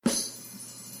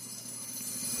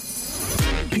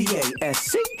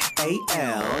Pascal.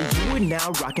 You are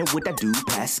now rocking with that dude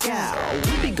Pascal.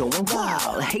 We be going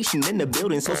wild, Haitian in the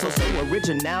building, so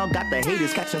original. Got the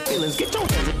haters catching feelings. Get your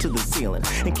hands up to the ceiling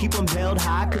and keep them held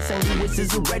high, cause St. Louis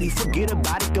is ready. Forget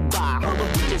about it, goodbye. Hold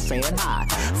up, we just saying hi.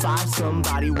 Five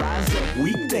somebody, rise up.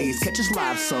 Weekdays, catch us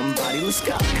live, somebody. Let's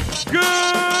go.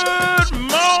 Good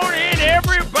morning,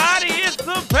 everybody. It's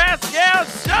the Pascal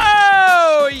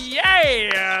Show.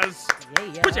 Yes.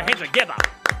 Yeah. Put your hands together.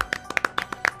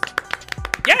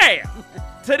 Yeah.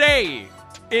 Today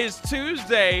is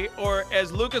Tuesday, or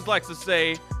as Lucas likes to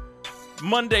say,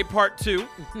 Monday part 2.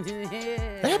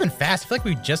 That happened fast. I feel like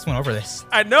we just went over this.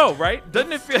 I know, right?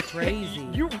 Doesn't it feel crazy?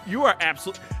 You are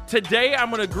absolutely. Today,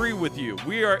 I'm going to agree with you.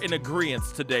 We are in agreement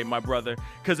today, my brother,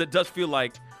 because it does feel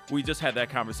like we just had that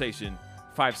conversation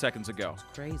 5 seconds ago. It's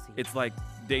crazy. It's like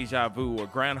deja vu or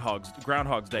Groundhog's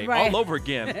Day right. all over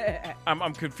again.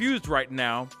 I'm confused right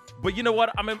now, but you know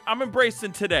what? I'm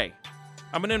embracing today.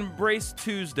 I'm gonna embrace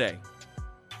Tuesday,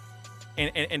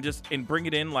 and just bring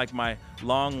it in like my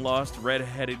long lost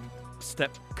red-headed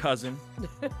step cousin,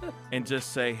 and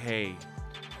just say, hey,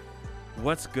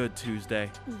 what's good Tuesday?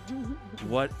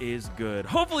 What is good?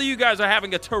 Hopefully you guys are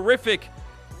having a terrific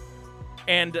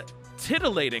and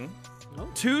titillating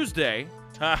Tuesday.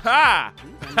 Ha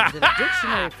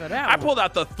Dictionary for that I one. pulled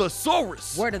out the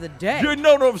thesaurus. Word of the day. You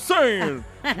know what I'm saying?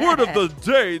 Word of the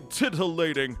day,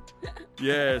 titillating.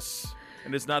 Yes.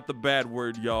 And it's not the bad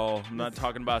word, y'all. I'm not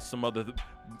talking about some other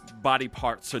body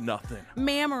parts or nothing.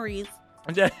 Memories.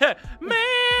 Memories.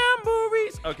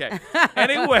 Okay.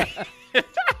 Anyway.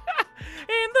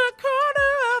 In the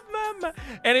corner of my mind.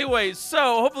 Anyway,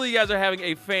 so hopefully you guys are having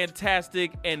a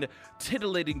fantastic and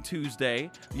titillating Tuesday.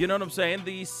 You know what I'm saying?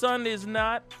 The sun is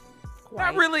not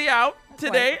really out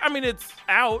today. I mean, it's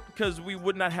out because we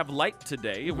would not have light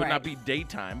today. It would not be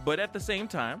daytime. But at the same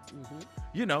time,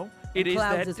 you know, it is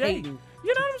that day. Hating.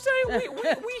 You know what I'm saying?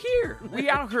 We here. We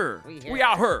out here. We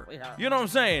out here. You know what I'm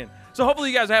saying? So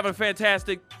hopefully you guys are having a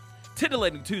fantastic,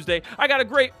 titillating Tuesday. I got a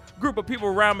great group of people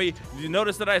around me. You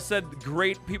notice that I said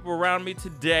great people around me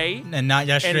today. And not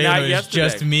yesterday. And not it was yesterday.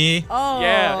 just me. Oh,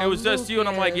 Yeah, it was just you, and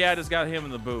I'm like, Lucas. yeah, I just got him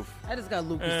in the booth. I just got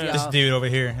Lucas, This y'all. dude over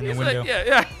here in the He's window. like,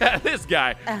 yeah, this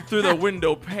guy through the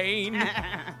window pane.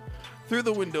 Through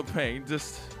the window pane,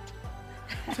 just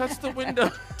touch the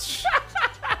window.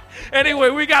 Anyway,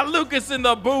 we got Lucas in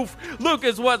the booth.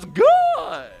 Lucas, what's good?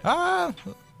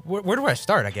 Where do I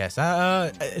start, I guess?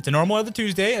 It's a normal other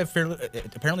Tuesday.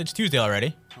 Apparently it's Tuesday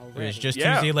already. It was just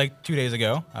Tuesday like 2 days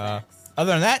ago.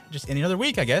 Other than that, just any other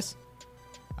week, I guess.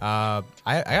 I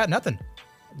got nothing.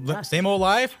 Same old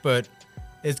life, but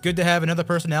it's good to have another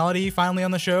personality finally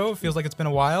on the show. Feels like it's been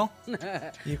a while.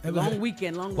 Long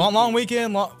weekend. Long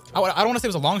weekend. I don't want to say it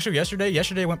was a long show yesterday.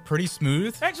 Yesterday went pretty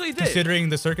smooth. Actually, it did. Considering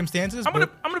the circumstances. I'm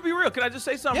gonna be real. Can I just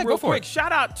say something Yeah, real go for quick? it.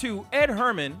 Shout out to Ed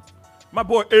Herman, my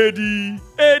boy Eddie,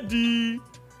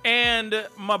 and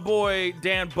my boy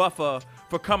Dan Buffer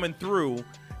for coming through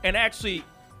and actually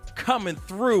coming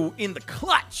through in the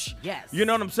clutch. Yes. You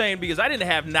know what I'm saying? Because I didn't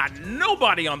have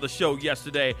nobody on the show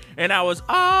yesterday, and I was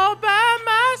all by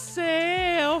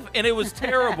myself, and it was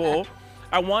terrible.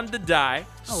 I wanted to die,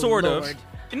 sort Lord. of.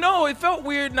 No, it felt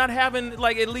weird not having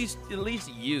like at least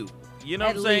you. You know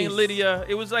what I'm saying, least. Lydia?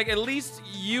 It was like at least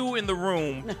you in the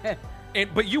room.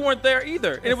 But you weren't there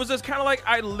either. And it was just kind of like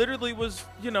I literally was,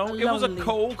 it was a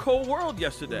Lonely. cold world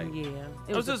yesterday. Yeah.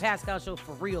 It I was was a Pascal show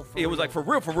for real. It was like for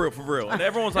real. And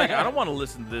everyone's like, I don't want to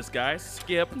listen to this guy.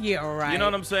 Skip. Yeah, right. You know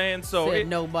what I'm saying? So Said it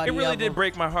nobody really of did them.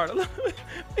 break my heart a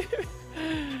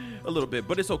little bit,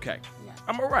 but it's okay. Yeah.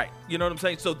 I'm all right. You know what I'm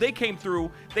saying? So they came through,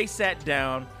 they sat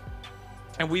down,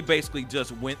 and we basically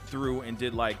just went through and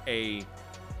did like a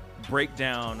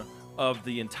breakdown of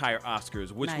the entire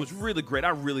Oscars, which was really great. I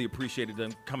really appreciated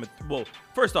them coming. Well,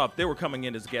 first off, they were coming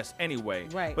in as guests anyway.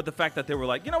 Right. But the fact that they were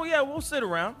like, we'll sit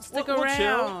around. Stick we'll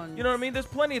chill. around. You know what I mean? There's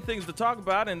plenty of things to talk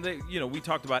about. And, we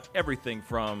talked about everything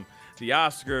from the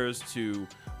Oscars to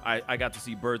I got to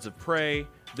see Birds of Prey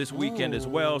this weekend as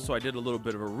well. So I did a little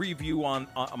bit of a review on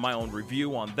my own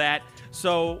review on that.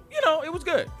 So, it was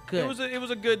good. Good. It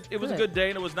was a good day,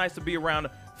 and it was nice to be around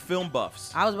film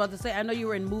buffs. I was about to say, I know you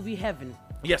were in movie heaven.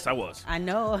 Yes, I was. I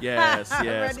know. Yes. I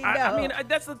already know. I mean,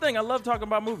 that's the thing. I love talking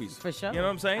about movies. For sure. You know what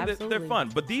I'm saying? They're Absolutely.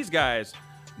 fun. But these guys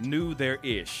knew their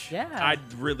ish. Yeah. I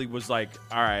really was like,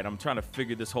 all right, I'm trying to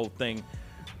figure this whole thing.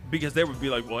 Because they would be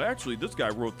like, well, actually, this guy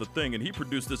wrote the thing, and he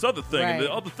produced this other thing, and the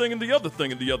Right. other thing, and the other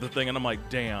thing, and the other thing. And I'm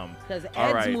like, damn. Because All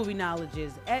Ed's right. movie knowledge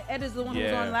is, Ed is the one who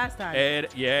was on last time. Ed,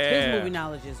 yeah. His movie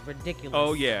knowledge is ridiculous.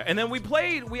 Oh, yeah. And then we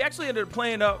actually ended up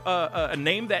playing a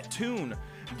Name That Tune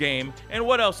game. And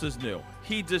what else is new?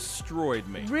 He destroyed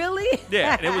me. Really?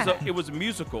 Yeah, and it was a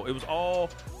musical. It was all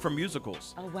from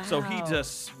musicals. Oh, wow. So he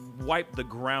just wiped the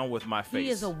ground with my face. He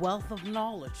is a wealth of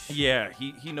knowledge. Yeah,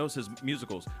 he knows his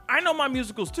musicals. I know my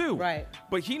musicals too. Right.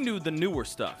 But he knew the newer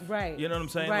stuff. Right. You know what I'm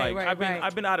saying? Right, like right,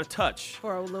 I've been out of touch.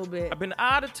 For a little bit. I've been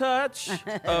out of touch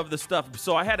of the stuff.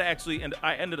 So I had to actually, and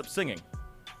I ended up singing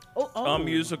a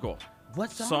musical.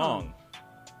 What song?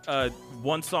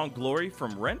 One song, Glory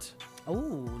from Rent. Oh,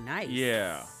 nice.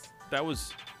 Yeah, that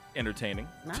was entertaining.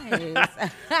 Nice.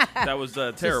 That was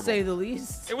terrible. To say the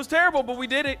least. It was terrible, but we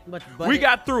did it. But we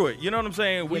got through it. You know what I'm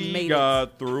saying? We We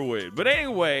got through it. But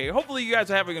anyway, hopefully you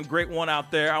guys are having a great one out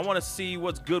there. I want to see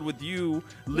what's good with you,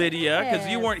 Lydia, because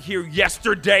you Yes. weren't here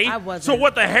yesterday. I wasn't. So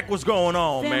what the heck was going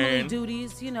on, Family man?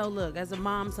 duties, look, as a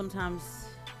mom, sometimes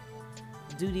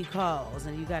duty calls,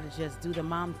 and you got to just do the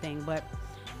mom thing. But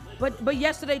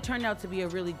yesterday turned out to be a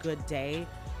really good day.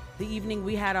 The evening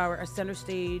we had our center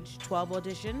stage 12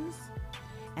 auditions,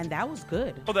 and that was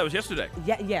good. Oh, that was yesterday.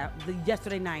 Yeah, the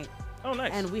yesterday night. Oh,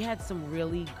 nice. And we had some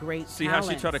really great See talents.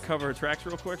 how she tried to cover her tracks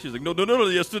real quick? She's like, no,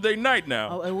 yesterday night now.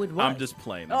 Oh, it would what? I'm just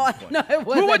playing. Oh, no, it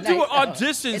was Who would a do night, though.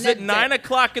 auditions And at that's 9 it.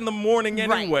 o'clock in the morning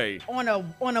anyway? Right.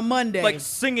 On a Monday. Like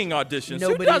singing auditions. Who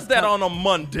Nobody's does that com- on a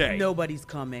Monday? Nobody's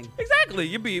coming. Exactly.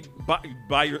 You'd be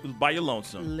by your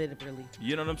lonesome. Literally.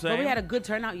 You know what I'm saying? But we had a good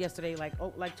turnout yesterday,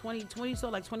 like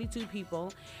 22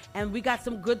 people, and we got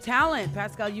some good talent.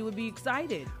 Pascal, you would be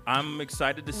excited. I'm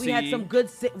excited to see. We had some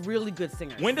really good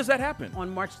singers. When does that happen?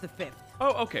 On March the 5th.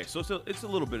 Oh, okay. So it's a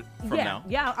little bit from now.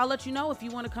 Yeah, I'll let you know if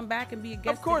you want to come back and be a guest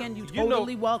Of course. again. You know-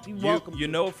 totally welcome. You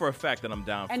know for a fact that I'm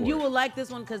down for And it. you will like this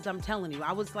one because I'm telling you,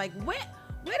 I was like, where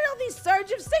did all these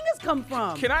surge of singers come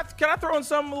from? Can I throw in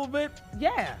something a little bit?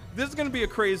 Yeah. This is gonna be a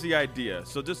crazy idea,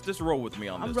 so just roll with me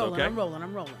on I'm this, rolling, okay? I'm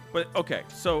rolling. But okay,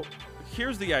 so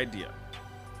here's the idea.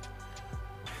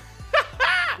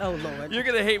 Oh, Lord. You're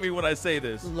gonna hate me when I say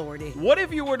this. Lordy. What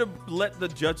if you were to let the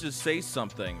judges say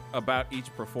something about each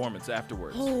performance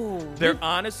afterwards? Oh, Their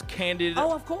honest, candid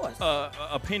Oh, of course.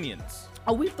 opinions.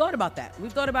 Oh, we've thought about that.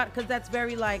 We've thought about it because that's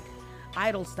very like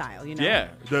Idol style, Yeah,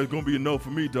 that's gonna be a no for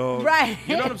me, dog. Right.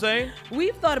 You know what I'm saying?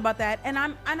 We've thought about that, and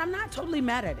I'm not totally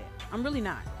mad at it. I'm really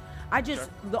not. I just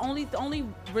the only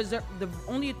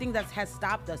thing that has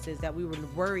stopped us is that we were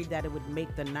worried that it would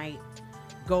make the night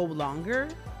go longer.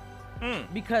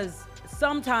 Because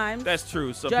sometimes That's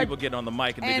true. Some Judge- people get on the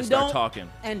mic and they and just start don't- talking.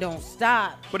 and don't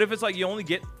stop. But if it's like you only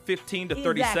get 15 to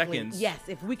 30 Exactly. seconds, Yes,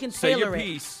 if we can say tailor your it.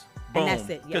 piece, and boom. that's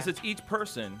it, yeah. Because it's each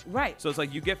person. Right. So it's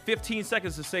like you get 15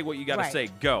 seconds to say what you got to Right. say.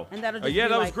 Go. And that'll just yeah,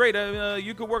 be that was like- great.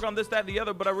 You could work on this, that, and the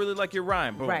other, but I really like your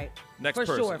rhyme. Boom. Right. Next for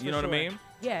person. Sure, you know what I mean?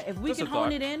 Yeah, if we Just can a hone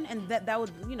thought. it in, and that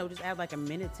would, just add like a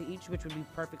minute to each, which would be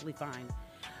perfectly fine.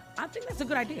 I think that's a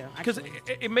good idea. Because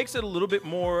it makes it a little bit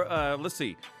more,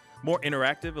 more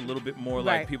interactive, a little bit more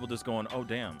like Right. people just going, oh,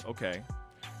 damn, okay.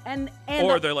 and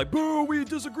Or they're like, boo, we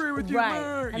disagree with you, right,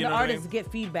 man. and You the know what I artists mean?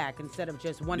 get feedback instead of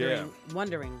just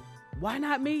wondering, why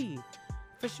not me?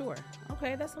 For sure.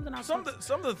 Okay, that's something I'll Something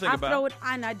to think I'll about. throw it,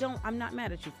 and I'm not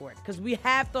mad at you for it because we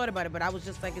have thought about it, but I was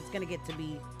just like, it's gonna get to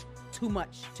be too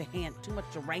much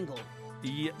to wrangle.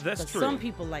 Yeah, that's But true. some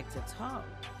people like to talk.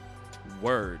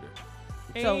 Word.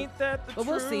 So, Ain't that the but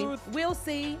truth? We'll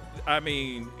see. I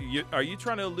mean, are you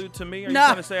trying to allude to me? Are you No,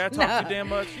 trying to say I talk no. too damn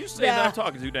much? You say No. that I'm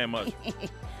talking too damn much.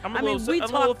 I'm I mean, a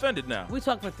little offended now. We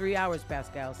talk for 3 hours,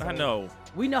 Pascal. So I know.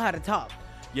 We know how to talk.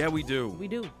 Yeah, we do. We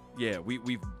do. Yeah,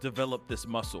 we've developed this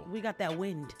muscle. We got that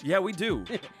wind. Yeah, we do.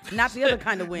 Not the other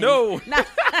kind of wind. No. Not-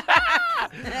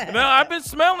 No, I've been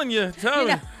smelling you. Tell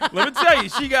me. Let me tell you,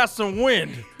 she got some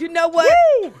wind. You know what?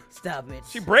 Woo! Stop it.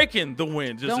 She breaking the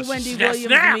wind. Just Don't a Wendy snap, Williams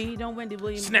snap. me. Don't Wendy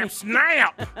Williams Snap, me.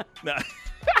 snap. Nah.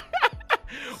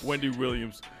 Wendy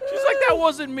Williams. She's like, that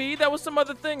wasn't me. That was some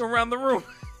other thing around the room.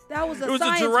 That was a It was a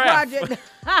science giraffe. project.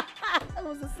 That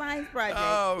was a science project.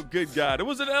 Oh, good God. It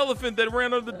was an elephant that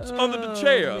ran under the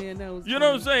chair. man, that was you know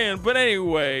what I'm funny. saying? But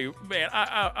anyway, man,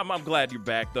 I'm glad you're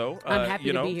back, though. I'm happy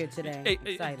you to know. be here today.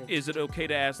 Excited. Is it okay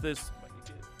to ask this?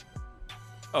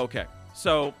 Okay.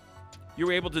 So you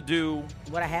were able to do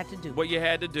What I had to do. what you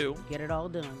had to do. Get it all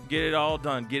done. Get it all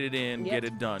done. Get it in. Yep. Get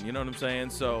it done. You know what I'm saying?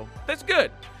 So that's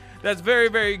good. That's very,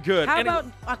 very good. How Anyway-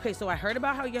 about, okay, so I heard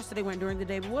about how yesterday went during the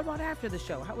day, but what about after the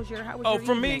show? How was your Oh,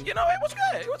 for me, evening? you know, it was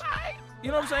good. It was all right. You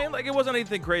know what I'm saying? Like, it wasn't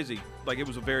anything crazy. Like, it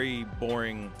was a very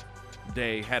boring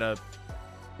day. Got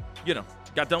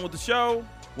done with the show,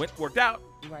 worked out,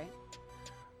 Right.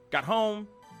 got home,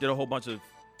 did a whole bunch of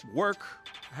work,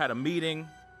 had a meeting.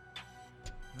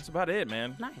 That's about it,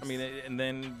 man. Nice. I mean, and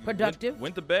then Productive.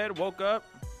 Went to bed, woke up,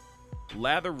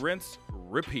 lather, rinse,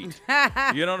 repeat.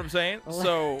 You know what I'm saying?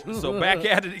 So back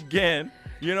at it again.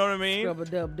 You know what I mean? Scrub a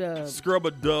dub dub. Scrub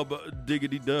a dub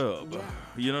diggity dub. Yeah.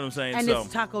 You know what I'm saying? And so,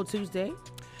 it's Taco Tuesday.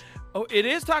 oh, it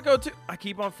is Taco Tuesday. I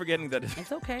keep on forgetting that.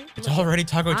 It's okay. It's already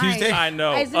Taco I- Tuesday. I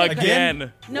know. Isn't it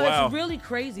Again. No, Wow. it's really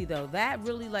crazy though. That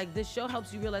really like this show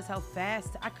helps you realize how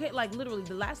fast I could like literally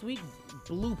the last week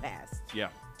blew past. Yeah.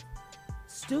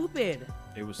 Stupid.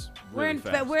 It was We're really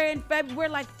in fast. we're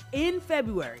like in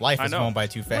February. Life I is know. going by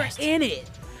too fast. We're in it.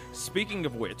 Speaking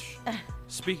of which,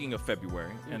 speaking of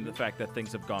February and the fact that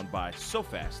things have gone by so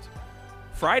fast,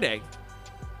 Friday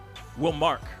will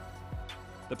mark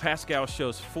the Pascal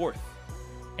Show's 4th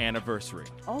anniversary.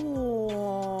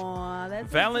 Oh, that's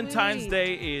so Valentine's sweet.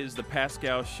 Day is the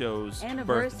Pascal Show's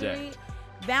Anniversary. birthday.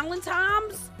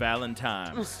 Valentine's.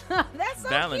 Valentine's. That's so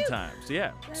Valentine's,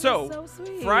 yeah. That is So, so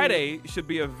sweet. Friday should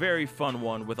be a very fun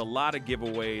one with a lot of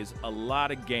giveaways, a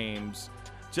lot of games.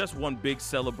 Just one big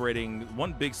celebration.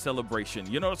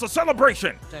 You know, it's a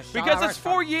celebration because it's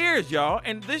 4 years, y'all.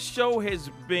 And this show has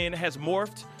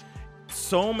morphed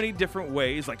so many different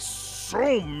ways, like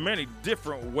so many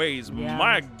different ways. Yeah.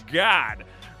 My God,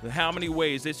 how many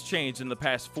ways it's changed in the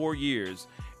past 4 years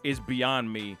is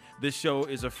beyond me. This show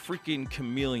is a freaking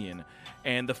chameleon.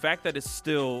 And the fact that it's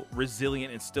still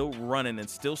resilient and still running and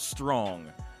still strong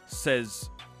says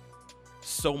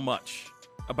so much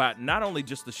about not only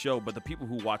just the show, but the people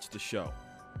who watch the show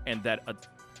and that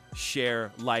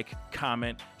share, like,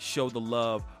 comment, show the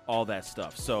love, all that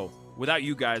stuff. So without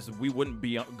you guys, we wouldn't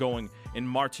be going and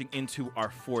marching into our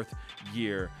 4th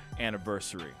year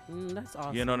anniversary. That's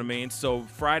awesome. You know what I mean? So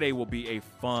Friday will be a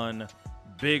fun,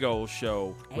 big old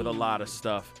show with a lot of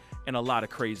stuff and a lot of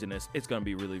craziness. It's going to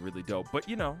be really, really dope. But,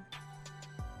 you know,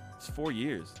 it's 4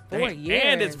 years. 4 Dang. years.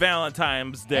 And it's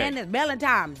Valentine's Day. And it's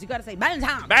Valentine's. You gotta say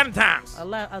Valentine's. Valentine's.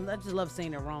 I just love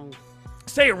saying it wrong.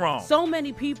 Say it wrong. So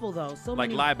many people though. So Like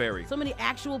many. library. So many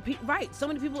actual people. Right. So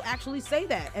many people actually say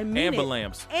that and mean And it.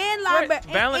 Balams. And Right,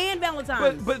 library. And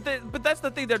Valentine's. But that's the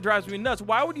thing that drives me nuts.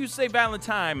 Why would you say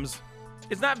Valentine's?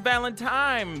 It's not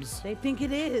Valentine's. they think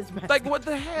it is. Like, what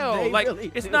the hell? They Like,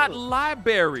 really it's do. not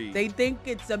library. They think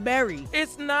it's a berry.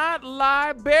 It's not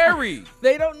library.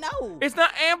 They don't know. It's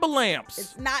not ambulamps.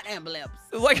 It's not ambulance.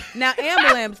 Like, Now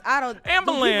ambulance, I don't.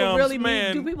 Ambulance, do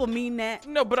man. people mean that?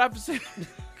 no, but I've seen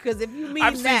Because if you mean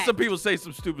I've seen that, some people say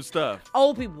some stupid stuff.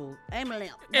 old people, ambulance.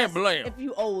 That's- Ambulance. If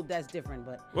you old, that's different.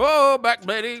 But Whoa, back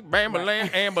lady,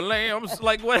 ambulance.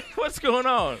 Like, what's going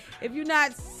on? if you're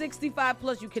not 65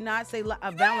 plus, you cannot say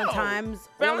Valentine's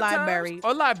or library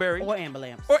or library or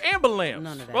ambulance. or ambulance.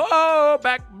 None of that. Oh,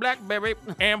 blackberry,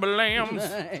 ambulance,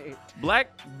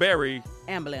 blackberry.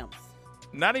 Ambulance.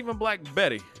 Not even Black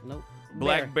Betty. Nope.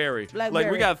 Blackberry. Like, we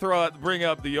Blackberry. gotta bring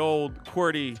up the old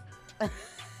QWERTY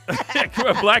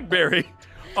Blackberry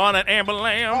on an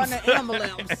ambulance. On an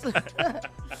ambulance.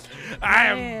 I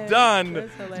am Man, done.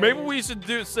 that's hilarious. Maybe we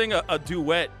should sing a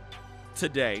duet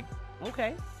today.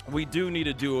 Okay. We do need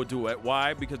to do a duet.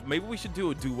 Why? Because maybe we should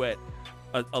do a duet,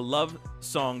 a love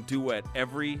song duet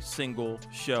every single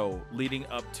show leading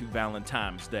up to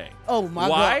Valentine's Day. Oh, my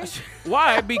Why? gosh.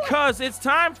 Why? Because it's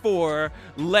time for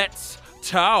Let's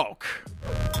Talk.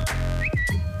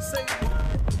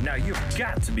 Now you've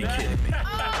got to be kidding me.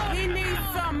 He needs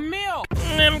some milk.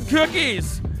 Them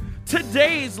cookies.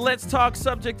 Today's Let's Talk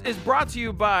subject is brought to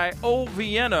you by Old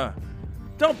Vienna.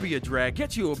 Don't be a drag.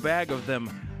 Get you a bag of them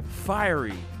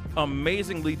fiery,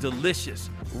 amazingly delicious,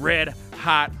 red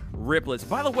hot riblets.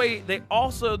 By the way, they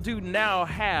also do now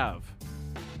have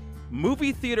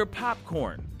movie theater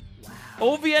popcorn.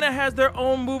 Old Vienna has their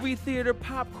own movie theater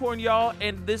popcorn, y'all,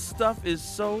 and this stuff is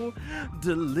so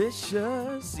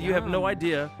delicious. You have no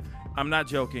idea. I'm not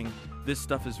joking. This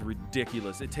stuff is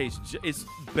ridiculous. It tastes, it's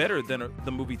better than the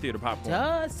movie theater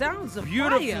popcorn. Sounds of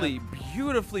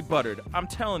Beautifully buttered. I'm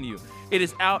telling you, it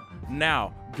is out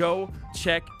now. Go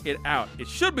check it out. It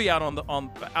should be out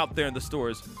out there in the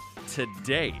stores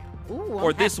today. Ooh,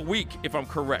 or this week, if I'm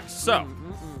correct. So,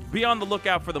 be on the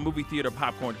lookout for the movie theater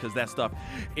popcorn because that stuff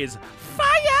is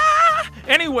fire.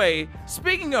 Anyway,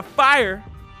 speaking of fire,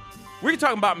 we're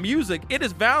talking about music. It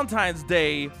is Valentine's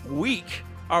Day week.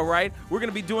 All right, we're going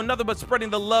to be doing nothing but spreading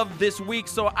the love this week.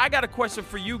 So I got a question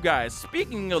for you guys.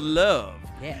 Speaking of love,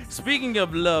 Yes. speaking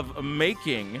of love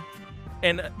making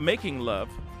and making love,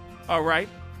 all right,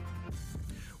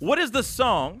 what is the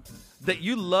song that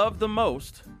you love the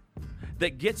most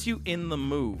that gets you in the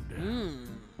mood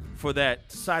for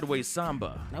that sideways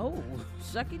samba, Oh,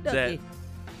 shucky that ducky.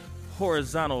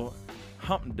 horizontal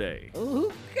hump day?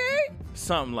 Okay.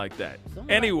 Something like that.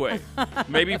 Something Anyway,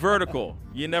 maybe vertical.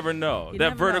 You never know. You that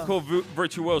never vertical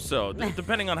virtuoso,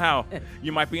 depending on how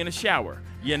you might be in the shower.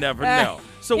 You never know.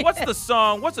 So what's the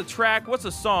song? What's a track? What's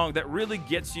a song that really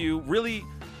gets you, really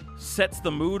sets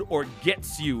the mood or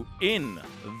gets you in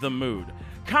the mood?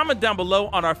 Comment down below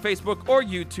on our Facebook or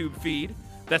YouTube feed.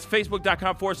 That's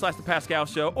facebook.com/The Pascal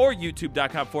Show or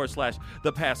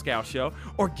youtube.com/The Pascal Show.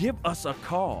 Or give us a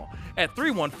call at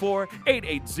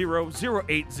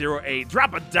 314-880-0808.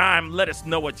 Drop a dime. Let us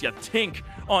know what you think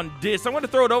on this. I'm going to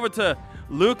throw it over to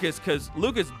Lucas because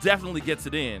Lucas definitely gets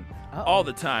it in all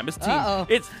the time. It's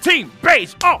team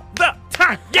bass all the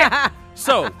time. Yeah.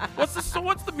 So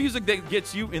what's the music that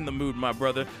gets you in the mood, my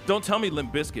brother? Don't tell me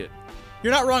Limp Bizkit.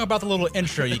 You're not wrong about the little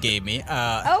intro you gave me.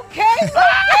 Okay.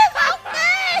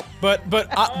 But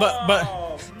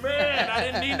Oh man,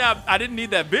 I didn't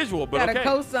need that visual, but got okay. a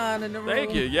cosign in the room.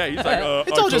 Thank you. Yeah, he's like,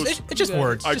 it's all just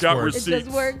words. I Just got words. receipts. It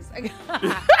just works.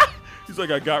 He's like,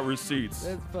 I got receipts.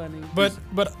 That's funny.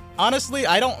 But honestly,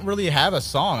 I don't really have a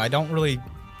song. I don't really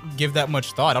give that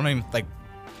much thought.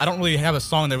 I don't really have a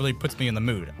song that really puts me in the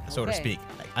mood, so to Okay. speak.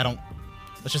 Like,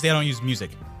 let's just say I don't use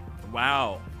music.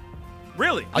 Wow.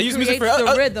 Really? I'll use music for creates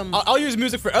the rhythm. I'll use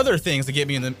music for other things to get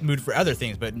me in the mood for other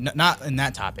things, but not in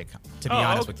that topic. To be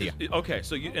honest with you. Okay,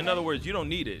 so in other words, you don't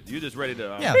need it. You're just ready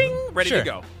to Yeah, ready sure. to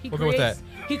go. We'll go with that.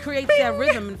 He creates that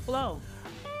rhythm and flow.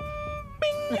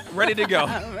 Ready to go.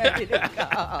 Ready to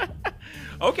go.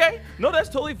 Okay. No, that's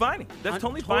totally fine. That's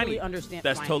totally fine. Totally understand.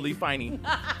 That's fine. totally fine.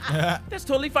 That's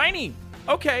totally fine.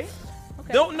 Okay.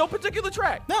 Okay. No particular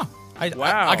track. No.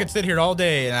 Wow. I could sit here all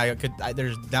day, and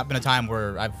there's not been a time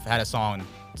where I've had a song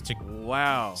to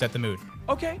Wow. set the mood.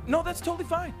 Okay. No, that's totally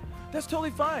fine. That's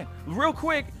totally fine. Real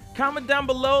quick, comment down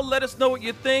below. Let us know what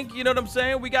you think. You know what I'm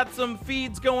saying? We got some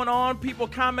feeds going on. People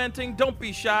commenting. Don't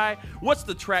be shy. What's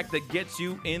the track that gets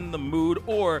you in the mood?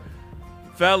 Or,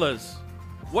 fellas,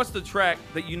 what's the track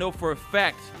that you know for a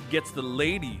fact gets the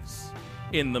ladies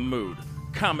in the mood?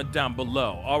 Comment down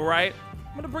below. All right?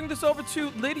 I'm going to bring this over to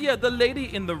Lydia, the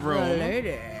lady in the room. The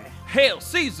lady. Hail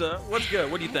Caesar. What's good?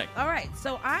 What do you think? All right,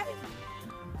 so I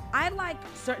like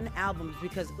certain albums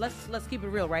because let's keep it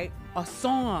real, right? A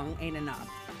song ain't enough.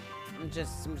 I'm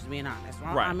just being honest.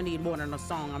 Right. I'm gonna need more than a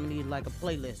song. I'm gonna need like a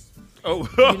playlist. Oh,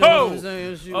 You know what I'm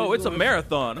saying? Shoot, oh, it's a going-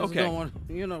 marathon. it's Okay. going,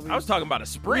 you know. I was talking about a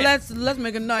sprint. Let's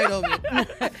make a night of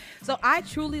it. So I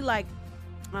truly like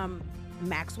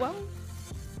Maxwell.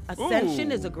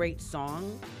 Ascension Ooh. is a great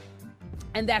song,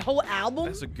 and that whole album.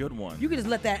 That's a good one. You can just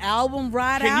let that album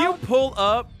ride Can you out. pull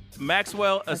up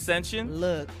Maxwell Ascension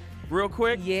Look, real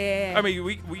quick? yeah. I mean,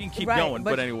 we can keep Right, going,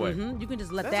 but anyway. You can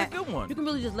just let That's a that. good one. You can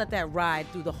really just let that ride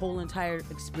through the whole entire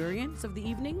experience of the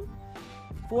evening.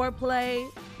 Foreplay,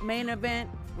 main event,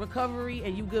 recovery,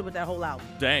 and you good with that whole album.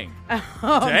 Dang.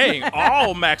 Dang.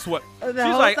 All Maxwell. She's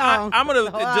whole like, song, I'm gonna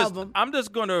the whole just album. I'm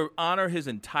just gonna honor his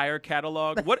entire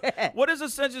catalog. What does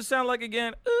Ascension sound like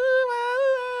again? Ooh,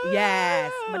 ah, ooh,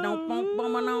 Yes,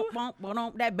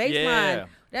 ah. that bass Yeah. line.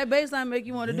 That bass line make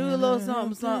you want to do a little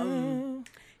something.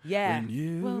 Yeah. When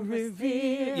you Will reveal-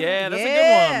 receive. Yeah, that's a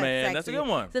good one, man. Sexy. That's a good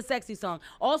one. It's a sexy song.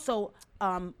 Also,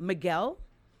 Miguel,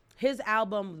 his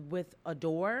album with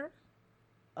Adore.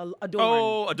 Adorn.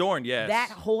 Oh, Adorn, yes. That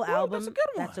whole album. That's a good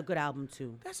one. That's a good album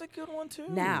too. That's a good one too.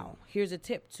 Now, here's a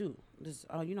tip too. This,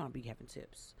 you know, I'll be having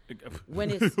tips.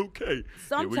 When it's okay.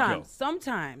 Here we go.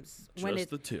 sometimes when Just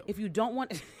it's the tip. if you don't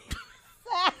want,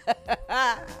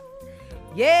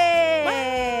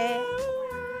 yeah,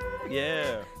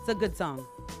 Yeah. it's a good song.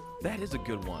 That is a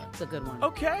good one. It's a good one.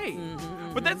 Okay.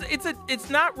 But it's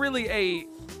not really a,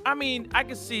 I mean, I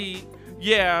can see,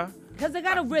 yeah. Because they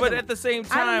got a rhythm. But at the same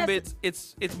I don't time,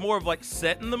 it's more of like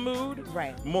setting the mood.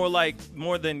 Right.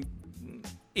 More than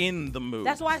in the mood.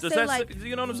 That's why I Does say that like,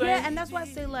 you know what I'm saying? Yeah, and that's why I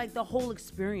say like the whole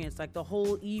experience, like the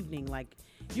whole evening, like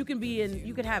you can be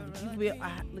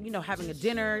having a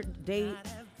dinner date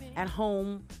at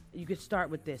home. You could start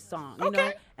with this song, you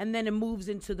know, and then it moves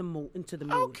into the mood.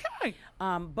 Okay.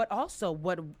 But also,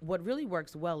 what really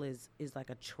works well is like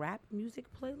a trap music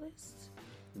playlist.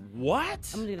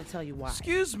 What? I'm gonna tell you why.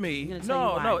 Excuse me. I'm gonna tell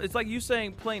you why. No. It's like you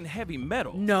saying playing heavy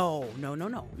metal. No. You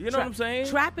know what I'm saying?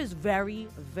 Trap is very,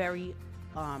 very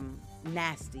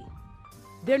nasty.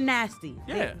 They're nasty.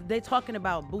 Yeah. They're talking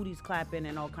about booties clapping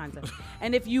and all kinds of.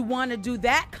 And if you want to do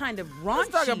that kind of raunchy, Let's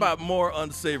talk about more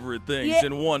unsavory things Yeah.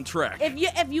 in one track. if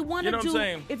you want You to know what I'm do,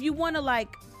 saying? if you want to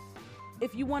like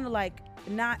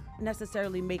not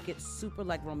necessarily make it super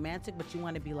like romantic, but you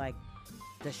want to be like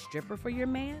the stripper for your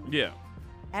man Yeah.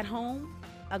 at home,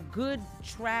 a good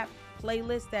trap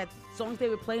playlist, that songs they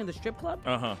would play in the strip club.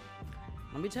 Uh-huh.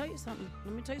 Let me tell you something,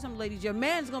 ladies. Your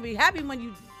man's gonna be happy when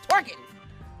you twerking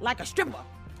like a stripper.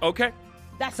 Okay.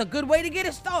 That's a good way to get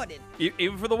it started,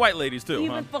 Even for the white ladies too,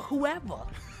 even huh? for whoever.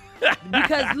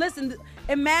 Because listen,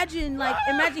 imagine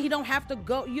you don't have to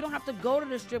go. You don't have to go to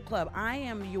the strip club. I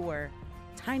am your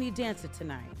Tiny Dancer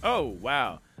tonight. Oh,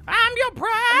 wow. I'm your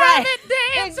private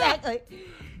dancer. Exactly.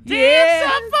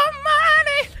 Dancer for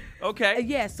money. Okay.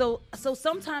 Yeah, so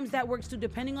sometimes that works too,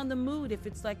 depending on the mood. If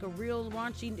it's like a real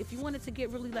raunchy, if you want it to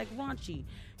get really like raunchy,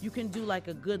 you can do like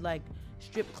a good like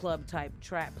strip club type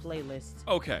trap playlist.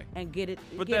 Okay. And get it.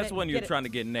 But that's when you're trying to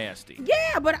get nasty.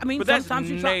 Yeah, but I mean, But that's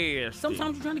sometimes nasty.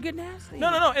 sometimes you're trying to get nasty.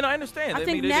 No, and I understand. I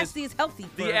think nasty is healthy.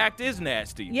 The act is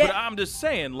nasty. Yeah. But I'm just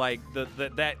saying, like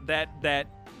that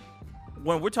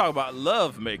when we're talking about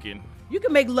love making. You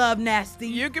can make love nasty.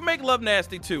 You can make love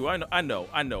nasty too. I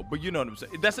know. But you know what I'm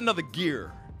saying. That's another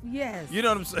gear. Yes. You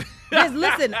know what I'm saying.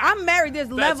 Listen, I'm married. There's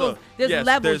levels. There's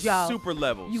levels, there's y'all. Super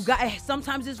levels. You got.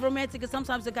 Sometimes it's romantic, and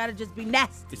sometimes it gotta just be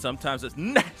nasty. Sometimes it's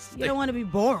nasty. You don't want to be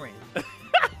boring.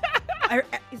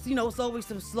 It's always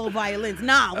some slow violins.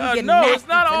 Nah, we getting no, nasty it's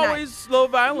not tonight. always slow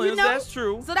violins. You know? That's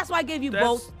true. So that's why I gave you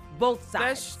both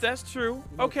sides. That's true.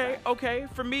 Both Okay, sides. okay.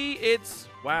 For me, it's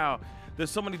wow. There's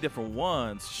so many different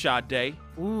ones. Sade.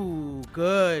 Ooh,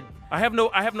 good. I have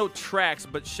no tracks,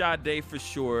 but Sade for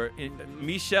sure. And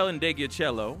Michelle and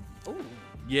Degiacello. Ooh.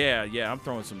 Yeah. I'm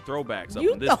throwing some throwbacks up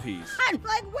You in this know, piece. I'm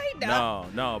like, wait now.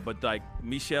 No, but like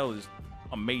Michelle is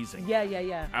amazing.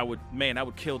 Yeah. I would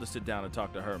kill to sit down and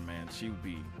talk to her, man. She would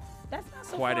be. That's not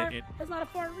so Quite far. a- That's not a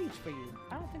far reach for you.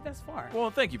 I don't think that's far. Well,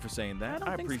 thank you for saying that.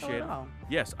 I don't think so appreciate at it. all.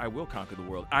 Yes, I will conquer the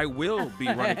world. I will be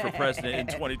running for president in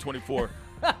 2024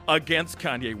 against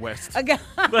Kanye West. Again.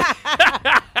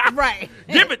 Right.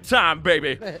 Give it time,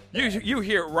 baby. You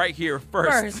hear it right here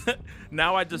first.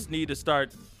 Now I just need to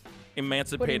start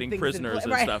emancipating things in prisoners play,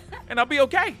 and right. stuff, and I'll be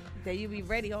okay. Then you be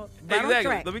ready on Exactly.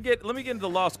 track. Let me get into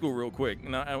law school real quick,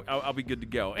 and I'll be good to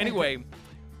go. Anyway,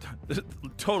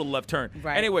 total left turn.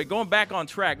 Right. Anyway, going back on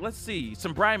track. Let's see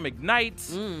some Brian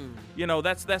McKnight's.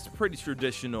 That's pretty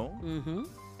traditional. Mm-hmm.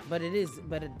 But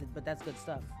that's good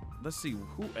stuff. Let's see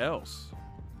who else.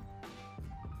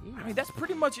 I mean, that's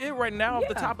pretty much it right now off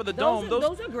the Yeah, top of the those dome. are-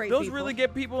 those are great Those people. really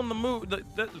get people in the mood.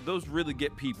 Those really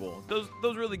get people. Those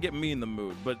really get me in the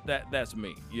mood. But that's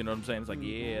me. You know what I'm saying? It's like,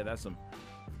 yeah, that's some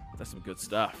good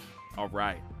stuff. All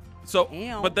right. So,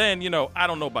 Damn. but then I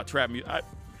don't know about trap music.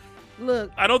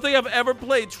 Look, I don't think I've ever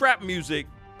played trap music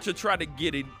to try to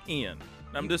get it in.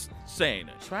 I'm just saying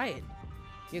it. try it.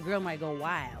 Your girl might go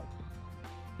wild.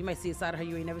 You might see a side of her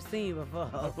you ain't never seen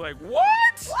before. I'm like,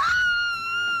 what?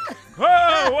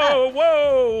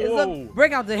 Whoa! It's a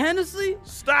break out the Hennessy.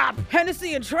 Stop.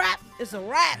 Hennessy and trap. It's a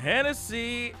rap.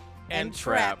 Hennessy and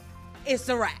trap. It's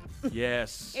a rap.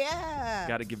 Yes. Yeah.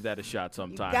 Got to give that a shot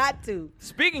sometime. Got to.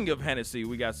 Speaking of Hennessy,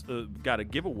 we got a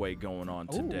giveaway going on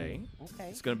today. Ooh, okay.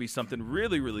 It's going to be something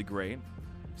really, really great.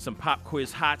 Some pop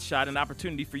quiz hot shot, an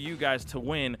opportunity for you guys to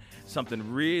win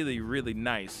something really, really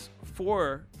nice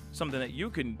for something that you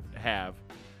can have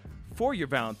for your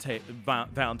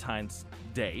Valentine's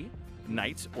Day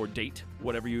night or date,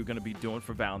 whatever you're going to be doing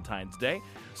for Valentine's Day.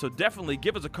 So definitely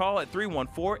give us a call at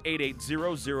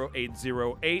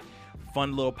 314-880-0808.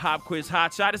 Fun little pop quiz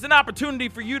hot shot. It's an opportunity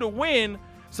for you to win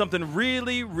something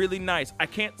really, really nice. I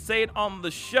can't say it on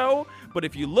the show, but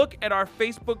if you look at our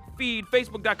Facebook feed,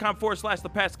 facebook.com/The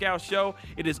Pascal Show,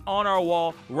 it is on our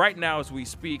wall right now as we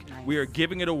speak. Nice. We are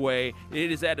giving it away.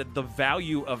 It is at the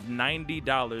value of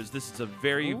 $90. This is a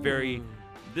very,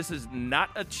 this is not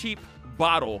a cheap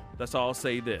bottle. That's all I'll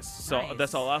say this. So Nice.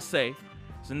 that's all I'll say.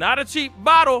 It's not a cheap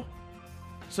bottle.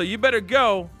 So you better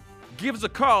go. Give us a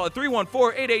call at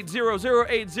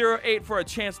 314-880-0808 for a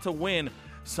chance to win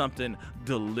something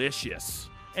delicious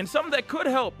and something that could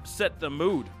help set the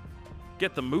mood.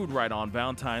 Get the mood right on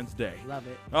Valentine's Day. Love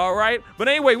it. All right. But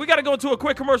anyway, we got to go into a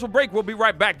quick commercial break. We'll be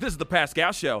right back. This is The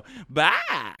Pascal Show.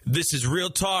 Bye. This is Real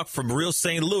Talk from Real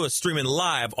St. Louis, streaming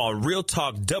live on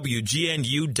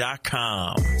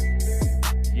RealTalkWGNU.com.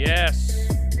 Yes.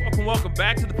 Welcome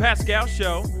back to The Pascal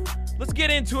Show. Let's get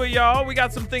into it, y'all. We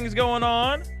got some things going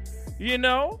on.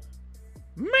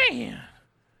 Man.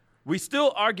 We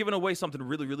still are giving away something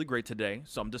really, really great today,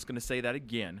 so I'm just going to say that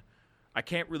again. I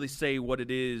can't really say what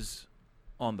it is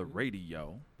on the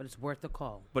radio, But it's worth the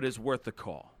call. but it's worth the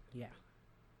call. Yeah.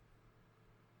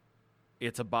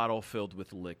 It's a bottle filled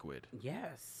with liquid.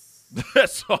 Yes.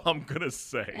 That's all I'm going to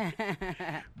say.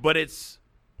 But it's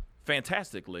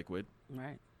fantastic liquid.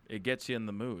 Right. It gets you in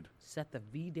the mood. Set the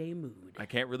V-Day mood. I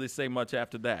can't really say much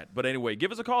after that. But anyway,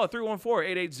 give us a call at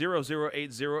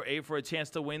 314-880-0808 for a chance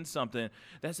to win something.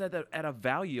 That's at a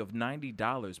value of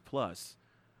 $90 plus.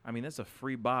 I mean, that's a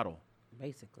free bottle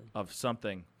Basically. of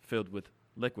something filled with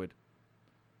liquid.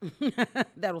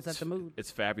 That'll set the mood.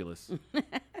 It's fabulous.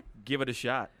 Give it a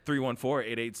shot.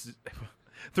 314-880.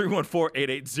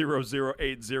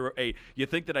 314-880-0808. You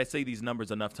think that I say these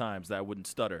numbers enough times that I wouldn't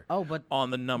stutter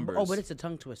on the numbers. Oh, but it's a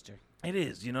tongue twister. It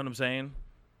is. You know what I'm saying?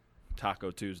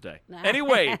 Taco Tuesday.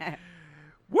 Anyway,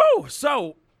 woo!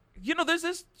 So, there's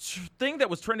this thing that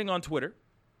was trending on Twitter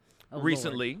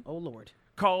recently. Lord. Oh, Lord.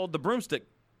 Called the broomstick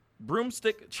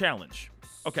challenge.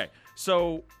 Okay,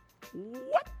 so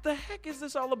what the heck is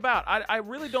this all about? I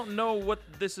really don't know what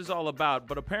this is all about,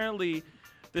 but apparently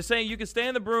they're saying you can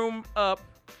stand the broom up,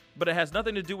 but it has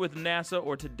nothing to do with NASA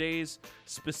or today's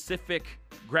specific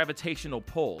gravitational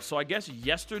pull. So I guess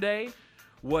yesterday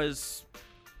was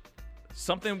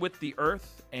something with the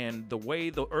Earth and the way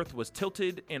the Earth was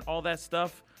tilted and all that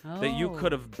stuff that you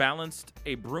could have balanced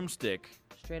a broomstick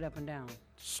straight up and down.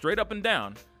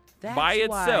 That's by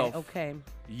itself okay.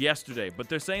 yesterday. But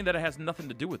they're saying that it has nothing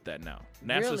to do with that now.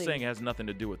 NASA's saying it has nothing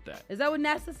to do with that. Is that what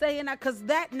NASA's saying? Because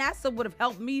that NASA would have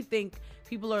helped me think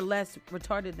people are less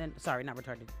retarded than, sorry, not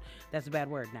retarded. That's a bad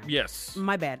word now. Yes.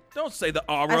 My bad. Don't say the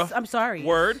aura. I'm sorry.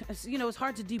 Word. It's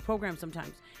hard to deprogram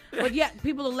sometimes. But yeah,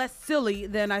 people are less silly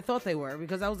than I thought they were,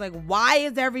 because I was like, why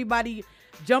is everybody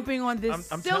jumping on this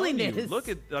I'm silliness? telling you, look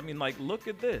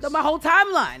at this. So my whole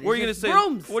timeline. What are you gonna say?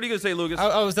 Brooms. What are you gonna say, Lucas?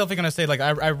 I was definitely gonna say, like,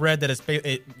 I read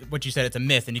that what you said, it's a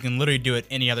myth, and you can literally do it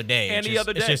any other day.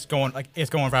 It's just going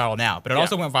viral now. But it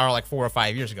also went viral like 4 or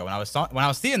 5 years ago. When I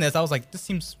was seeing this, I was like, this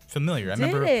seems familiar. I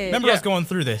remember I was going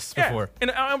through this before.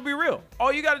 And I'll be real.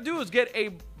 All you got to do is get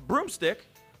a broomstick,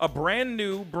 a brand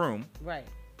new broom, right,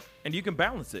 and you can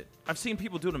balance it. I've seen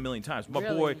people do it a million times.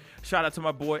 Shout out to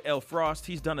my boy L Frost.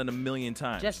 He's done it a million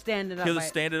times. Just standing up. He'll just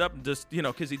stand it up and just,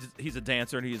 because he's a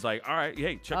dancer, and he's like, all right,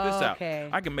 hey, check this out.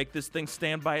 I can make this thing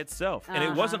stand by itself. And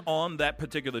it wasn't on that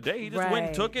particular day. He just went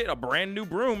and took it, a brand new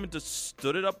broom, and just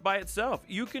stood it up by itself.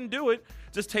 You can do it.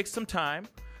 Just take some time.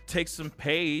 Take some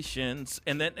patience,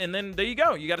 and then there you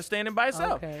go. You got to stand in by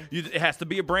itself. Okay. It has to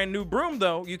be a brand new broom,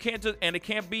 though. You can't and it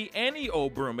can't be any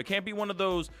old broom. It can't be one of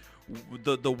those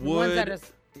the wood ones that are,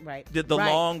 the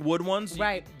long wood ones.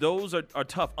 Right. Those are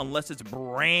tough unless it's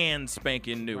brand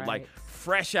spanking new, like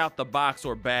fresh out the box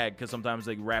or bag, because sometimes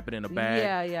they wrap it in a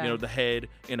bag. Yeah. The head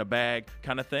in a bag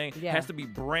kind of thing. Yeah. It has to be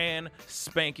brand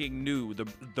spanking new.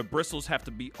 The bristles have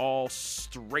to be all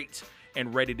straight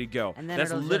and ready to go. And then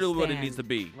that's literally what it needs to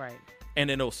be. Right. And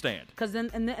then it'll stand. Because then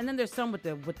there's some with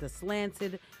the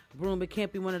slanted broom. It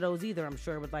can't be one of those either, I'm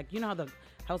sure. With how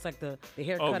it's like the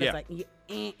haircut is like,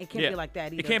 it can't be like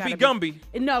that either. It can't be Gumby.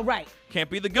 No, right. Can't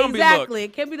be the Gumby exactly.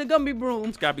 look. It can't be the Gumby broom.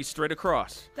 It's got to be straight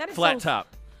across. That is flat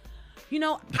top.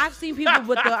 I've seen people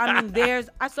with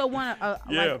I saw one,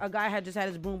 like a guy had just had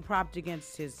his broom propped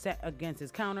against his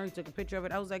counter. He took a picture of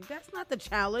it. I was like, that's not the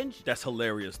challenge. That's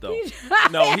hilarious, though.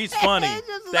 No, he's funny.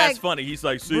 That's funny. He's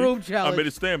like, see, I made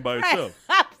it stand by itself.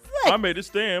 I made it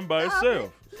stand by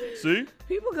itself. See?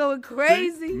 People going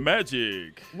crazy. See?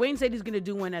 Magic. Wayne said he's going to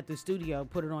do one at the studio,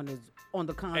 put it on the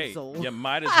console. Hey, you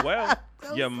might as well.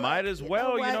 You might as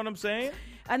well. You know what I'm saying?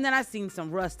 And then I seen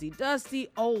some rusty, dusty,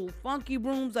 old, funky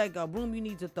brooms, like a broom you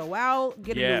need to throw out.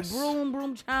 Get a new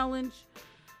broom challenge.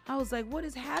 I was like, what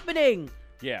is happening?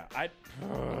 Yeah.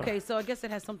 Okay, so I guess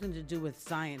it has something to do with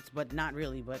science, but not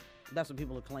really. But that's what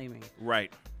people are claiming.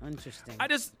 Right. Interesting.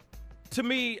 To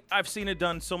me, I've seen it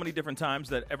done so many different times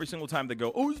that every single time they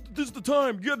go, oh, this is the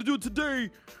time. You got to do it today,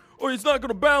 or it's not going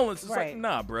to balance. It's like,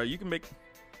 nah, bro. You can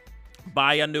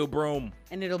buy a new broom.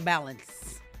 And it'll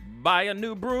balance. Buy a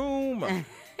new broom.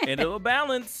 And it'll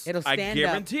balance. It'll stand I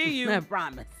guarantee you. I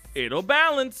promise. It'll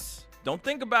balance. Don't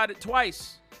think about it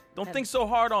twice. Don't think so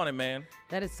hard on it, man.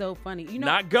 That is so funny.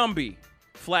 Not Gumby.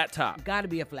 Flat top. Got to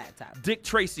be a flat top. Dick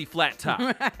Tracy flat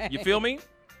top. You feel me?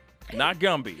 Not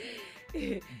Gumby.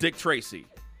 Dick Tracy.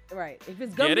 Right. If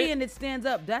it's Gumby and it stands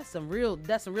up, that's some real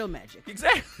magic.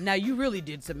 Exactly. Now you really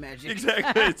did some magic.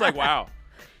 Exactly. It's like, wow.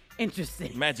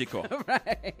 Interesting. Magical.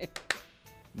 Right.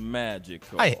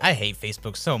 Magical. I hate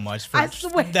Facebook so much for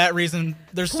that reason.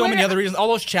 There's so Twitter. many other reasons. All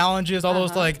those challenges, all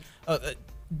those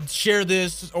share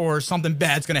this or something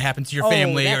bad's gonna happen to your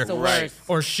family, that's the worst.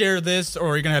 Or share this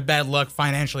or you're gonna have bad luck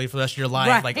financially for the rest of your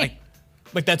life. Right.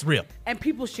 Like that's real. And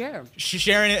people share them.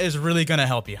 Sharing it is really gonna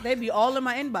help you. They be all in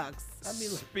my inbox.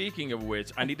 Speaking of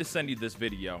which, I need to send you this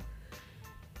video.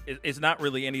 It's not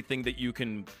really anything that you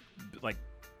can like.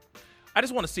 I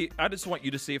just want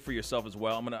you to see it for yourself as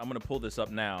well. I'm gonna pull this up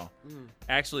now.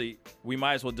 Actually, we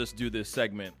might as well just do this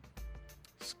segment.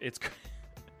 It's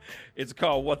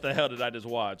called "What the Hell Did I Just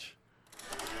Watch?"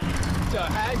 So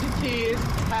hide your kids,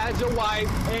 hide your wife,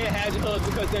 and hide your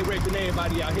husband because they raping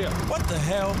everybody out here. What the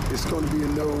hell? It's going to be a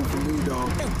no for me, dog.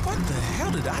 Hey, what the hell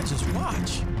did I just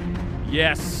watch?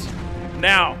 Yes.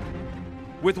 Now,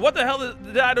 with what the hell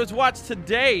did I just watch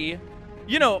today?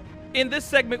 In this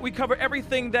segment, we cover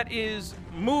everything that is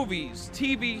movies,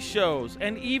 TV shows,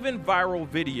 and even viral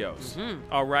videos.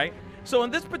 All right. So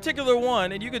in this particular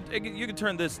one, and you could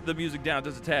turn the music down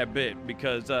just a tad bit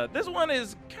because this one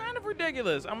is kind of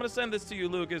ridiculous. I'm gonna send this to you,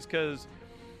 Lucas, because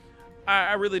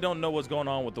I really don't know what's going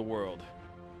on with the world.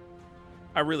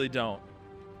 I really don't.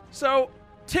 So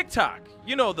TikTok,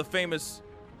 you know, the famous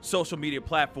social media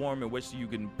platform in which you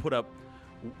can put up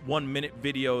 1-minute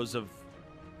videos of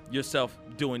yourself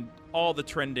doing all the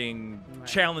trending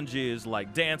challenges,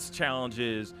 like dance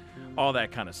challenges, all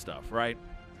that kind of stuff, right?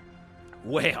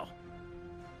 Well,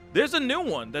 there's a new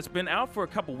one that's been out for a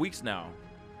couple weeks now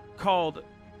called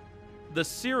the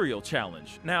Cereal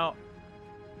Challenge. Now,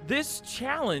 this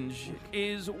challenge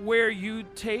is where you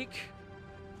take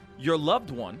your loved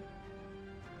one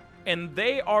and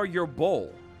they are your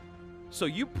bowl. So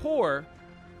you pour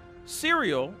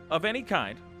cereal of any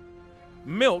kind,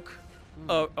 milk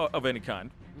of any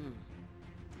kind,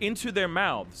 into their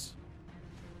mouths,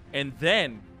 and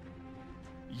then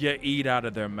you eat out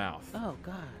of their mouth. Oh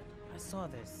God, I saw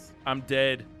this. I'm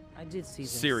dead. I did see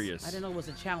this. Serious. I didn't know it was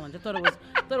a challenge. I thought it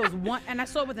was one, and I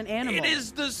saw it with an animal. It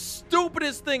is the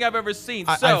stupidest thing I've ever seen.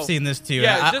 I've seen this too.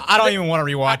 Yeah, I don't even want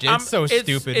to rewatch it. It's so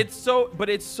stupid.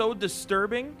 It's so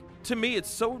disturbing to me. It's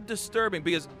so disturbing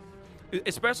because,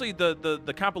 especially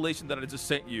the compilation that I just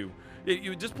sent you.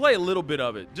 You just play a little bit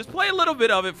of it. Just play a little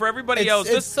bit of it for everybody else.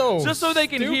 It's just so they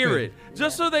can hear it. stupid.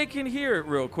 Just so they can hear it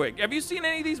real quick. Have you seen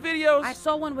any of these videos? I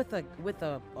saw one with a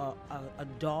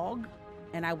dog,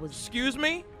 and I was Excuse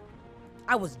me?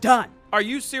 done. Are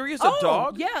you serious? A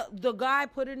dog? Yeah, the guy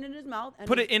put it in his mouth. And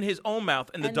Put it in his own mouth,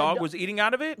 and the and the dog do- was eating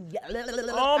out of it? Yeah,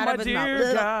 Oh, out my of his dear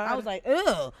mouth. God. I was like,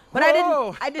 ugh. But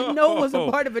Whoa. I didn't know it was a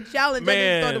part of a challenge. I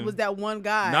just thought it Man. was that one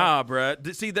guy. Nah,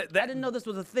 bruh. See that? I didn't know this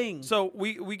was a thing. So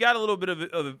we got a little bit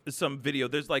of some video.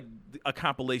 There's like a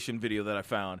compilation video that I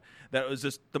found that was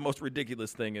just the most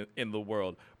ridiculous thing in the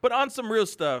world. But on some real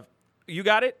stuff, you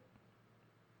got it?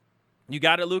 You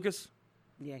got it, Lucas?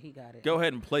 Yeah, he got it. Go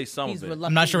ahead and play some He's of it.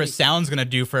 I'm not sure what sound's gonna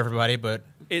do for everybody, but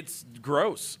It's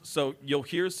gross. So you'll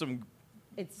hear some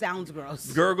It sounds gross.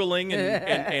 gurgling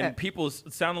and people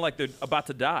sounding like they're about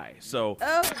to die. So.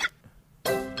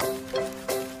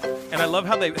 And I love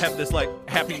how they have this like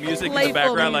happy music in the Playful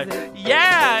background, music. like,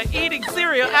 yeah, eating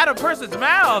cereal out of a person's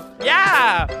mouth.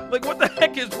 Yeah. Like, what the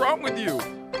heck is wrong with you?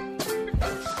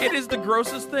 It is the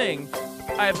grossest thing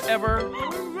I've ever.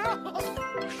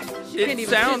 Can't It even-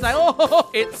 sounds. She's like, oh.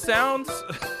 It sounds.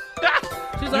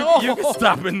 She's like, oh. You can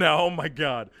stop it now. Oh my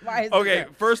God. Why is it Okay,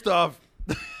 that? first off,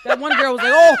 That one girl was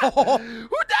like, oh. who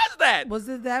does that? Was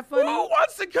it that Who funny?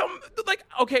 wants to come? Like,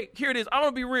 okay, here it is. I'm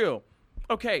gonna be real.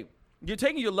 Okay, you're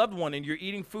taking your loved one and you're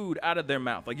eating food out of their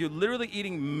mouth. Like, you're literally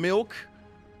eating milk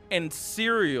and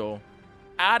cereal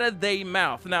out of their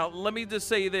mouth. Now, let me just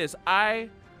say this. I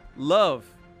love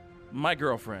my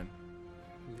girlfriend.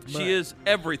 She is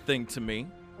everything to me.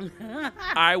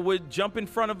 I would jump in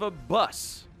front of a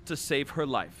bus to save her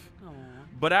life.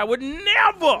 But I would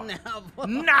never,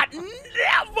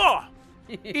 never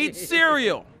eat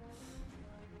cereal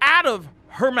out of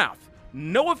her mouth.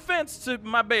 No offense to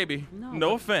my baby.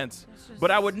 No offense. But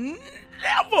I would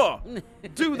never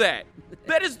do that.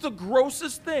 That is the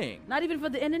grossest thing. Not even for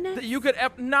the internet? That you could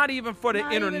not even for the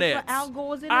Not even internet. for Al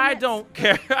Gore's I internet? don't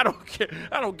care. I don't care.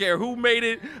 I don't care who made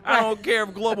it. I don't care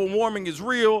if global warming is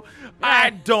real. I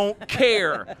don't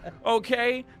care.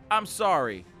 Okay? I'm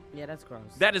sorry. Yeah, that's gross.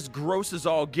 That is gross as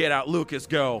all get out. Lucas,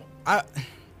 go.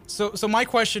 So my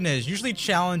question is, usually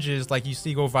challenges like you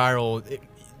see go viral,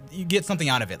 you get something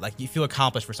out of it, like you feel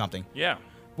accomplished for something. Yeah.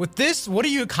 With this, what are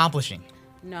you accomplishing?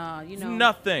 No, you know.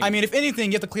 Nothing. I mean, if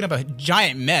anything, you have to clean up a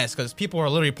giant mess because people are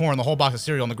literally pouring the whole box of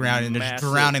cereal on the ground and they're just Massive.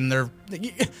 drowning.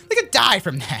 They could die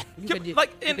from that. You could do- like,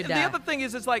 you and could the die. other thing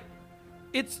is, it's like,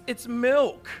 it's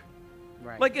milk.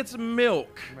 Right. Like, it's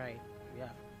milk. Right. Yeah.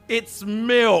 It's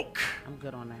milk I'm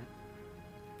good on that.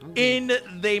 I'm good.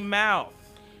 in the mouth.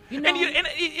 You know,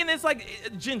 And it's like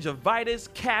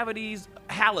gingivitis, cavities,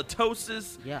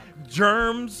 halitosis, Yuck.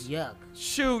 germs. Yuck.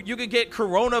 Shoot, you could get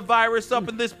coronavirus up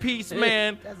in this piece,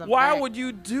 man. That's a Why fact. would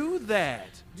you do that?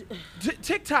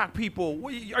 TikTok people,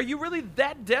 are you really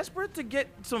that desperate to get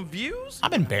some views?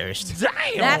 I'm embarrassed.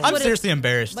 Damn. That's I'm what seriously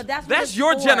embarrassed. But that's what That's it's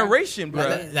your for. generation,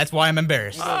 bro. That's why I'm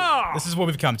embarrassed. Oh. This is what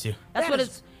we've come to. That's That what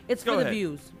is- it's Go for ahead. the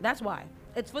views. That's why.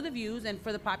 It's for the views and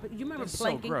for the popular. You remember That's so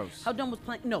planking? gross. How dumb was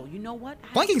plank? No, you know what?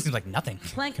 Planking seems like nothing.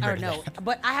 Plank or compared to no, that.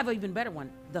 but I have an even better one.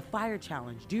 The fire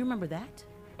challenge. Do you remember that?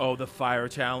 Oh, the fire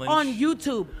challenge. On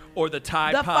YouTube. Or the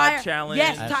Tide The Pod fire challenge.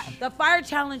 Yes, the fire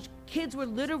challenge. Kids were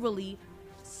literally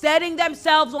setting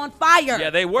themselves on fire. Yeah,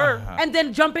 they were. And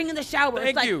then jumping in the shower. Thank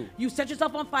it's like you. you set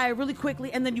yourself on fire really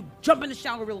quickly, and then you jump in the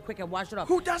shower real quick and wash it off.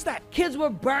 Who does that? Kids were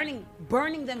burning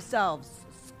themselves,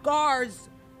 scars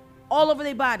all over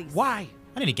their bodies. Why?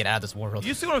 I need to get out of this world.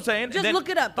 You see what I'm saying? Just Then look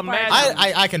it up. The fire Imagine,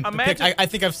 I can Imagine- pick, I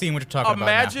think I've seen what you're talking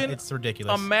about now. It's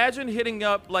ridiculous. Imagine hitting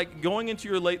up, like going into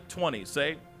your late 20s,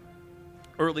 say,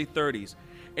 early 30s,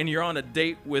 and you're on a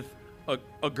date with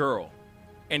a girl,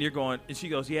 and you're going, and she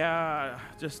goes, yeah,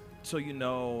 just so you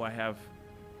know, I have,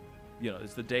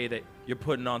 it's the day that you're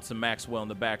putting on some Maxwell in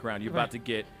the background. You're about to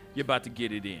get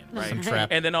it in, right? Some trap.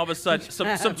 And then all of a sudden,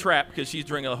 some trap, because she's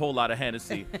drinking a whole lot of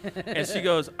Hennessy. And she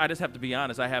goes, I just have to be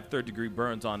honest, I have third-degree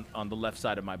burns on the left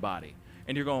side of my body.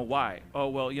 And you're going, why? Oh,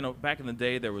 well, back in the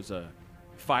day, there was a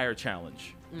fire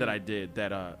challenge that I did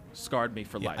that scarred me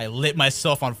for life. I lit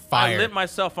myself on fire. I lit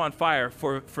myself on fire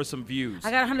for some views. I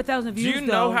got 100,000 views. Do you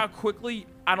know how quickly,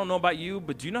 I don't know about you,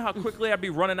 but do you know how quickly I'd be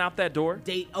running out that door?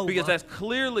 Date over. Because that's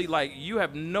clearly like you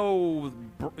have no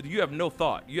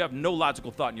thought. You have no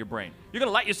logical thought in your brain. You're going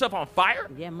to light yourself on fire?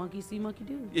 Yeah, monkey see, monkey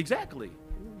do. Exactly.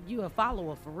 You a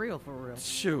follower for real, for real.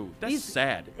 Shoot, that's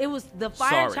sad. It was the fire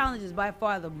Sorry. challenge is by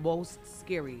far the most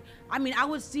scary. I mean, I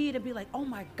would see it and be like, oh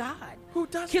my God. Who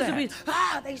does Kids that? would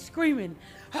be, they screaming,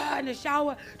 in the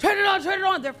shower, turn it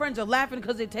on. Their friends are laughing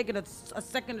because they're taking a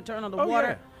second to turn on the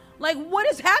water. Yeah. Like, what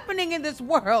is happening in this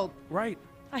world? Right.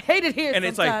 I hate it here And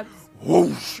sometimes. it's like,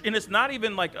 whoosh. And it's not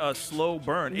even like a slow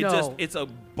burn. No. It's a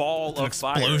ball of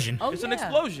fire. explosion. Oh, It's an yeah.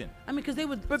 explosion. I mean, because they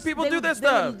would. But people they do would- that they would-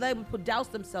 stuff. They would put douse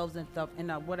themselves and stuff in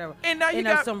whatever. And now you in,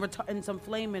 got- some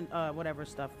flaming whatever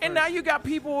stuff. And now you got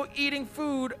people eating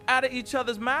food out of each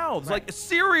other's mouths, Right. like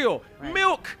cereal, Right.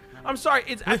 milk. I'm sorry,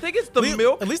 I think it's the At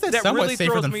milk at least that's that somewhat really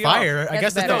safer throws than me fire. off. I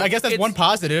guess That's that's better. I guess that's It's- one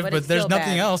positive, but but it's there's still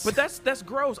nothing bad. else. But that's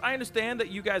gross. I understand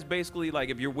that you guys basically like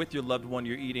if you're with your loved one,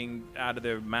 you're eating out of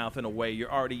their mouth in a way.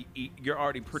 You're already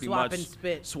pretty Swapping much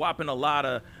spit. swapping a lot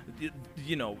of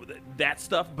that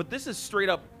stuff. But this is straight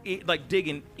up like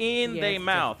digging in Yeah, their it's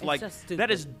mouth. just- it's Like just stupid.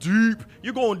 that is deep.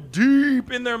 You're going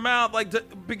deep in their mouth, like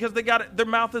because they got it. Their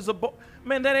mouth is a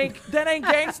man. That ain't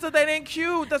gangster. That ain't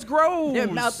cute. That's gross. Their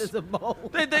mouth is a bowl.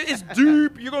 It's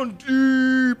deep. You're going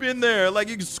deep in there, like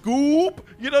you can scoop.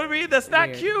 You know what I mean? That's not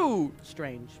Weird. cute.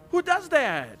 Strange. Who does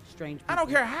that? Strange. I don't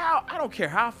people. care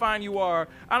how fine you are.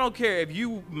 I don't care if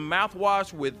you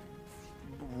mouthwash with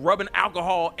rubbing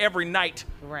alcohol every night.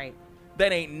 Right.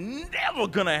 That ain't never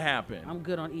gonna happen. I'm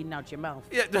good on eating out your mouth.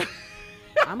 Yeah.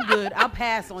 I'm good. I'll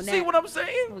pass on that. See what I'm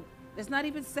saying? Look, it's not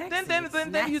even sexy. Then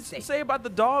you Nasty. say about the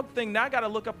dog thing. Now I gotta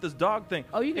look up this dog thing.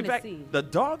 Oh, you're In gonna fact, see. the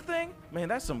dog thing, man.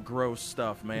 That's some gross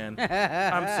stuff, man.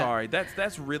 I'm sorry.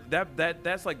 That's real.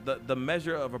 That's like the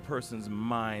measure of a person's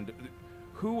mind.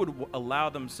 Who would allow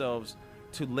themselves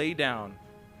to lay down,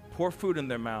 pour food in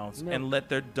their mouths, Milk. and let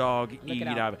their dog Lick eat it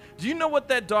out out. of it? Do you know what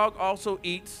that dog also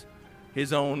eats?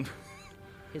 His own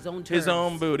his own turds. his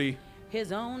own booty.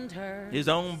 His own turd. His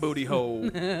own booty hole.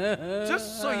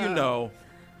 Just so you know.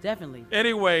 Definitely.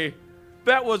 Anyway,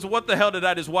 that was What the Hell Did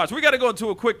I Just Watch? We got to go into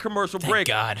a quick commercial break.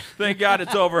 God. Thank God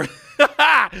it's over.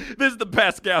 This is the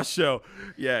Pascal Show.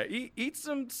 Yeah, eat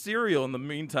some cereal in the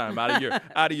meantime out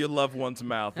of your loved one's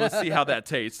mouth. Let's see how that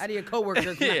tastes. Out of your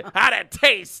coworkers. Yeah, how that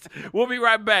tastes. We'll be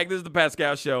right back. This is the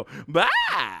Pascal Show. Bye.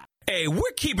 Hey, we're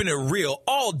keeping it real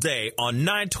all day on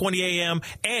 920 AM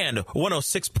and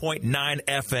 106.9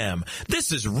 FM.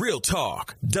 This is Real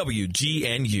Talk,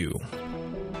 WGNU.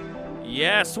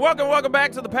 Yes, welcome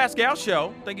back to the Pascal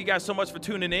Show. Thank you guys so much for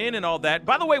tuning in and all that.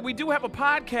 By the way, we do have a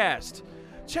podcast.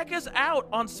 Check us out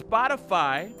on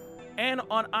Spotify and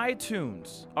on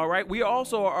iTunes. All right, we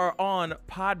also are on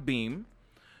Podbeam.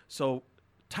 So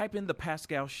type in the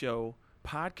Pascal Show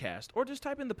podcast or just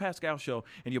type in the Pascal Show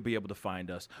and you'll be able to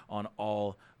find us on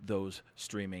all those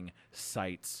streaming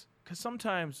sites. Because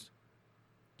sometimes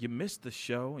you miss the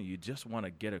show and you just want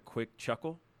to get a quick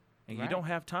chuckle and you Right. don't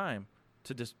have time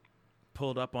to just pull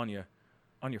it up on your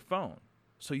phone.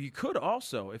 So you could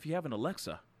also, if you have an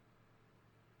Alexa,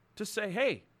 just say,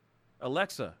 hey,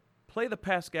 Alexa, play the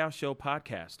Pascal Show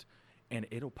podcast, and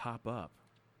it'll pop up.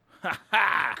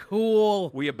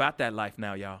 Cool. We about that life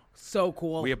now, y'all. So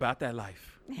cool. We about that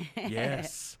life.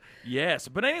 Yes. Yes.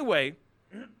 But anyway,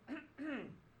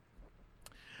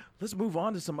 let's move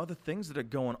on to some other things that are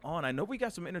going on. I know we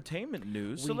got some entertainment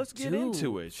news, so We let's get do.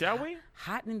 into it, shall we?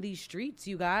 Hot in these streets,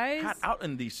 you guys. Hot out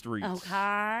in these streets.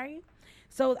 Okay.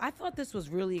 So I thought this was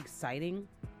really exciting.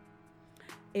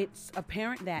 It's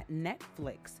apparent that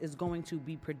Netflix is going to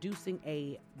be producing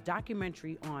a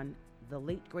documentary on the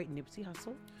late, great Nipsey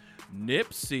Hussle.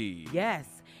 Nipsey.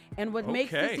 Yes. And what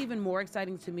makes this Okay. even more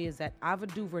exciting to me is that Ava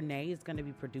DuVernay is going to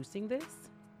be producing this.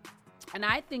 And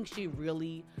I think she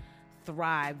really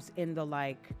thrives in the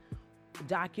like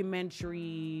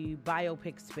documentary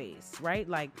biopic space, right?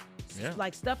 Like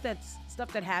stuff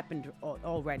that happened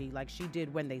already, like she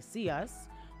did When They See Us,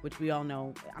 which we all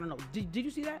know. I don't know. Did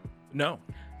you see that? No.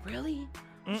 Really?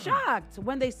 Shocked.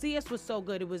 When They See Us was so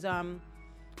good. It was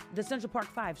the Central Park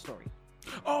 5 story.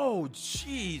 Oh,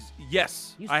 jeez.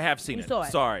 Yes, I have seen it. Saw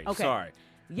it. Sorry. Okay. Sorry.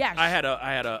 Yeah. I had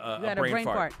a brain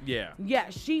fart. Yeah. Yeah.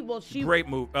 She great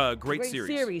move. Great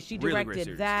series. She really directed great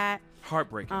series. that.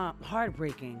 Heartbreaking.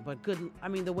 Heartbreaking, but good. I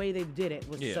mean, the way they did it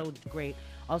was so great.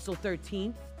 Also,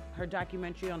 13th, her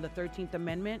documentary on the 13th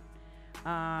Amendment.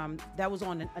 That was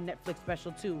on a Netflix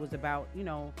special too. It was about,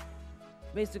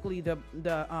 basically the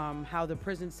how the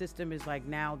prison system is like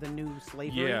now the new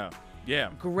slavery. Yeah.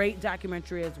 Great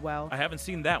documentary as well. I haven't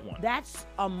seen that one. That's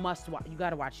a must watch. You got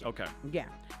to watch it. Okay. Yeah.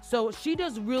 So she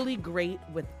does really great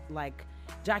with like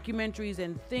documentaries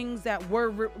and things that were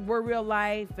real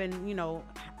life, and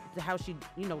how she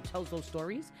tells those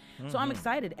stories. So I'm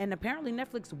excited. And apparently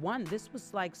Netflix won. This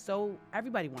was like, so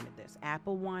everybody wanted this.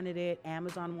 Apple wanted it,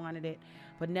 Amazon wanted it,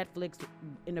 but Netflix,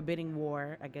 in a bidding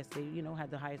war, I guess they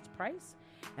had the highest price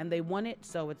and they won it.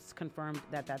 So it's confirmed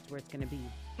that that's where it's going to be.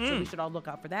 So we should all look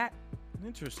out for that.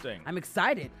 Interesting. I'm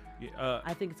excited. Yeah,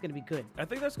 I think it's going to be good. I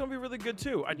think that's going to be really good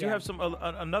too. I do have some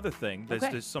another thing.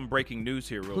 There's some breaking news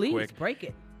here real quick. Please break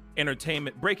it.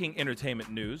 Breaking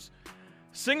entertainment news.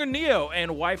 Singer Neo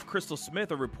and wife Crystal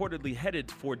Smith are reportedly headed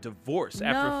for divorce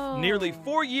after nearly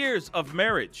 4 years of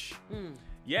marriage.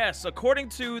 Yes, according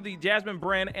to the Jasmine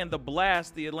Brand and The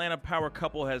Blast, the Atlanta power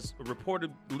couple has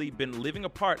reportedly been living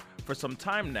apart for some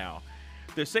time now.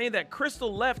 They're saying that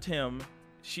Crystal left him.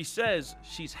 She says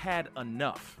she's had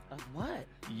enough. Of what?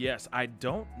 Yes, I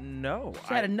don't know.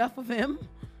 She had enough of him?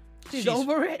 She's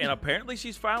over it? And apparently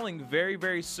she's filing very,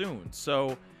 very soon.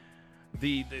 So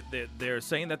they're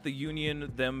saying that the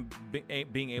union,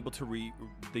 being able to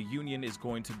the union is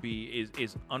going to be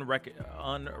is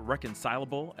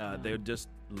unreconcilable. They're just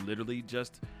literally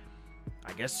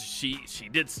I guess he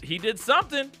did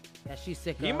something. That she's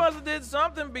sick of. He must have did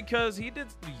something because he did.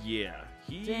 Yeah.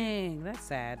 Dang, that's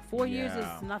sad. 4 years is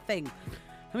nothing.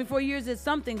 I mean, 4 years is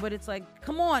something, but it's like,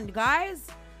 come on, guys.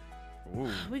 Ooh.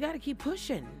 We got to keep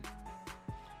pushing.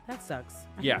 That sucks.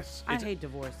 I hate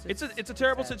divorce. It's a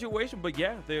terrible situation, but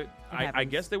yeah, I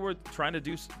guess they were trying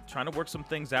to work some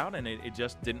things out, and it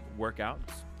just didn't work out.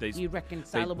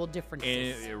 Irreconcilable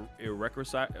differences. You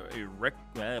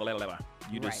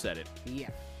just said it. Yeah.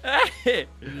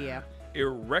 Yeah.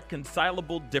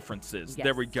 Irreconcilable differences. Yes.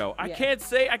 There we go. Yeah. I can't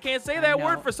say that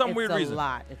word for some weird reason.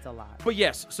 It's a lot. But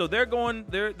yes, so they're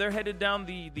headed down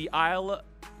the aisle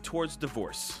towards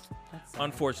divorce. That's sad.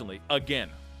 Unfortunately, again.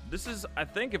 This is, I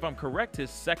think, if I'm correct, his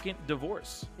second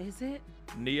divorce. Is it?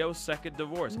 Neo's second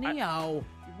divorce. Neo.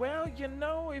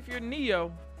 If you're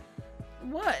Neo.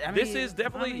 What? This is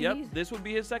definitely, this would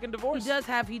be his second divorce.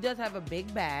 He does have a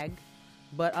big bag,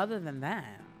 but other than that.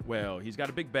 Well, he's got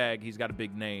a big bag, he's got a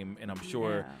big name, and I'm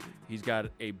sure he's got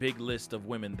a big list of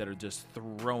women that are just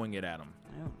throwing it at him.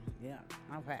 Oh, yeah,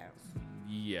 I'll pass.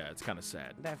 Yeah, it's kind of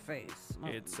sad. That face. Oh.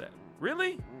 It's sad.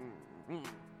 Really? Mm-hmm.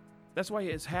 That's why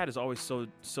his hat is always so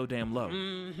damn low.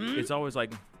 Mm-hmm. It's always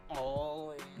like,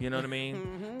 you know what I mean?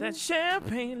 Mm-hmm. That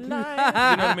champagne light.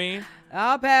 You know what I mean?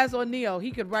 I'll pass on Neo.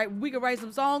 We could write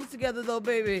some songs together though,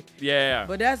 baby. Yeah.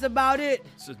 But that's about it.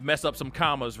 Just mess up some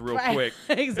commas real quick.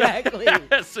 Exactly.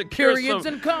 Periods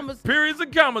and commas. Periods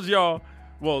and commas, y'all.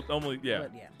 Well, only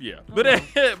But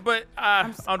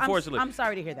unfortunately, I'm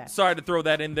sorry to hear that. Sorry to throw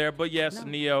that in there, but yes,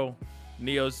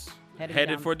 Neo's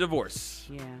headed for divorce.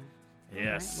 Yeah.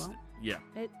 Yes. Right, well, yeah.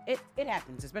 It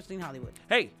happens, especially in Hollywood.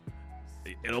 Hey,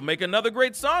 it'll make another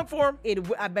great song for him.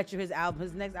 I bet you his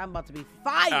next album about to be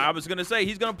fire. I was gonna say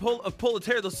he's gonna pull a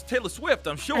Taylor Swift,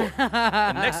 I'm sure.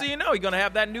 And next thing you know, he's gonna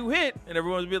have that new hit, and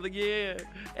everyone's gonna be like, "Yeah,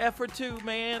 effort too,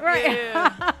 man." Right.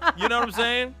 Yeah. You know what I'm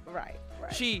saying? Right.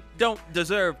 She don't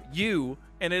deserve you,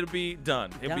 and it'll be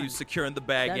done. He'll be securing the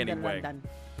bag anyway. Done.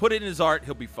 Put it in his art,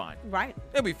 he'll be fine. Right.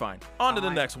 He'll be fine. On to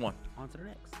the next one. On to the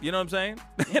next. You know what I'm saying?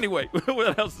 Anyway,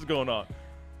 what else is going on?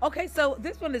 Okay, so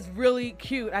this one is really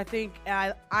cute. I think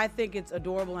it's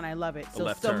adorable and I love it.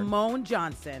 So Simone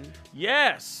Johnson.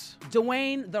 Yes.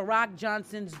 Dwayne "The Rock"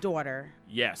 Johnson's daughter.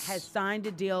 Yes. Has signed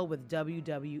a deal with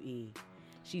WWE.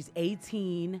 She's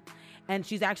 18 and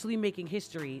she's actually making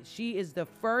history. She is the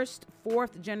first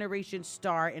fourth generation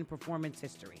star in performance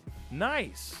history.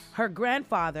 Nice. Her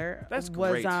grandfather was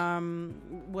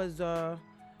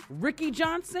Ricky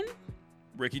Johnson.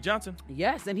 Ricky Johnson.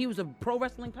 Yes, and he was a pro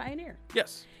wrestling pioneer.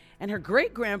 Yes. And her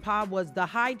great-grandpa was the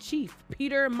High Chief,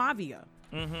 Peter Maivia.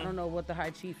 Mm-hmm. I don't know what the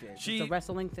High Chief is. It's a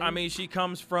wrestling thing. I mean, she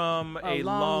comes from a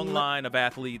long line of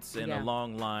athletes and a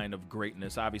long line of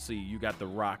greatness. Obviously, you got The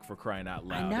Rock, for crying out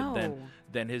loud. I know. And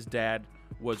then his dad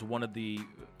was one of the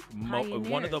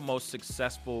most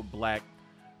successful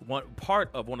part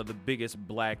of one of the biggest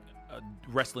black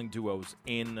wrestling duos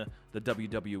in the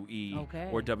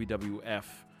WWE or WWF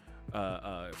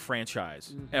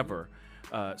franchise ever.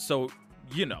 So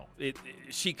you know,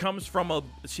 she comes from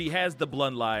she has the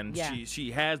bloodline. Yeah.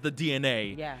 She has the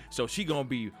DNA. Yeah. So she gonna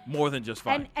be more than just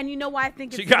fine. And you know why I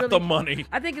think she got the money.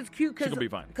 I think it's cute because she gonna be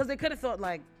fine. Because they could have thought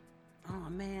like, oh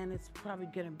man, it's probably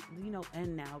gonna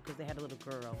end now because they had a little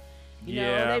girl. You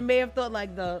know, they may have thought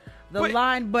like the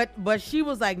line, but she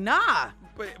was like, nah.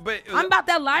 But I'm about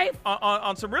that life.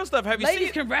 On some real stuff, have you Ladies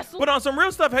seen? Can wrestle. But on some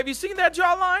real stuff, have you seen that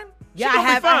jawline? Yeah,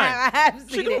 I have seen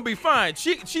She gonna be fine.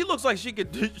 She looks like she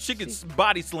could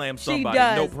body slam somebody, she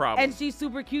does. No problem. And she's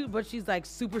super cute, but she's like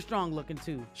super strong looking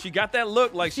too. She got that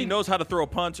look like she knows how to throw a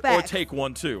punch or take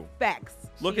one too. Facts.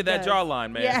 Look at that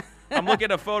jawline, man. Yeah. I'm looking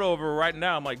at a photo of her right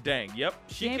now. I'm like, dang, yep.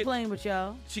 She ain't playing with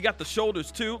y'all. She got the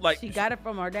shoulders too. Like she got it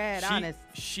from her dad. Honest.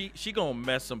 She gonna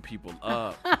mess some people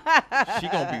up. She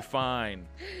gonna be fine.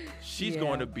 She's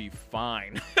going to be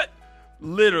fine.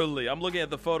 Literally, I'm looking at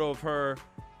the photo of her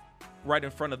right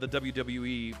in front of the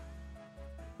WWE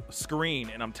screen,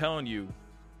 and I'm telling you,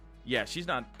 yeah, she's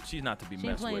not to be messed with. She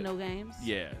ain't playing no games.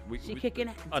 Yeah, she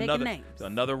taking names.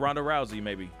 Another Ronda Rousey,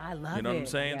 maybe. I love it. You know what I'm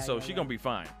saying? Yeah, so she's gonna be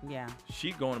fine. Yeah,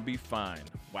 she's gonna be fine.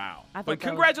 Wow. But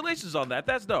congratulations on that.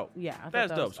 That's dope. Yeah,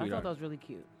 that's dope, sweetheart. I thought that was really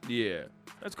cute. Yeah,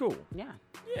 that's cool. Yeah.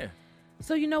 Yeah.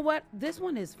 So you know what? This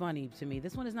one is funny to me.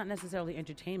 This one is not necessarily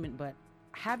entertainment, but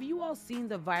have you all seen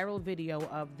the viral video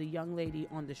of the young lady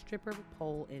on the stripper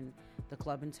pole in the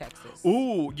club in Texas?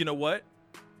 Ooh, you know what?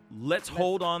 Let's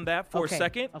hold on that for a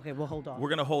second. Okay, we'll hold on. We're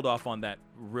going to hold off on that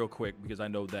real quick because I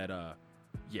know that,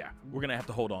 we're going to have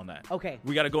to hold on that. Okay.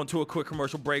 We got to go into a quick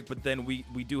commercial break, but then we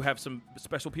do have some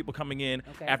special people coming in.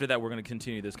 Okay. After that, we're going to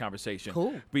continue this conversation.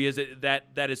 Cool. Because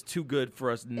that is too good for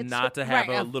us not to have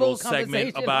a little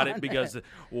segment about it because,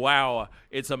 wow,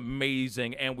 it's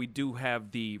amazing. And we do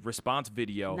have the response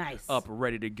video up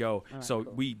ready to go. Right, so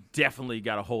we definitely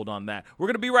got to hold on that. We're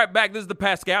going to be right back. This is the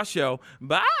Pascal Show.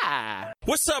 Bye.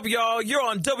 What's up, y'all? You're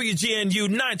on WGNU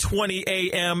 920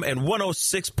 AM and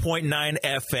 106.9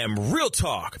 FM. Real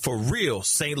talk for real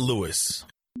St. Louis.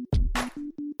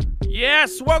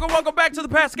 Yes, welcome back to the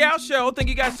Pascal Show. Thank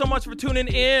you guys so much for tuning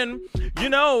in. You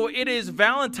know, it is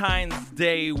Valentine's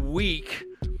Day week,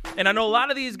 and I know a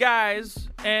lot of these guys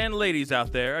and ladies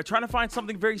out there are trying to find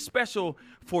something very special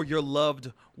for your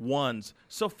loved ones.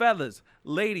 So fellas,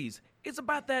 ladies, it's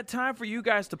about that time for you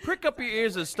guys to prick up your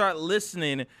ears and start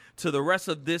listening to the rest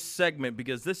of this segment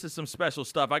because this is some special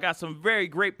stuff. I got some very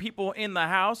great people in the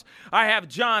house. I have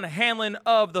John Hanlon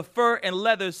of the Fur and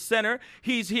Leather Center.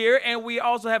 He's here. And we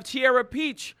also have Tierra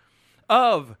Peach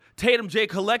of Tatum J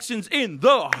Collections in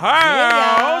the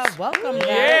house. Yeah, welcome, guys.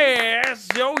 Yes.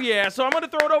 Oh, yeah. So I'm going to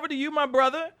throw it over to you, my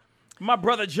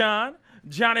brother John,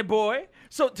 Johnny boy.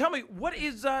 So tell me, what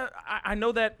is, I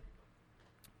know that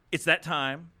it's that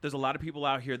time. There's a lot of people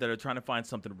out here that are trying to find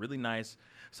something really nice,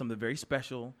 something very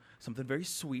special, something very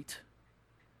sweet,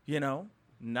 you know,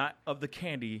 not of the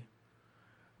candy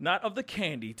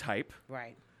type.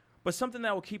 Right. But something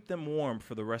that will keep them warm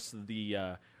for the rest of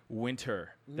the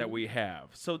winter that we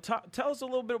have. So tell us a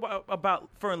little bit about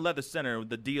Fur and Leather Center,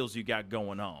 the deals you got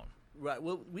going on. Right.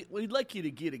 Well, we'd like you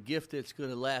to get a gift that's going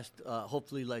to last,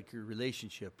 hopefully, like your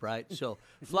relationship, right? So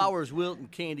flowers wilt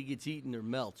and candy gets eaten or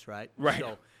melts, right? Right.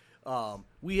 So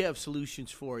we have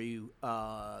solutions for you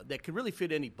that can really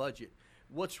fit any budget.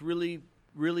 What's really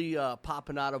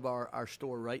popping out of our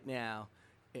store right now,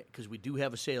 because we do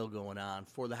have a sale going on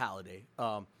for the holiday,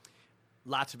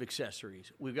 lots of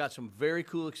accessories. We've got some very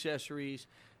cool accessories.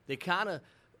 They kind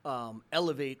of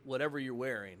elevate whatever you're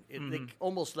wearing. They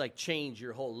almost like change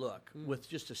your whole look with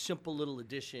just a simple little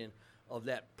addition of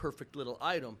that perfect little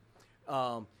item.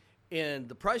 And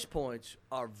the price points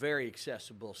are very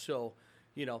accessible. So,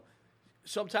 you know,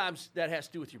 sometimes that has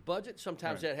to do with your budget.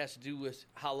 Sometimes that has to do with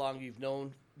how long you've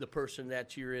known the person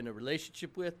that you're in a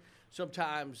relationship with.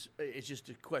 Sometimes it's just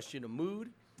a question of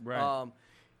mood. Right.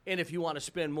 And if you want to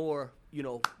spend more, you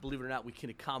know, believe it or not, we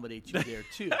can accommodate you there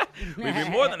too. We'd be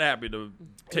more than happy to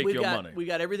take your money. We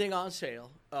got everything on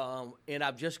sale. And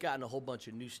I've just gotten a whole bunch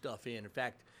of new stuff in. In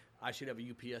fact, I should have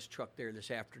a UPS truck there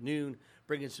this afternoon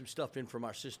bringing some stuff in from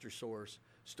our sister stores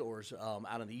out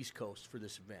on the East Coast for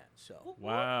this event. So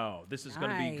wow, this is going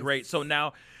to be great. So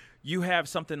now you have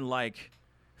something like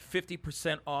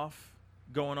 50% off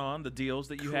going on, the deals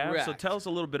that you have. So tell us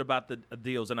a little bit about the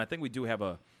deals, and I think we do have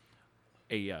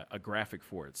a graphic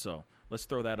for it. So let's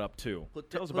throw that up too.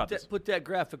 Tell us about this. Put that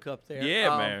graphic up there.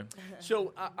 Yeah, man.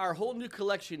 So our whole new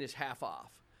collection is half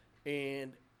off,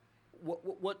 and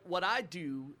what I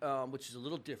do, which is a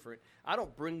little different, I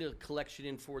don't bring the collection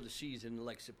in for the season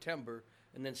like September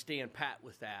and then stand pat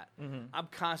with that. Mm-hmm. I'm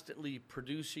constantly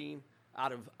producing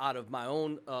out of my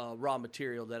own raw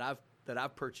material that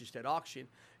I've purchased at auction,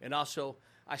 and also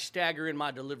I stagger in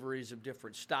my deliveries of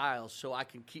different styles so I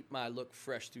can keep my look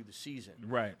fresh through the season.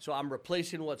 Right. So I'm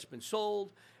replacing what's been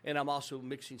sold, and I'm also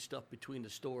mixing stuff between the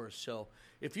stores. So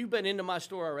if you've been into my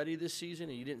store already this season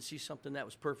and you didn't see something that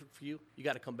was perfect for you, you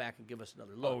got to come back and give us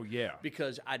another look. Oh, yeah.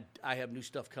 Because I have new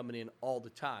stuff coming in all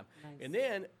the time. Nice. And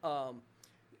then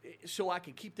so I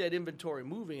can keep that inventory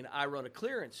moving, I run a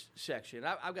clearance section.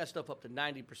 I've got stuff up to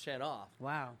 90% off.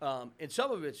 Wow. And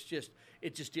some of it just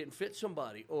didn't fit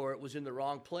somebody, or it was in the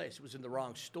wrong place. It was in the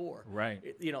wrong store. Right.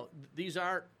 These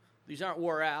aren't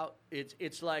wore out.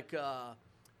 It's like a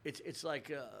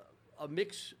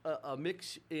mix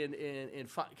in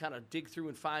kind of dig through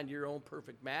and find your own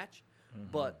perfect match.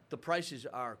 Mm-hmm. But the prices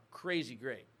are crazy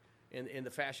great, and the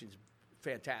fashion's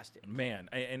fantastic. Man,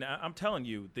 and I'm telling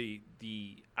you, the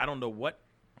I don't know what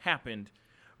happened,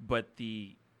 but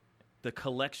the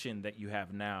collection that you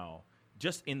have now,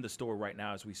 just in the store right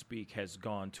now as we speak, has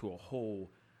gone to a whole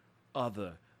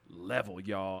other level,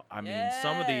 y'all. I mean,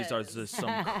 some of these are just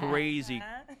some crazy,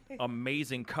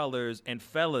 amazing colors. And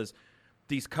fellas,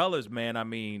 these colors, man, I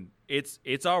mean,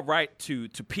 it's all right to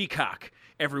peacock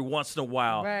every once in a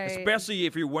while, right. Especially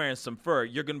if you're wearing some fur.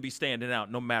 You're going to be standing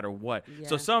out no matter what. Yeah.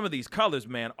 So some of these colors,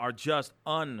 man, are just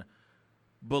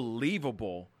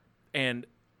unbelievable. And,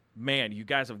 man, you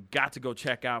guys have got to go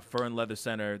check out Fur and Leather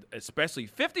Center, especially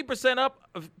 50% off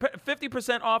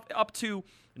up to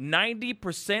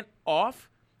 90% off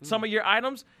some of your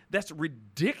items. That's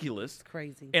ridiculous. It's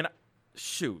crazy. And,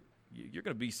 shoot. You're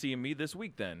going to be seeing me this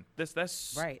week then.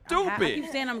 That's right. stupid. I keep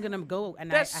saying I'm going to go,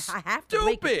 and I have to stupid.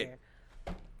 make it there.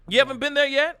 You haven't been there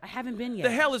yet? I haven't been yet.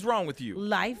 The hell is wrong with you?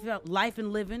 Life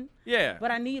and living. Yeah.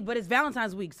 But it's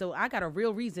Valentine's week, so I got a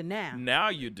real reason now. Now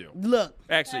you do. Look.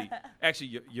 Actually,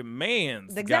 your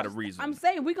man's got a reason. I'm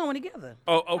saying we're going together.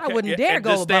 Oh, okay. I wouldn't dare and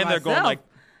go just by stand there myself. going like,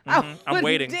 I'm waiting. I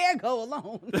wouldn't dare go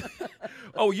alone.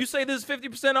 Oh, you say this is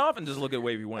 50% off, and just look at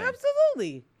Wavy Wayne.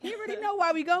 Absolutely. He already know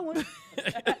why we going.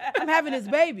 I'm having his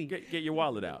baby. Get your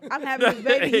wallet out. I'm having his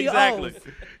baby. He exactly. owes.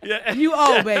 Yeah. You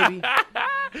owe, baby.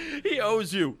 He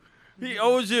owes you. He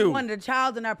owes you. One of the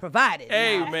child and I provided.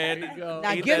 Hey, now. man. Now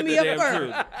Ain't give that me the a damn fur.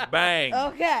 truth? Bang.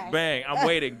 Okay. Bang. I'm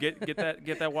waiting. Get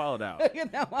that wallet out.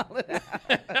 Get that wallet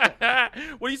out.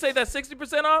 What do you say? That's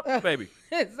 60% off? Baby.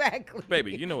 Exactly.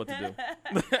 Baby, you know what to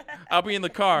do. I'll be in the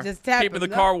car, Just tap keeping him.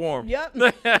 the car warm. Yep.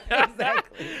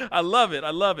 Exactly. I love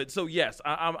it. So yes,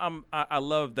 I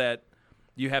love that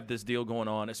you have this deal going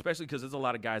on, especially because there's a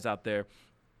lot of guys out there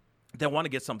that want to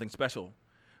get something special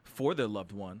for their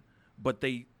loved one, but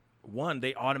they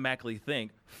automatically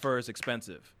think fur is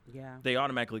expensive. Yeah. They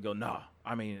automatically go, no,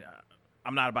 I mean,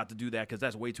 I'm not about to do that because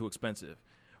that's way too expensive.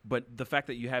 But the fact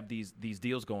that you have these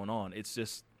deals going on, it's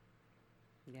just,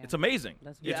 it's amazing.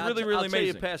 It's really, really I'll amazing. tell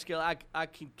you, Pascal, I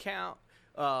can count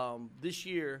this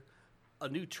year. A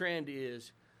new trend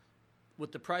is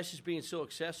with the prices being so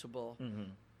accessible. Mm-hmm.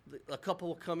 A couple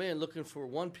will come in looking for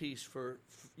one piece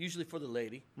usually for the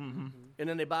lady, and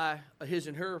then they buy a his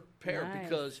and her pair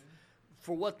because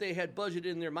for what they had budgeted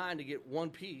in their mind to get one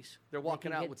piece, they're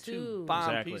walking out with two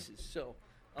bomb pieces. So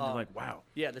and you're like, wow.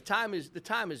 Yeah, the time is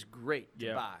great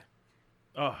to buy.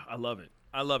 Oh, I love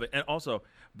it. And also,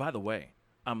 by the way,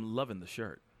 I'm loving the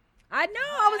shirt. I know.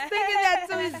 I was thinking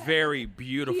that too. Very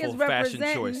beautiful fashion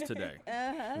choice today.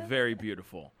 Very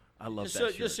beautiful. I love that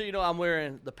shirt. Just so you know, I'm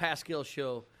wearing the Pascal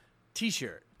Show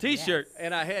T-shirt. T-shirt. Yes.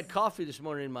 And I had coffee this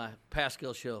morning in my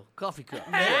Pascal Show coffee cup.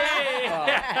 Hey.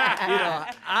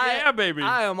 Baby.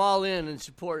 I am all in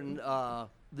supporting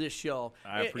this show.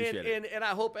 I appreciate it. And I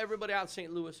hope everybody out in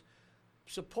St. Louis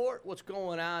support what's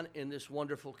going on in this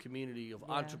wonderful community of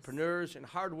entrepreneurs and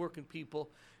hardworking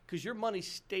people, because your money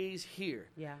stays here.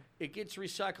 Yeah. It gets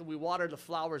recycled. We water the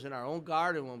flowers in our own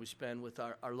garden when we spend with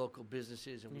our local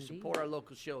businesses, and we support our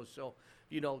local shows. So,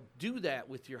 do that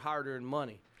with your hard-earned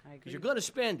money, because you're going to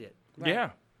spend it. Right. Yeah.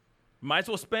 Might as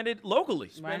well spend it locally.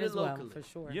 Spend it locally. For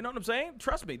sure. You know what I'm saying?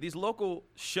 Trust me, these local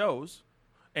shows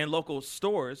and local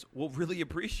stores will really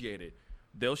appreciate it.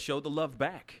 They'll show the love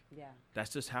back. Yeah.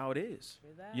 That's just how it is.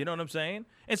 You know what I'm saying?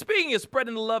 And speaking of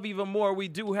spreading the love even more, we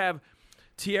do have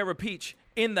Tierra Peach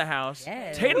in the house.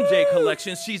 Yes. Tatum J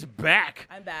Collection. She's back.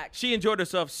 I'm back. She enjoyed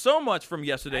herself so much from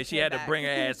yesterday. She came had to back. bring her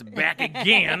ass back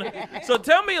again. So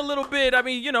tell me a little bit. I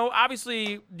mean,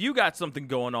 obviously you got something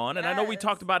going on, and I know we Yes.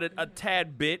 talked about it a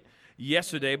tad bit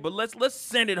yesterday, but let's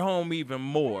send it home even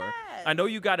more. Yes. I know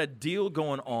you got a deal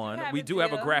going on. have We a do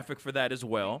have a deal. graphic for that as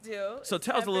well. We do. So It's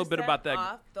tell us a little bit 10% about that.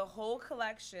 Off the whole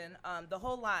collection, the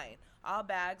whole line, all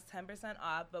bags, 10%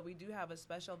 off. But we do have a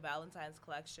special Valentine's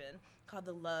collection called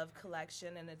the Love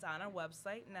Collection, and it's on our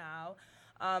website now.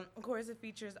 Of course, it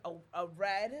features a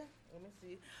red. Let me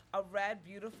see, a red,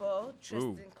 beautiful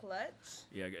Tristan clutch.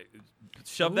 Yeah,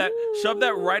 shove that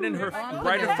right in her,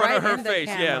 right in front of her in the face.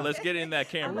 Yeah, camera. let's get in that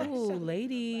camera. Ooh,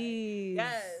 ladies.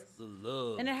 Yes. The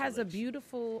love. And it has a collection.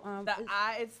 beautiful. The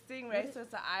eye, it's stingray, so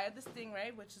it's the eye of the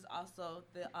stingray, which is also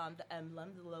the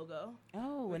emblem, the logo.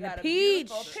 Oh, We and a got peach.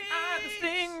 beautiful peach.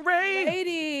 Stingray.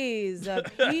 Ladies, a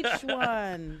peach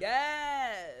one.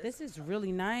 Yes. This is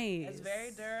really nice. It's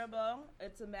very durable.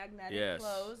 It's a magnetic Yes.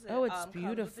 close. Oh, it's comes with the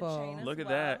beautiful. chain as Look at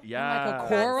well. that. Yeah. Like a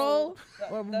coral?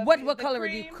 Or The- what the color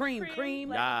would you cream?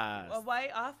 like Yes. a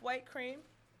white, off-white cream.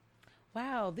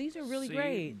 Wow, these are really See?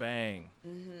 great. Bang.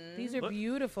 These are Look.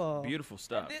 beautiful. Beautiful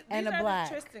stuff. And These a are black.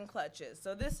 the Tristan clutches.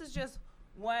 So this is just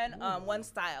one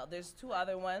style. There's two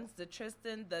other ones: the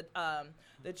Tristan,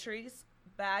 the Trees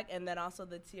bag, and then also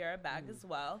the Tiara bag as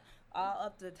well. All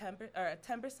up to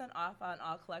 10% off on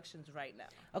all collections right now.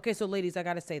 Okay, so ladies, I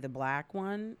gotta say the black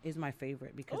one is my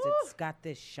favorite because it's got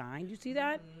this shine. You see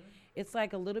that? It's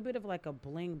like a little bit of like a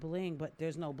bling bling, but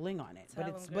there's no bling on it. Tell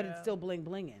But it's 'em, but it's girl. still bling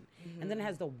blinging. And then it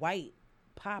has the white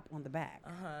pop on the back.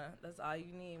 That's all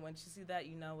you need. Once you see that,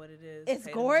 you know what it is. It's Tatum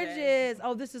J. gorgeous.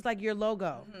 Oh, this is like your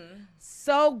logo.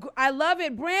 So I love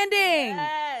it. Branding.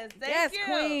 Yes, thank Yes, you.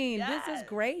 queen. Yes. This is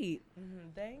great.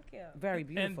 Thank you. Very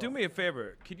beautiful. And do me a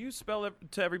favor. Could you spell it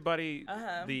to everybody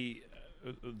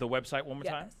the website one more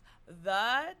time? Yes.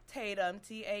 The Tatum,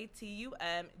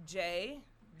 Tatum, J,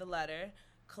 the letter,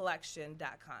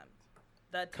 collection.com.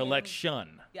 The Tatum-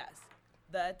 Collection. Yes.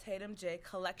 The Tatum J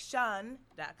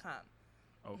collection.com.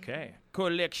 Okay.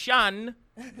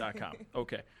 Collection.com.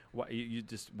 Okay. Well, you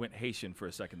just went Haitian for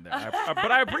a second there.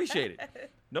 But I appreciate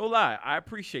it. No lie. I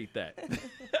appreciate that.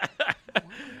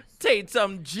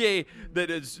 Tatum J,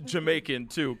 that is Jamaican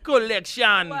too.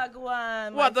 Collection.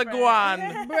 Wagwan. What a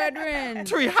guan. Brethren.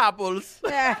 Three apples.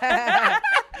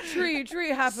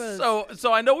 Tree hoppers.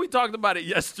 So I know we talked about it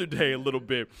yesterday a little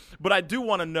bit, but I do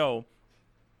want to know.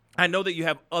 I know that you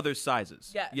have other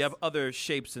sizes. Yes. You have other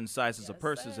shapes and sizes of Yes,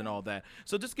 purses sir. and all that.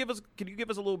 So just can you give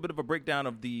us a little bit of a breakdown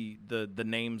of the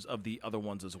names of the other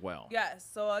ones as well? Yes.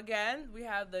 So again, we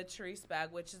have the Therese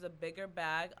bag, which is a bigger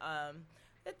bag.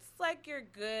 It's like your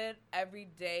good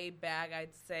everyday bag,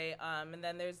 I'd say. And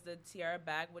then there's the Tiara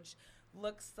bag, which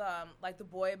looks like the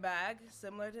boy bag,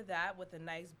 similar to that, with a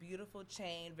nice, beautiful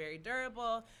chain, very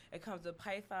durable. It comes with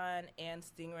python and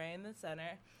stingray in the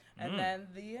center. And then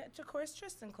the, of course,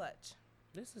 Tristan clutch.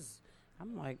 This is,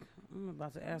 I'm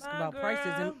about to ask My about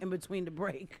prices girl. in between the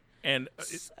break. And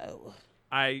So,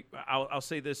 I'll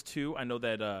say this too. I know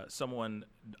that someone,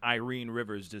 Irene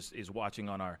Rivers, just is watching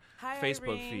on our Hi,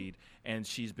 Facebook Irene. feed, and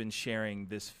she's been sharing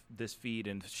this feed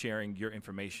and sharing your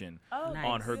information Oh, Nice.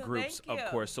 on her thank groups, you. of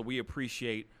course. So we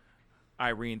appreciate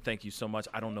Irene. Thank you so much.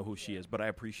 I don't know who she is, but I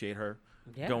appreciate her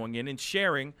Yeah. going in and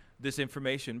sharing this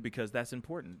information because that's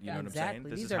important. You know what I'm saying? Exactly.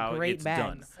 This These is are how great it's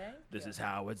done. bags. Thank This you. is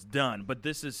how it's done. But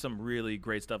this is some really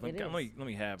great stuff. It Let is.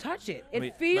 me have touch it. let me-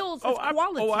 It feels it's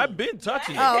quality. I've been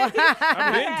touching it.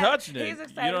 I've been touching it. He's You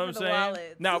excited know what I'm for the saying?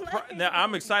 wallets. Now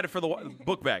I'm excited for the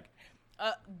book bag.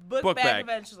 Book Book bag, bag.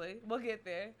 eventually. We'll get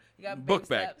there. You got Book big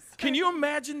bag. steps. Can you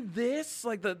imagine this?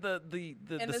 Like the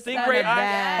In the stingray center eye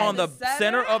bag. on the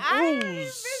center of I ooh,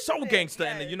 so envision it, gangsta.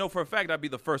 And yes. you know for a fact I'd be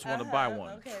the first one to buy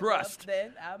one. Okay, Trust. Well,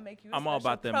 then I'll make you a I'm all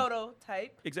special about them.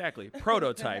 prototype. Exactly.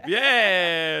 Prototype.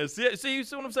 Yes. Yeah, see, you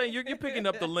see what I'm saying? You're picking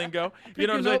up the lingo. You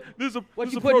know what I'm saying? This is a, What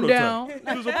this you is a putting prototype.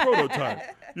 down? This is a prototype.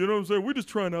 You know what I'm saying? We're just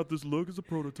trying out this look as a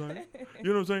prototype. You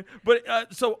know what I'm saying?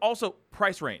 But so also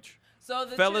price range. So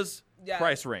the Fellas, yes.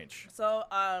 price range. So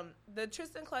the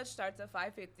Tristan clutch starts at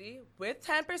 $550 with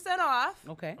 10% off.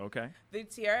 Okay. Okay. The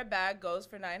Tiara bag goes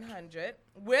for $900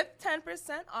 with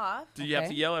 10% off. Do you have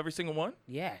Okay. to yell every single one?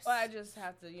 Yes. Well, I just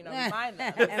have to, remind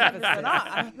them. Emphasis. 10%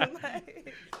 off.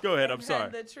 Go ahead. I'm And sorry.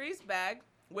 The Therese bag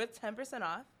with 10%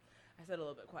 off. I said a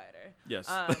little bit quieter. Yes.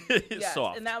 Yes,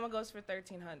 Soft. and that one goes for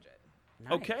 $1,300.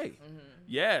 Nice. Okay.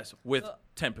 Yes, with So-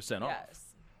 10% off. Yes,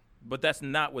 But that's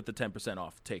not with the 10%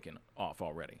 off taken off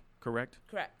already, correct?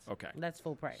 correct. Okay. That's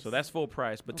full price. So that's full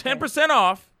price, but Okay. 10%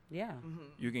 off, yeah.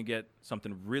 you can get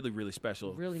something really, really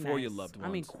special Really for nice. your loved ones.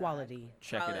 I mean, quality.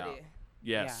 Check it out. Quality.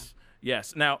 Yes.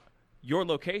 Yes. Now, your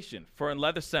location, Fur and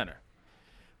Leather Center.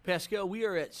 Pascal, we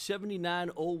are at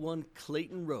 7901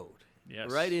 Clayton Road. Yes.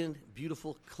 Right in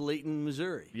beautiful Clayton,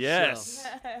 Missouri. Yes. So,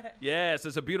 Yes,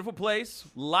 it's a beautiful place.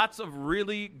 Lots of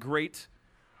really great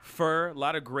fur, a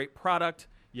lot of great product.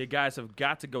 You guys have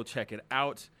got to go check it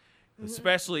out.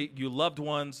 Especially you loved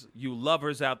ones, you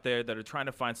lovers out there that are trying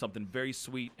to find something very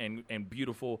sweet and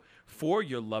beautiful for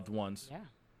your loved ones. Yeah.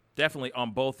 Definitely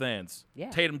on both ends. Yeah.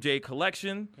 Tatum J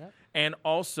Collection and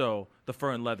also the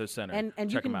Fur and Leather Center. And you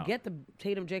Check 'em can out. get the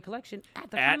Tatum J collection at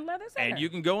the Fur At- and Leather Center. and you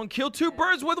can go and kill two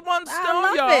birds with one stone, I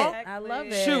love y'all. it. I love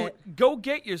it. Shoot, go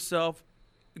get your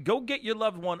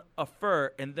loved one a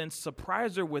fur and then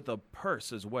surprise her with a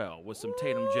purse as well with some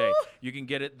Tatum J. You can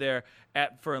get it there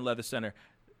at Fur and Leather Center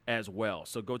as well.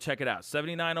 So go check it out.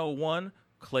 7901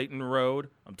 Clayton Road.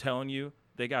 I'm telling you,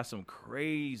 they got some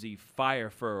crazy fire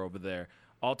fur over there.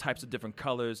 All types of different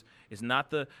colors. It's not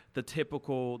the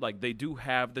typical, like they do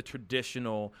have the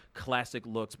traditional classic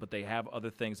looks, but they have other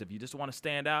things. If you just want to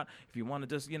stand out, if you want to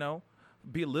just,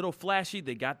 be a little flashy,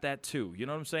 they got that too. You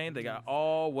know what I'm saying? They got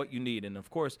all what you need. And of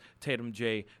course, Tatum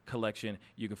J Collection,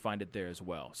 you can find it there as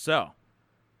well. So,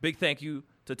 big thank you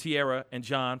to Tierra and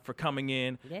John for coming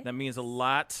in. Yes. That means a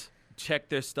lot. Check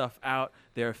their stuff out.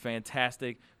 They're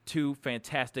fantastic. Two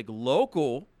fantastic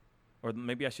local, or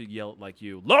maybe I should yell it like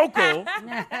you, local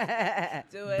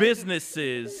Do it.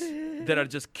 businesses that are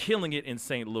just killing it in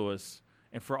St. Louis.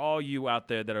 And for all you out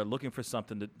there that are looking for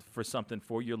something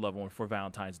for your loved one for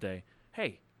Valentine's Day,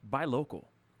 hey, buy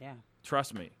local. Yeah.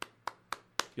 Trust me.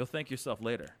 You'll thank yourself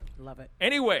later. Love it.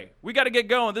 Anyway, we got to get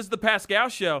going. This is the Pascal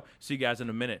Show. See you guys in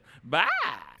a minute. Bye.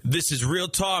 This is Real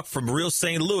Talk from Real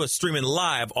St. Louis, streaming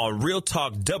live on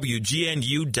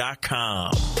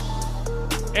RealTalkWGNU.com.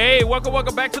 Hey,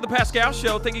 welcome back to the Pascal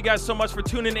Show. Thank you guys so much for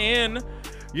tuning in.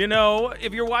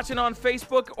 If you're watching on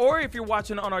Facebook or if you're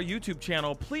watching on our YouTube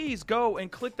channel, please go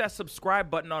and click that subscribe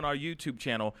button on our YouTube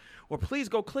channel, or please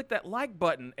go click that like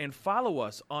button and follow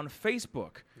us on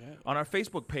Facebook, on our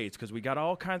Facebook page, because we got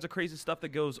all kinds of crazy stuff that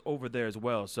goes over there as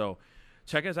well. So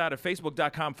check us out at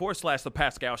Facebook.com/The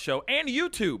Pascal Show and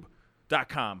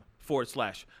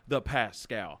YouTube.com/The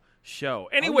Pascal Show.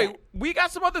 Anyway, we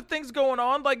got some other things going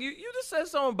on. Like you just said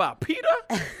something about PETA.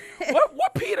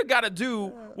 what PETA got to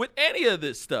do with any of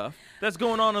this stuff that's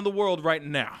going on in the world right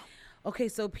now? Okay,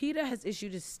 so PETA has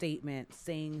issued a statement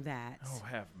saying that Oh,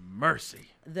 have mercy.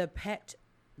 the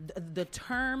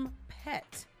term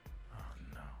pet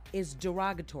is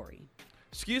derogatory.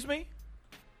 Excuse me?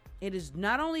 It is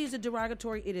not only is it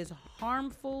derogatory, it is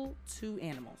harmful to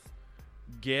animals.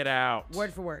 Get out.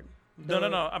 Word for word.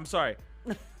 No. I'm sorry.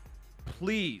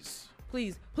 Please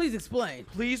explain.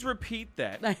 Please repeat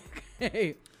that.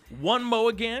 Okay. One mo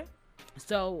again.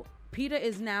 So PETA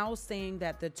is now saying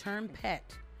that the term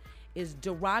pet is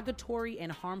derogatory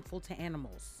and harmful to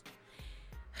animals.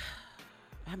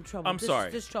 I'm troubled. I'm sorry.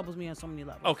 This troubles me on so many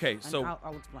levels. Okay, And so-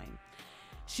 I'll explain.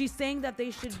 She's saying that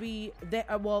they should be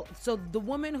so the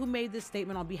woman who made this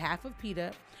statement on behalf of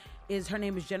PETA her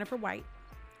name is Jennifer White.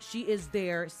 She is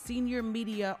their senior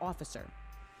media officer.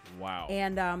 Wow.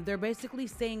 And they're basically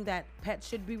saying that pets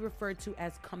should be referred to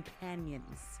as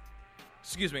companions.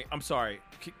 Excuse me. I'm sorry.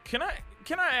 Can I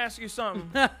ask you something?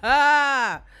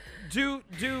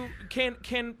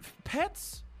 Can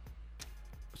pets?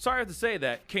 Sorry I have to say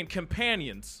that. Can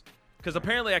companions? Because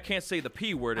apparently I can't say the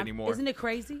P word anymore. Isn't it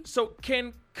crazy? So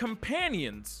can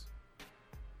companions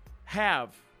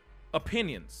have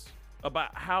opinions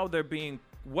about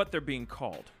what they're being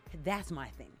called? That's my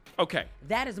thing. Okay.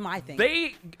 That is my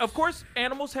thing. Of course,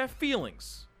 animals have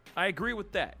feelings. I agree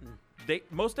with that. They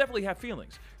most definitely have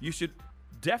feelings. You should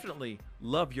definitely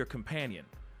love your companion.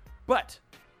 But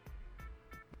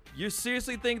you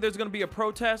seriously think there's going to be a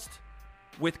protest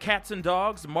with cats and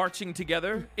dogs marching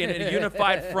together in a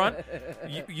unified front,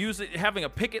 having a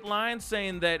picket line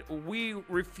saying that we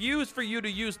refuse for you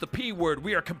to use the P word.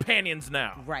 We are companions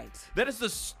now. Right. That is the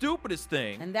stupidest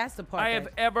thing And that's the part I have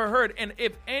ever heard. And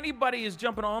if anybody is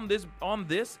jumping on this,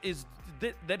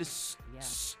 that is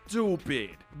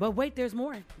stupid. But wait, there's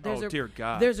more. Dear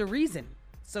God. There's a reason.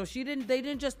 So they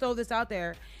didn't just throw this out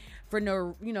there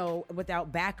for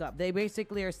without backup. They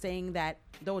basically are saying that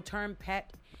the term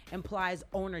pet implies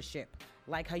ownership,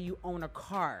 like how you own a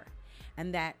car,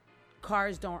 and that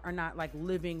cars are not like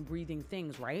living, breathing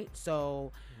things, right?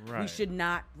 So we should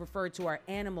not refer to our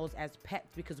animals as pets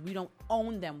because we don't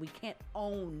own them. We can't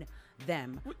own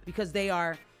them because they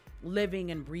are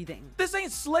living and breathing. This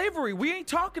ain't slavery. We ain't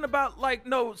talking about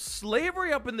no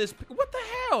slavery up in this. What the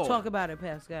hell? Talk about it,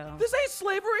 Pascal. This ain't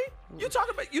slavery. You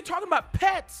talking about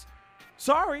pets.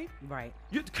 Sorry. Right.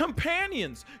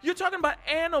 Companions. You're talking about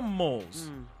animals.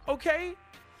 Okay?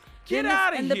 Get Then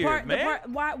out of and here, man.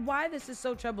 The part, why this is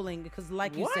so troubling, because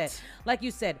like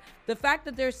you said, the fact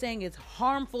that they're saying it's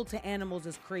harmful to animals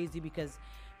is crazy because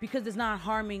it's not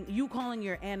harming you. Calling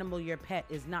your animal your pet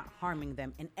is not harming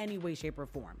them in any way, shape, or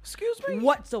form. Excuse me?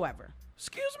 Whatsoever.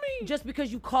 Excuse me? Just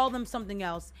because you call them something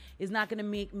else is not going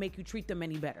to make you treat them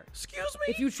any better. Excuse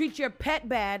me? If you treat your pet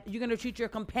bad, you're going to treat your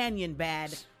companion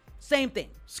bad. Same thing.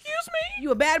 Excuse me?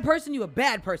 You a bad person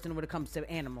when it comes to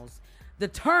animals. The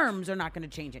terms are not going to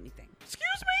change anything. Excuse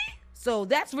me? So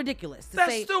that's ridiculous.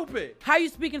 That's stupid. How are you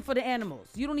speaking for the animals?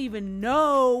 You don't even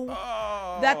know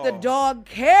that the dog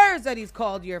cares that he's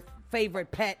called your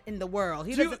favorite pet in the world.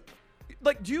 He doesn't.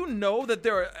 Do you know that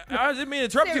there are, I didn't mean to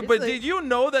interrupt you, but did you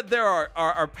know that there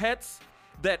are pets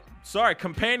that,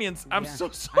 companions, I'm so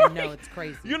sorry. I know, it's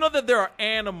crazy. You know that there are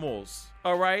animals,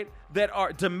 all right, that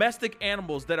are domestic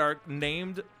animals that are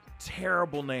named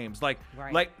terrible names, like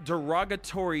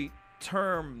derogatory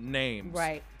term names.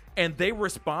 Right. And they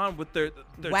respond with their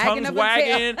Wagging tongues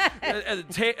wagging,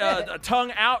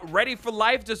 tongue out, ready for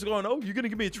life, just going, oh, you're going to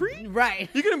give me a treat? Right.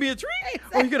 You're going to be a treat?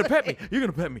 Exactly. Oh, you're going to pet me. You're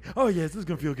going to pet me. Oh, yes, this is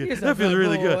going to feel good. You're That so feels good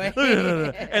really boy.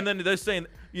 good. And then they're saying,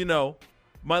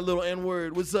 my little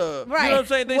N-word, what's up? Right. You know what I'm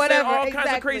saying? They Whatever, say all kinds of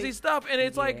exactly. crazy stuff. And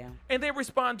it's like, Yeah. and they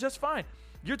respond just fine.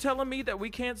 You're telling me that we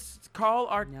can't call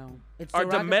our It's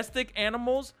domestic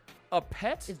animals a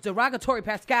pet? It's derogatory,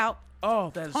 Pascal.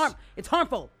 Oh, that is It's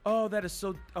harmful. Oh, that is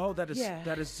so. Oh, that is Yeah.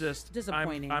 that is just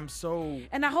Disappointing. I'm so.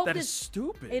 And I hope that this is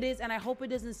stupid. It is, and I hope it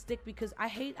doesn't stick because I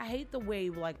hate the way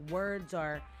like words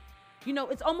are.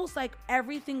 It's almost like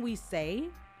everything we say,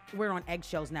 we're on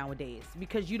eggshells nowadays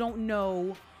because you don't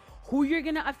know who you're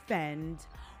gonna offend.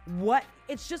 What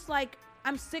it's just like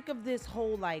I'm sick of this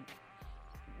whole like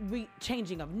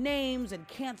changing of names and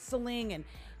canceling and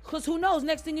because who knows?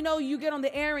 Next thing you know, you get on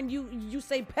the air and you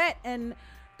say pet and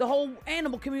the whole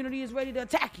animal community is ready to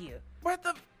attack you. What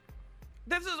the?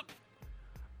 This is.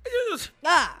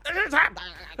 No.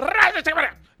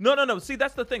 See,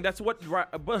 that's the thing. That's what.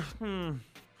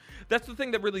 That's the thing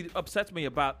that really upsets me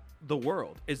about the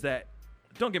world is that.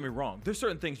 Don't get me wrong. There's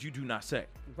certain things you do not say.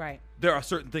 Right. There are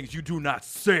certain things you do not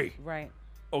say. Right.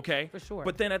 Okay. For sure.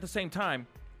 But then at the same time,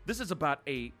 this is about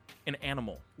an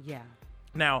animal. Yeah.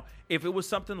 Now, if it was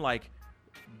something like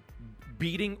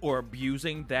beating or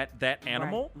abusing that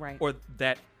animal right. or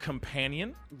that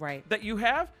companion Right. that you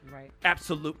have, Right.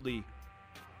 absolutely,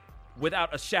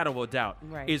 without a shadow of a doubt,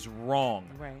 Right. is wrong.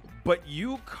 Right. But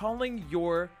you calling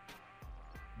your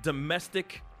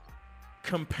domestic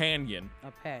companion,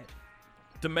 A pet.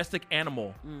 domestic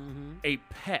animal, a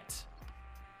pet,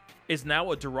 is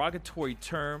now a derogatory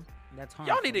term. That's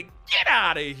harmful. Y'all need to get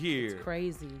out of here. It's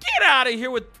crazy. Get out of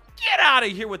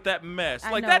here with that mess.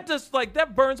 I Like know.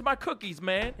 that burns my cookies,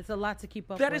 man. It's a lot to keep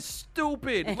up That with. is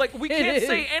stupid. Like we can't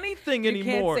say anything You can't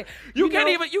anymore. say- You you can't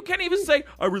know- even say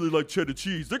I really like cheddar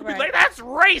cheese. They're gonna be Right. like, that's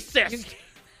racist.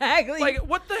 Exactly. Like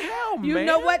what the hell, man? You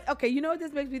know what? Okay, you know what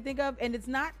this makes me think of, and it's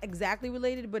not exactly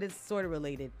related, but it's sort of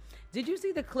related. Did you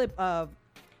see the clip of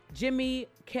Jimmy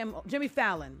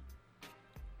Fallon?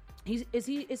 Is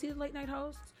he a late night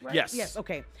host? Right? Yes. Yes.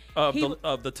 Okay. Of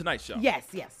the Tonight Show. Yes.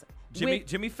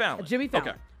 Jimmy Fallon. Jimmy Fallon.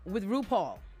 Okay. With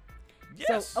RuPaul.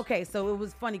 Yes. So it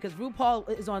was funny because RuPaul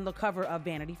is on the cover of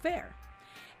Vanity Fair,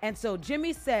 and so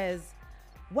Jimmy says,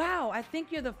 "Wow, I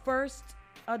think you're the first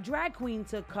drag queen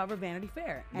to cover Vanity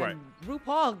Fair." And Right.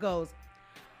 RuPaul goes,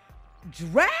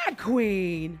 "Drag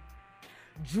queen."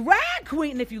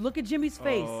 And if you look at Jimmy's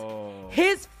face,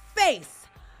 his face,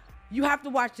 you have to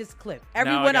watch this clip.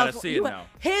 Everyone gotta else, see it now.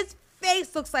 His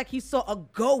face looks like he saw a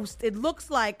ghost. It looks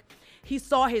like he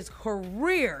saw his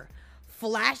career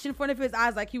flash in front of his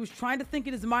eyes, like he was trying to think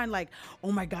in his mind, like,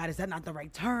 "Oh my God, is that not the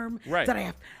right term?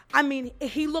 Right. I mean,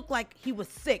 he looked like he was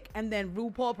sick." And then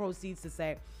RuPaul proceeds to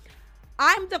say,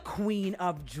 "I'm the queen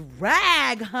of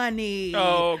drag, honey."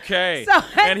 Okay. So,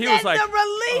 and he was then like,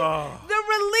 the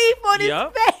relief on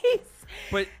Yup. his face.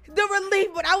 But The relief,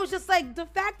 but I was just like, the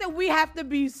fact that we have to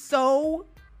be so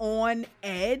on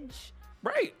edge.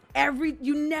 right.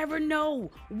 You never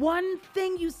know. One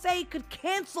thing you say could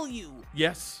cancel you.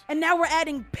 Yes. And now we're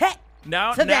adding pet to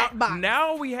that box.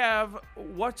 Now we have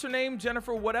what's her name,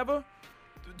 Jennifer, whatever,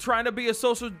 trying to be a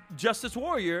social justice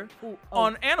warrior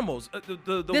on animals.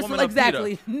 The This woman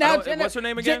exactly. of PETA. Now, What's her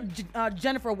name again?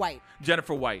 Jennifer White.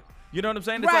 Jennifer White. You know what I'm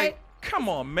saying? Right. It's like Come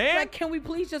on, man. Like, can we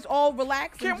please just all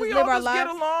relax Can and just we live all our just lives?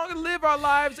 get along and live our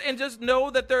lives and just know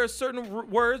that there are certain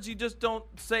words you just don't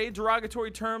say,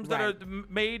 derogatory terms that are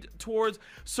made towards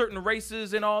certain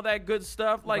races and all that good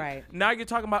stuff? Like, now you're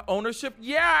talking about ownership.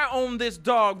 Yeah, I own this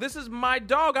dog. This is my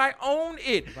dog. I own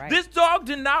it. Right. This dog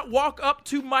did not walk up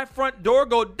to my front door,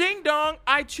 go, ding dong,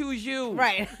 I choose you.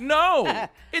 Right. No,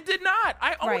 it did not.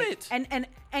 I own it.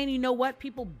 And you know what?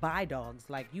 People buy dogs.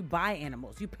 Like, you buy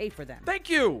animals. You pay for them. Thank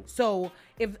you. So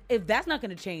if that's not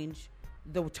going to change,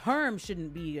 the term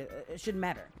shouldn't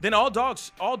matter. Then all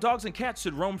dogs and cats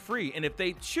should roam free, and if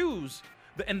they choose,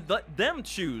 and let them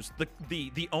choose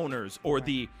the owners or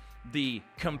the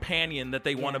companion that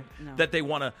they want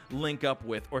to link up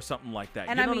with or something like that.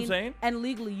 And you know what I'm saying? And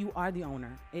legally, you are the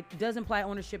owner. It does imply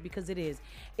ownership because it is.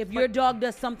 If your dog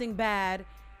does something bad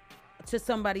to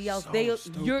somebody else,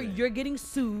 you're getting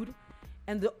sued,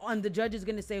 and the judge is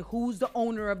going to say who's the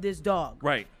owner of this dog,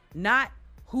 right? Not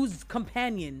who's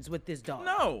companions with this dog.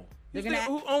 No, they're gonna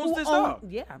who owns this dog?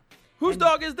 Yeah. Whose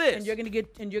dog is this?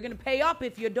 And you're gonna pay up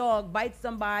if your dog bites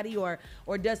somebody or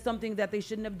does something that they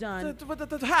shouldn't have done.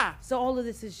 So all of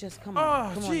this is just come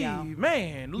on, y'all.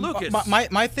 Man, Lucas.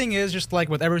 My thing is just like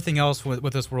with everything else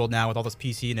with this world now, with all this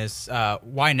PC-ness,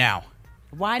 why now?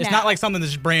 Why now? It's not like something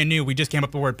that's just brand new. We just came up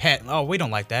with the word pet. Oh, we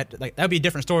don't like that. Like, that'd be a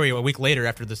different story a week later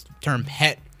after this term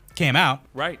pet came out.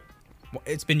 Right.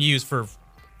 It's been used for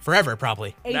forever,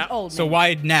 probably. Age-old. So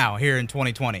why now, here in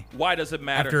 2020? Why does it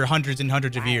matter? After hundreds and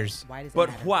hundreds of years. Why does it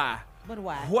But matter? why? But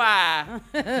why? Why?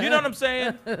 You know what I'm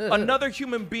saying? Another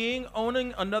human being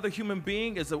owning another human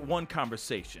being is one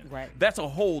conversation. Right. That's a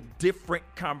whole different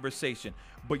conversation.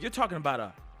 But you're talking about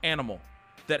an animal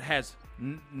that has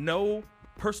no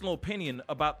personal opinion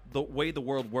about the way the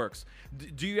world works.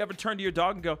 Do you ever turn to your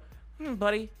dog and go,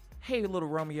 buddy, hey, little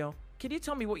Romeo, can you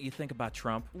tell me what you think about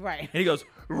Trump? Right. And he goes,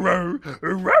 row,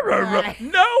 row, row, row.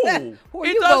 No, Who are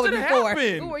it you doesn't voting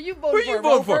happen. for? Who are you voting Who for?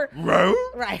 voting for? Row?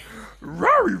 Right.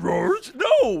 Rory Roars?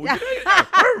 No,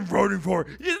 I'm voting for.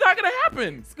 It's not gonna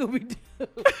happen. Scooby-Doo.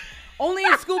 Only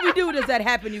in Scooby-Doo does that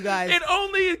happen, you guys. And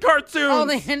only in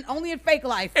cartoons. Only in fake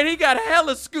life. And he got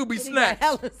hella Scooby snacks.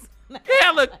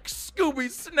 Hella Scooby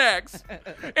snacks.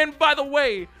 And by the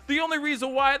way, the only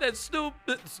reason why that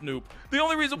the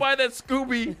only reason why that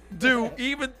Scooby-Doo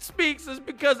even speaks is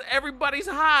because everybody's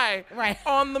high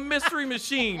on the mystery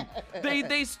machine.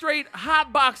 They straight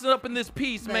hotboxing up in this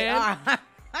piece, man.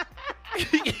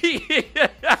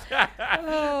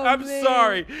 I'm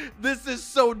sorry. This is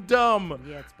so dumb.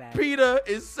 Yeah, it's bad. PETA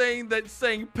is saying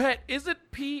pet. Is it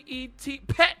P-E-T?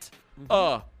 Pet.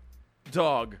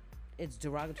 Dog. It's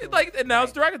derogatory. It's like, and now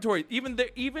it's derogatory. Even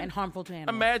and harmful to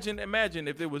animals. Imagine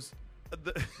if it was.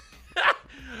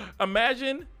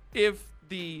 Imagine if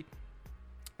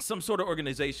some sort of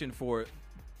organization for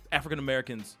African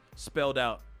Americans spelled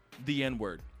out the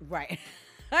N-word. Right.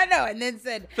 I know, and then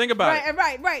said. Think about it.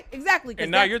 Right, exactly.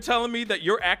 And now you're telling me that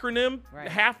your acronym,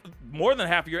 more than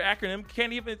half of your acronym,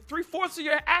 can't even 3/4 of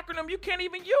your acronym you can't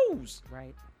even use.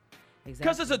 Right.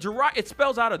 Because Exactly. it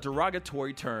spells out a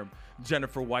derogatory term,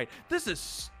 Jennifer White. This is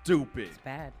stupid. It's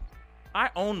bad.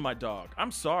 I own my dog.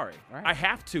 I'm sorry. Right. I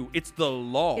have to. It's the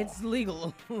law. It's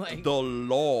legal. Like, the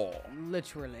law.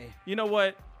 literally. You know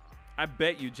what? I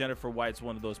bet you Jennifer White's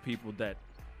one of those people that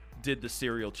did the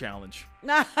cereal challenge.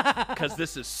 Because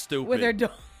this is stupid. With her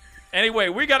dog. Anyway,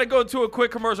 we got to go to a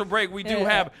quick commercial break. We do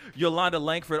have Yolanda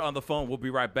Langford on the phone. We'll be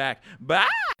right back. Bye.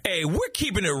 Hey, we're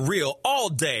keeping it real all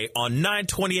day on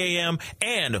 920 AM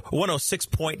and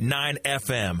 106.9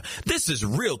 FM. This is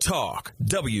Real Talk,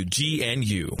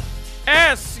 WGNU.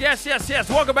 Yes.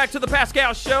 Welcome back to the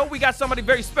Pascal Show. We got somebody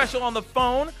very special on the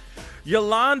phone.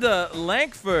 Yolanda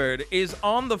Langford is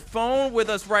on the phone with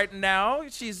us right now.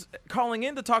 She's calling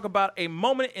in to talk about a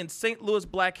moment in St. Louis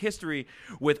Black history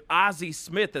with Ozzie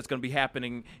Smith that's going to be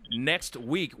happening next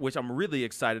week, which I'm really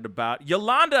excited about.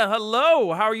 Yolanda,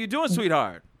 hello. How are you doing,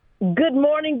 sweetheart? Good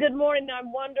morning.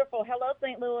 I'm wonderful. Hello,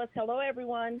 St. Louis. Hello,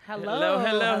 everyone. Hello.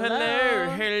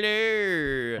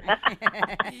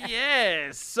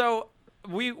 Yes. So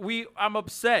I'm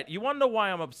upset. You want to know why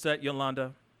I'm upset,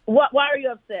 Yolanda? Why are you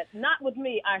upset? Not with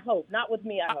me, I hope.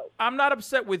 I'm not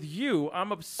upset with you.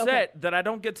 I'm upset that I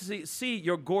don't get to see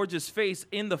your gorgeous face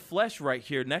in the flesh right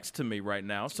here next to me right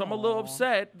now. So I'm a little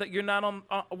upset that you're not on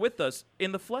with us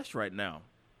in the flesh right now.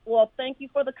 Well, thank you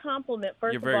for the compliment,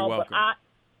 first You're very of all. welcome. But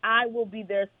I will be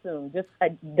there soon. Just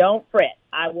don't fret.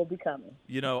 I will be coming.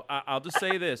 You know, I'll just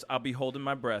say this. I'll be holding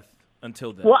my breath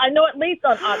until then. Well, I know at least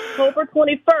on October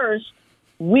 21st,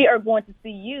 we are going to see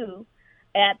you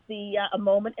at the A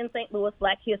Moment in St. Louis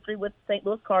Black History with St.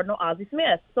 Louis Cardinal Ozzie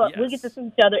Smith. So Yes. we'll get to see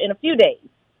each other in a few days.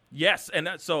 Yes, and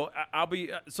I'll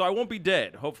be so I won't be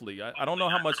dead. Hopefully, I don't know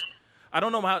how much. I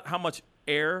don't know how much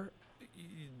air.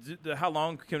 How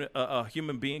long can a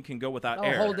human being can go without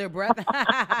air? Hold their breath.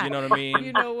 You know what I mean?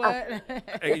 You know what?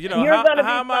 You know You're gonna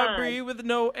how be am I fine. breathe with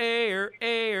no air? Well,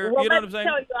 You know what let I'm me saying?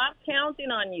 tell you, I'm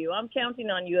counting on you. I'm counting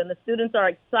on you, and the students are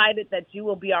excited that you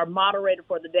will be our moderator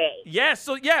for the day. Yes.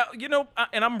 So yeah,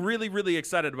 and I'm really, really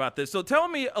excited about this. So tell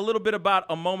me a little bit about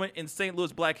a moment in St.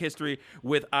 Louis Black history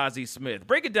with Ozzie Smith.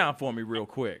 Break it down for me real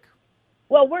quick.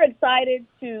 Well, we're excited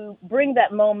to bring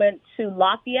that moment to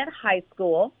Lafayette High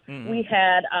School. Mm-hmm. We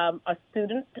had a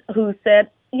student who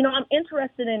said, I'm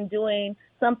interested in doing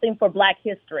something for Black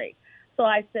history. So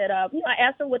I said, I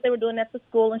asked her what they were doing at the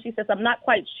school, and she says, I'm not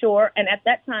quite sure. And at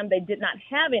that time, they did not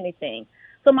have anything.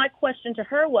 So my question to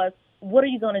her was, what are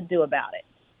you going to do about it?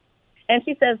 And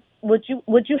she says, would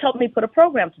you help me put a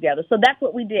program together? So that's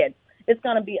what we did. It's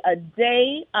going to be a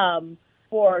day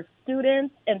for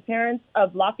students and parents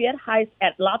of Lafayette High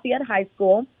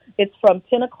School. It's from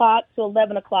 10 o'clock to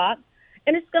 11 o'clock.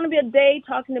 And it's going to be a day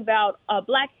talking about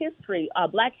Black history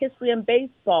in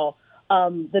baseball,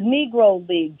 the Negro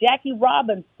League, Jackie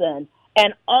Robinson,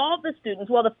 and all the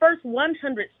students. Well, the first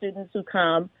 100 students who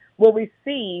come will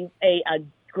receive a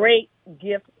great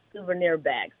gift souvenir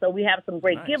bag. So we have some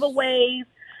great giveaways.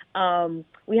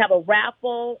 We have a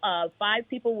raffle. 5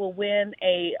 people will win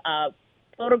a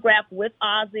photograph with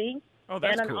Ozzie and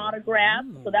an cool. autograph.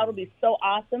 So that would be so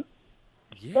awesome.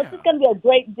 Yeah. So it's just going to be a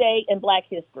great day in Black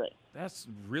history. That's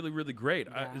really, really great.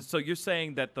 So you're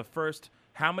saying that the first,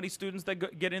 how many students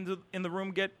that get in the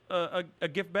room get a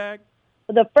gift bag?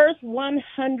 The first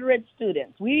 100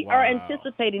 students. We Wow. are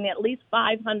anticipating at least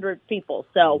 500 people.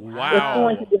 So Wow. it's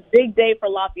going to be a big day for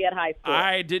Lafayette High School.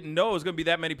 I didn't know it was going to be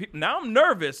that many people. Now I'm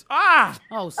nervous. Ah!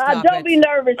 Oh, stop don't be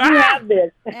nervous. You have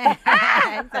this.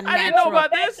 I didn't know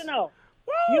about this. Professional.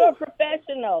 Woo! You're a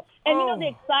professional. And the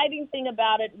Oh. exciting thing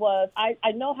about it was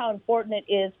I know how important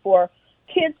it is for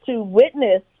kids to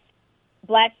witness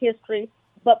Black history,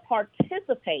 but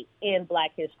participate in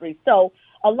Black history. So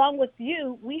along with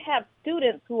you, we have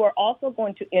students who are also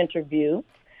going to interview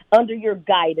under your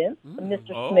guidance,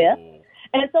 Mr. Smith.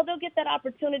 And so they'll get that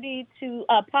opportunity to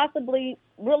possibly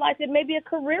realize it may be a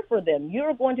career for them.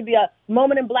 You're going to be a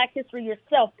moment in Black history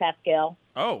yourself, Pascal.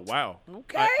 Oh, wow.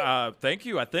 Okay. Thank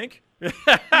you, I think.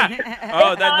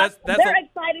 That's They're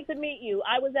excited to meet you.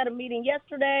 I was at a meeting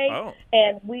yesterday,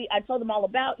 and I told them all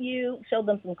about you, showed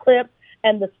them some clips,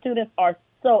 and the students are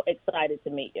so excited to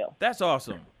meet you. That's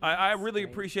awesome. I really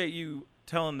appreciate you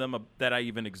telling them that I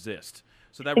even exist.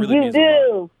 So that really means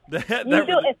do. a lot. You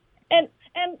do.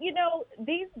 And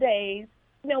these days,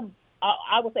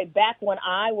 I would say back when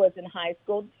I was in high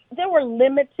school, there were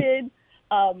limited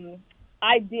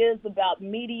ideas about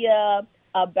media,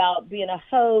 about being a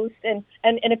host, and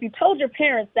if you told your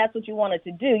parents that's what you wanted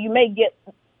to do,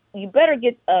 you better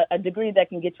get a degree that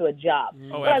can get you a job.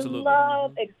 Oh, but absolutely. I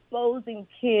love exposing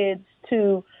kids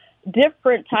to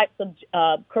different types of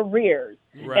careers.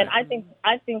 Right. And I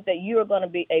think that you are going to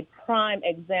be a prime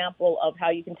example of how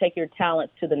you can take your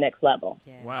talents to the next level.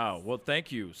 Yes. Wow. Well,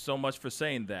 thank you so much for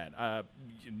saying that.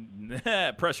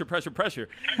 Pressure.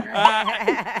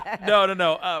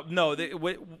 No.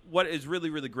 What is really,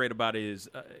 really great about it is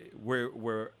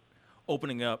we're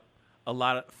opening up a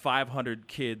lot of 500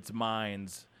 kids'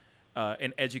 minds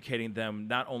and educating them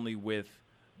not only with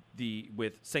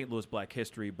St. Louis Black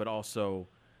history, but also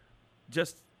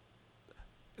just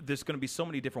there's going to be so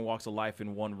many different walks of life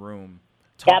in one room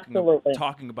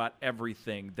talking about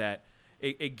everything that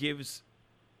it gives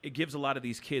a lot of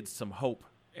these kids some hope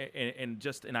and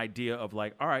just an idea of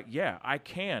like, all right, yeah, I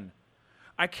can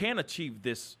achieve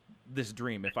this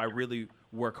dream if I really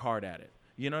work hard at it.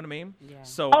 You know what I mean? Yeah.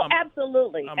 So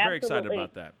absolutely. I'm very excited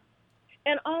about that.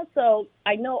 And also,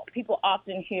 I know people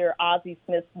often hear Ozzie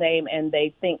Smith's name and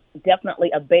they think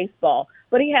definitely of baseball,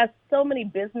 but he has so many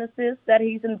businesses that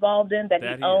he's involved in that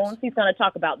he owns. He's going to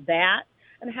talk about that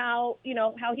and how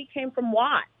he came from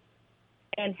Watt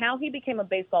and how he became a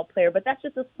baseball player. But that's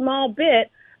just a small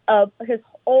bit of his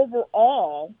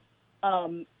overall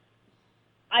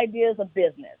ideas of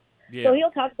business. Yeah. So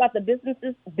he'll talk about the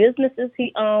businesses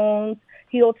he owns.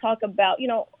 He'll talk about,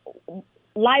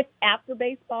 life after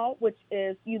baseball, which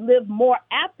is you live more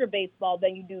after baseball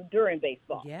than you do during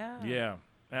baseball. Yeah,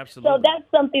 absolutely. So that's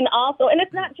something also, and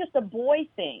it's not just a boy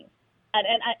thing. And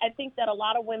I think that a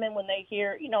lot of women, when they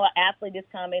hear, an athlete is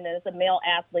coming and it's a male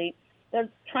athlete, they're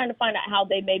trying to find out how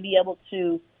they may be able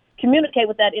to communicate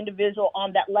with that individual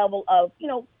on that level of,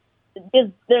 is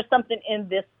there something in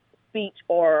this speech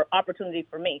or opportunity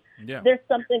for me? Yeah. There's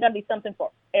going to be something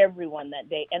for everyone that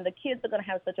day. And the kids are going to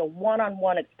have such a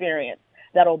one-on-one experience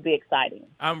that'll be exciting.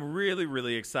 I'm really,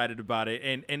 really excited about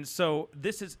it. And so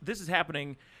this is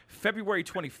happening February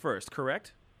 21st,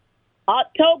 correct? I'm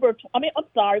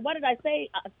sorry. What did I say?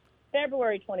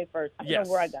 February 21st. I don't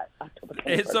know where I got October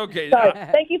 21st. It's okay. Sorry.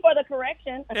 Thank you for the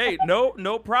correction. Hey,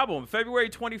 no problem. February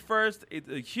 21st, it's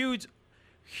a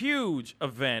huge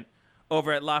event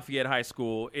over at Lafayette High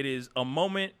School. It is a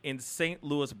moment in St.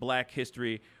 Louis Black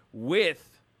history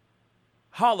with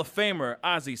Hall of Famer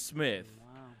Ozzie Smith. Wow.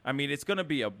 I mean, it's going to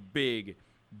be a big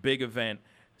event.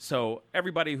 So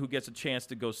everybody who gets a chance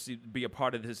to go be a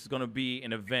part of this is going to be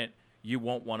an event you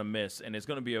won't want to miss, and it's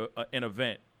going to be an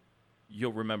event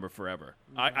you'll remember forever.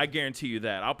 I guarantee you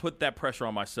that. I'll put that pressure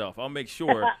on myself. I'll make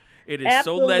sure it is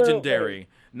so legendary.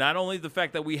 Not only the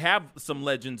fact that we have some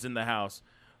legends in the house,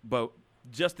 but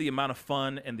just the amount of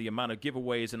fun and the amount of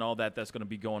giveaways and all that's going to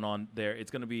be going on there. It's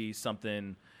going to be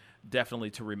something definitely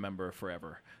to remember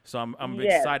forever. So I'm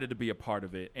excited to be a part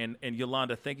of it. And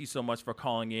Yolanda, thank you so much for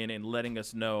calling in and letting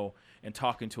us know and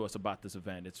talking to us about this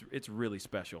event. It's really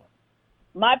special.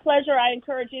 My pleasure. I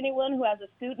encourage anyone who has a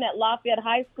student at Lafayette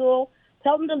High School,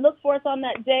 tell them to look for us on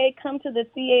that day, come to the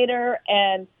theater,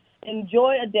 and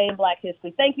enjoy a day in Black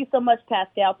history. Thank you so much,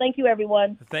 Pascal. Thank you,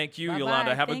 everyone. Thank you, Bye-bye.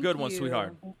 Yolanda. Have a Thank good one, you.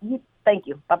 sweetheart. Thank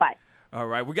you. Bye-bye. All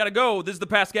right, we got to go. This is the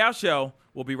Pascal Show.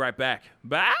 We'll be right back.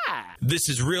 Bye. This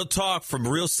is Real Talk from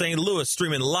Real St. Louis,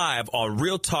 streaming live on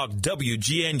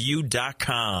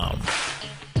RealTalkWGNU.com.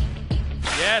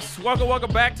 Yes,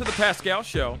 welcome back to the Pascal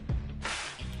Show.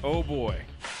 Oh, boy.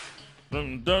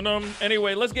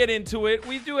 Anyway, let's get into it.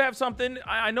 We do have something.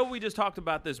 I know we just talked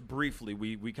about this briefly.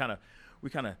 We kind of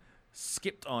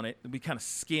skipped on it. We kind of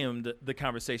skimmed the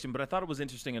conversation, but I thought it was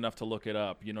interesting enough to look it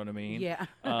up. You know what I mean? Yeah.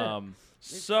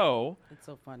 It's so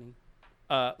funny.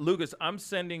 Lucas, I'm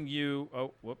sending you.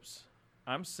 Oh, whoops.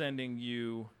 I'm sending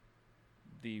you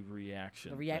the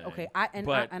reaction. Okay.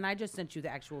 I just sent you the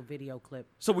actual video clip.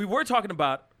 So we were talking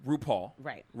about RuPaul,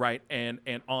 right, and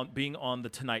on being on the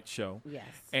Tonight Show, yes,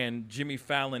 and Jimmy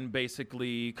Fallon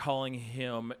basically calling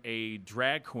him a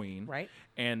drag queen, right,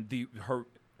 and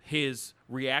his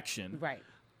reaction, right,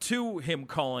 to him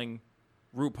calling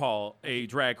RuPaul a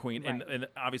drag queen, right, and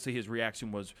obviously his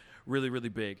reaction was really, really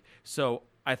big. So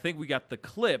I think we got the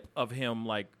clip of him,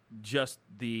 like just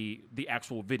the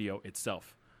actual video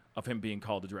itself of him being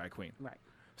called a drag queen. Right.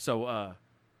 So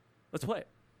let's play it.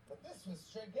 But this was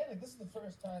gigantic. This is the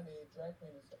first time a drag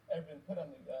queen has ever been put on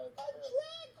the a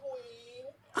drag queen?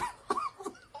 A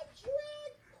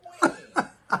drag queen!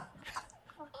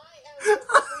 I am the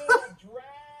queen of drag!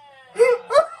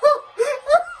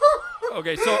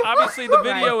 Okay, so obviously the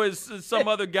video is some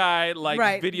other guy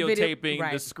videotaping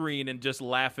the screen and just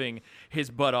laughing his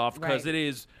butt off because it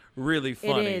is really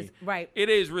funny. It is, right. It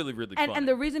is really, really funny. And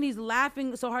the reason he's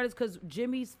laughing so hard is because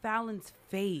Jimmy Fallon's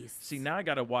face. See, now I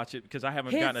got to watch it because I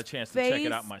haven't gotten a chance to check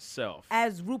it out myself.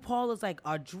 As RuPaul is like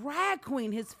a drag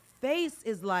queen, his face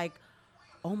is like,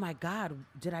 oh my God,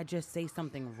 did I just say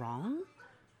something wrong?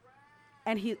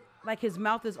 And his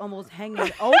mouth is almost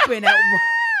hanging open at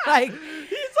like he's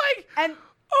like, and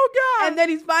oh God. And then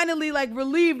he's finally like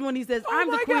relieved when he says,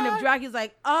 I'm the queen of drag. He's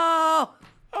like, oh.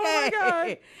 Oh my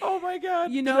God! Oh my God!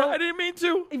 You know, I didn't mean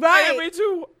to. Right? I didn't mean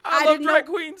to. I love drag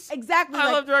queens. Exactly. I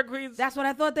love drag queens. That's what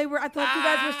I thought they were. I thought you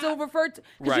guys were still referred to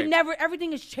because you never.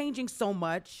 Everything is changing so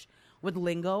much with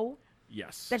lingo.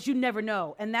 Yes. That you never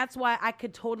know, and that's why I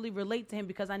could totally relate to him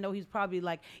because I know he's probably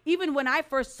like. Even when I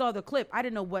first saw the clip, I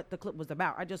didn't know what the clip was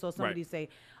about. I just saw somebody say,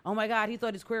 "Oh my God, he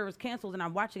thought his career was canceled," and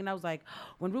I'm watching, and I was like,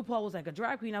 when RuPaul was like a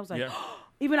drag queen, I was like,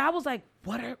 even I was like,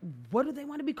 what do they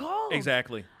want to be called?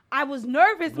 Exactly. I was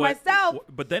nervous myself.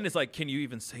 But then it's like, can you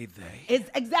even say they? It's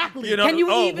exactly. You know, can you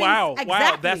even? Wow,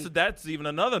 exactly. wow. That's even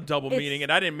another double meaning,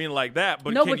 and I didn't mean like that.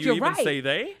 But can you even say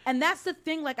they? And that's the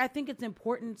thing. Like, I think it's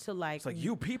important to like. It's like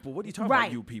you people. What are you talking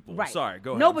about? You people. Right. Sorry.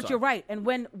 Go ahead. No, but you're right. And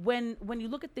when you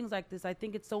look at things like this, I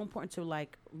think it's so important to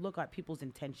like look at people's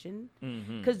intention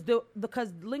because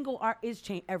because lingo art is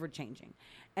ever changing,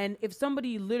 and if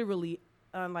somebody literally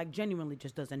like genuinely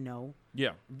just doesn't know,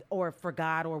 or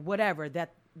forgot or whatever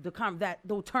that the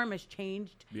term has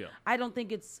changed. Yeah. I don't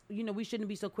think it's we shouldn't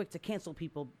be so quick to cancel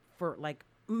people for like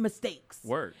mistakes.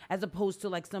 Word. As opposed to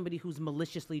like somebody who's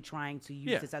maliciously trying to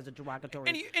use this as a derogatory.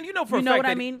 And you know for a fact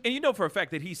that and you know for a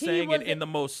fact that he's saying it in the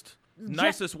most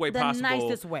nicest way possible. The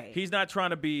nicest way. He's not trying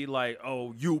to be like,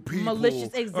 oh, you people,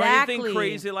 malicious, exactly, or anything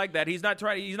crazy like that. He's not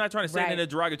trying to say it in a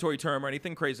derogatory term or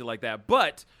anything crazy like that.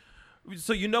 But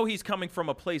so he's coming from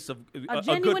a place of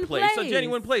a good place, a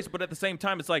genuine place. But at the same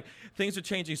time, it's like things are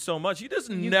changing so much. You just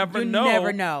never know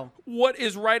never know what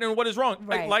is right and what is wrong.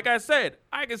 Right. Like I said,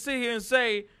 I can sit here and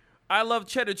say I love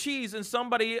cheddar cheese, and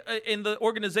somebody in the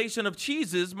organization of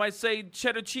cheeses might say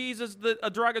cheddar cheese is a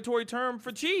derogatory term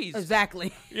for cheese.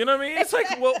 Exactly. You know what I mean? It's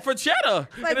like, well, for cheddar.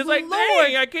 Like, and it's like,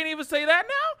 Lord. dang, I can't even say that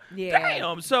now? Yeah.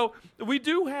 Damn. So we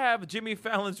do have Jimmy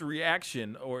Fallon's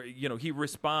reaction, or, he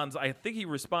responds. I think he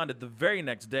responded the very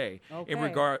next day in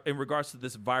regards to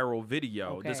this viral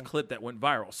video, this clip that went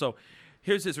viral. So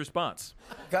here's his response.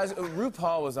 Guys,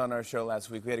 RuPaul was on our show last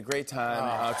week. We had a great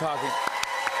time talking.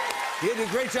 He did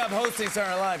a great job hosting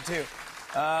Saturday Night Live, too.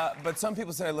 But some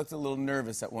people said I looked a little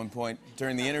nervous at one point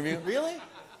during the interview. Really?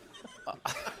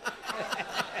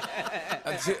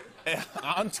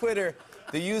 On Twitter,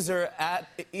 the user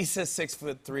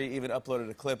 @Issa6'3" even uploaded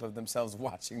a clip of themselves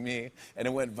watching me, and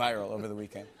it went viral over the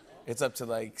weekend. It's up to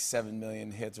like 7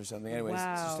 million hits or something. Anyways,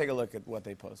 just take a look at what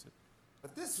they posted.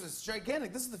 But this was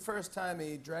gigantic. This is the first time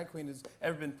a drag queen has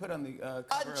ever been put on the cover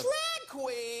A drag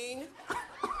queen?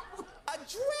 A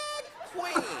drag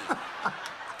queen?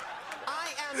 I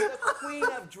am the queen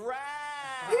of drag.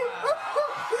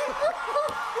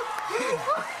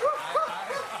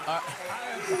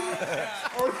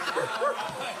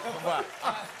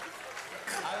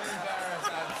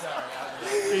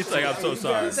 He's like, I'm so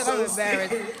sorry. He said, I'm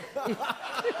embarrassed.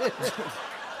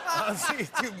 Honestly,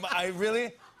 dude, I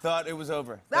really thought it was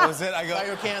over. That was it. I go,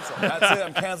 You're canceled. that's it,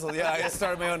 I'm canceled. Yeah, I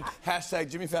started my own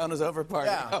 #Jimmy Fallon is over party.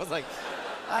 Yeah. I was like,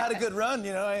 I had a good run,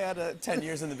 I had 10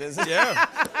 years in the business. Yeah.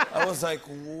 I was like,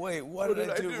 wait, what did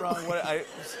I do wrong?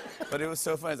 But it was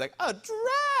so funny. It's like, a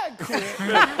drag queen.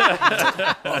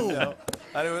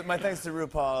 My thanks to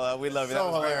RuPaul. We love you. That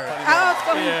was very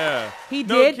funny. Yeah. He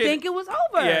No did kidding. think it was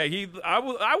over. Yeah, I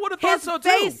would have thought His so too.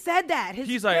 face said that. His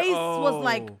He's face like, was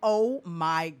like, oh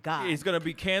my God. He's gonna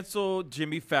be canceled.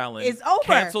 Jimmy Fallon. It's over.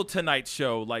 Canceled Tonight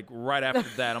Show. Like right after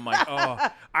that, I'm like, oh.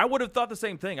 I would have thought the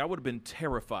same thing. I would have been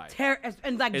terrified.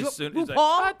 And like, As soon as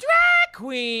RuPaul? a drag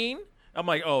queen. I'm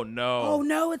like, oh no. Oh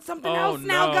no, it's something else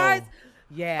now, guys.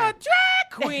 Yeah. A drag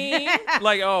queen.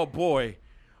 Like, oh boy.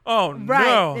 Oh right.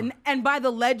 no. And by the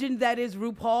legend that is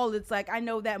RuPaul, it's like I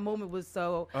know that moment was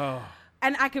so. Oh.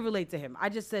 And I can relate to him. I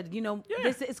just said,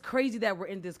 this is crazy that we're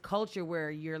in this culture where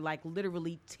you're like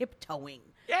literally tiptoeing.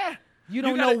 Yeah. You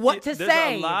don't know what to say. say.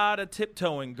 There's a lot of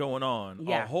tiptoeing going on.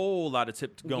 Yeah. A whole lot of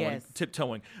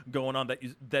tiptoeing going on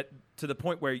that to the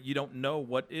point where you don't know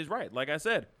what is right. Like I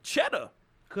said, cheddar.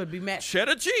 Could be mad.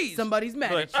 Cheddar cheese. Somebody's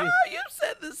mad like, at you. Oh, you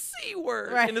said the C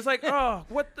word. Right. And it's like, oh,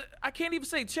 what the? I can't even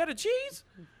say cheddar cheese?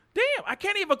 Damn, I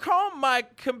can't even call my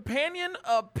companion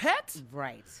a pet?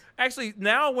 Right. Actually,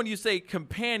 now when you say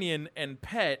companion and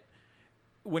pet,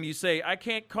 when you say I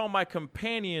can't call my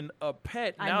companion a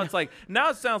pet, now it's like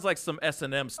it sounds like some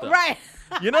S&M stuff. Right.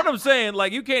 You know what I'm saying?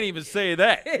 Like you can't even say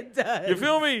that. It does. You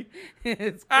feel me?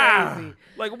 It's crazy.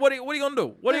 Like what are you gonna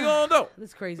do? What are you gonna do?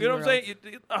 This crazy. You know what I'm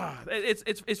world.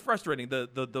 saying? It's frustrating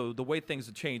the way things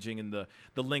are changing and the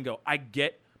lingo. I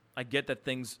get that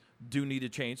things do need to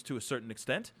change to a certain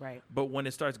extent. Right. But when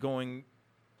it starts going,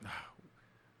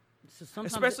 So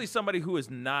especially somebody who is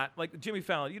not like Jimmy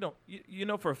Fallon, you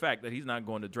know for a fact that he's not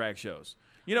going to drag shows.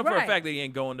 You know for a fact that he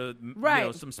ain't going to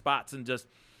some spots and just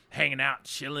hanging out,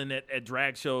 chilling at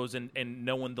drag shows and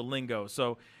knowing the lingo.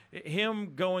 So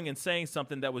him going and saying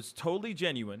something that was totally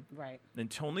genuine,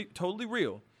 and totally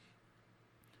real,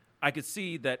 I could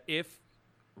see that if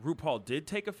RuPaul did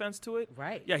take offense to it,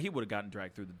 yeah, he would have gotten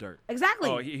dragged through the dirt. Exactly.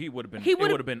 Oh, he would have been. It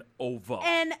would have been over.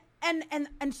 And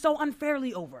so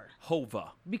unfairly over.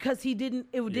 Hova. Because it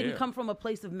didn't come from a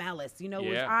place of malice. It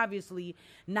was obviously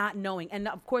not knowing. And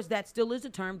of course that still is a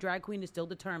term. Drag queen is still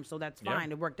the term, so that's fine.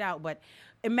 Yeah. It worked out. But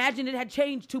imagine it had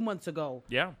changed 2 months ago.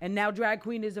 Yeah. And now drag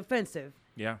queen is offensive.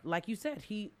 Yeah. Like you said,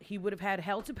 he would have had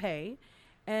hell to pay,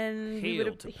 and he would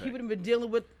have been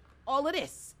dealing with all of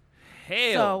this.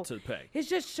 Hell to pay. It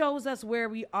just shows us where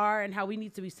we are and how we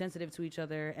need to be sensitive to each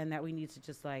other, and that we need to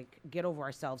just like get over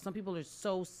ourselves. Some people are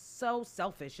so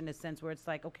selfish in a sense where it's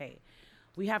like, okay,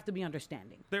 we have to be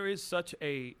understanding. There is such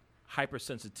a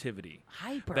hypersensitivity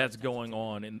that's going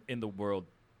on in the world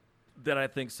that I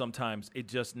think sometimes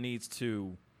things need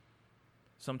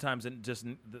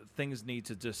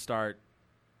to just start.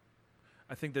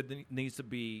 I think that there needs to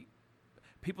be.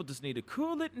 People just need to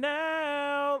cool it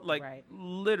now, like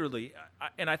literally.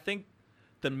 And I think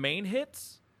the main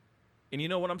hits, and you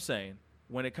know what I'm saying,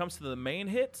 when it comes to the main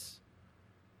hits,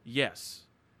 yes,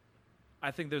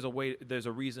 I think there's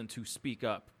a reason to speak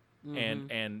up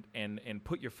and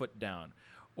put your foot down,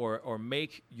 or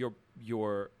make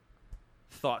your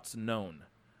thoughts known.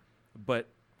 But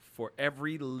for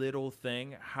every little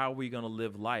thing, how are we gonna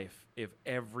live life if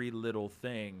every little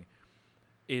thing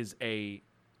is a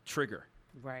trigger?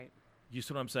 Right. You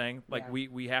see what I'm saying? Like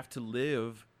we have to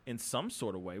live in some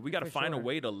sort of way. We got to For find a sure.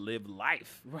 way to live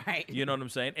life. Right. You know what I'm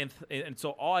saying? And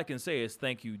so all I can say is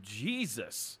thank you,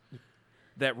 Jesus,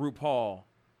 that RuPaul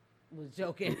was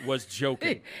joking.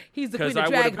 He's the queen 'Cause of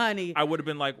drag, honey. I would have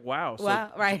been like, wow.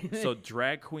 Wow, right. So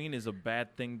drag queen is a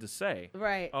bad thing to say.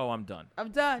 Right. Oh, I'm done. I'm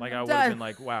done. Like I'm I would have done. been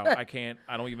like, wow,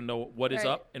 I don't even know what is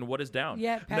Right. up and what is down.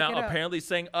 Yeah, pack now it up. apparently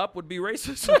saying up would be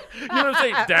racist. You know what I'm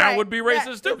saying? Down Right. would be Yeah,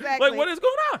 racist too. exactly. Like what is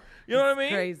going on? You know what I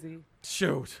mean? Crazy.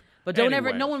 Shoot. But don't ever,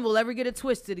 Anyway, no one will ever get it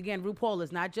twisted. Again, RuPaul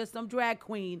is not just some drag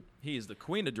queen. He is the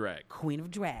queen of drag. Queen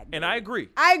of drag. And I agree.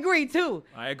 I agree too.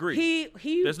 I agree.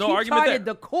 He There's no argument charted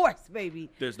there. the course, baby.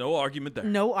 There's no argument there.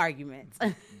 No arguments.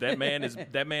 That man has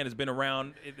been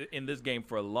around in this game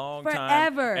for a long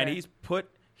time. Forever. And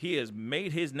he has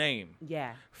made his name.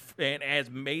 Yeah. And has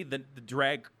made the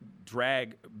drag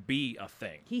be a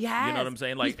thing. He has. You know what I'm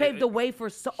saying? Like he's paved the way for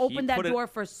opened that put it- door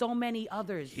for so many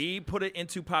others. He put it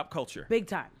into pop culture. Big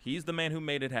time. He's the man who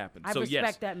made it happen. I So yes,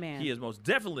 respect that man. he is most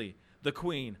definitely the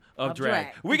queen of Of drag.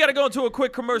 drag. We got to go into a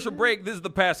quick commercial break. This is the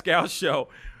Pascal Show.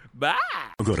 Bye.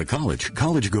 Go to college.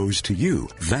 College goes to you.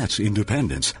 That's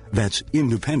independence. That's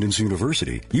Independence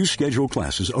University. You schedule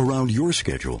classes around your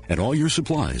schedule, and all your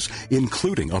supplies,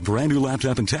 including a brand new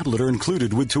laptop and tablet, are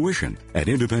included with tuition. At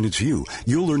Independence U,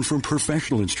 you'll learn from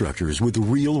professional instructors with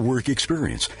real work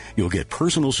experience. You'll get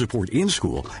personal support in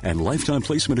school and lifetime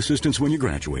placement assistance when you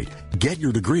graduate. Get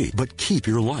your degree, but keep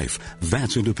your life.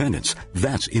 That's independence.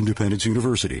 That's Independence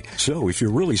University. So if you're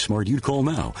really smart, you'd call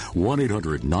now.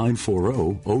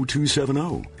 1-800-940-0270.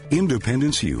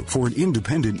 Independence U for an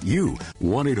independent you.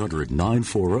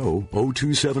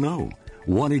 1-800-940-0270.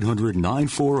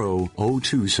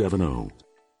 1-800-940-0270.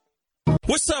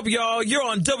 What's up, y'all? You're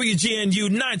on WGNU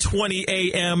 920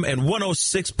 AM and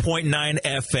 106.9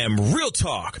 FM. Real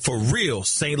talk for real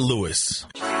St. Louis.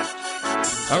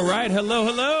 All right.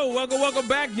 Hello. Welcome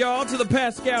back, y'all, to the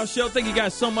Pascal Show. Thank you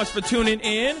guys so much for tuning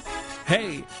in.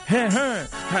 Hey,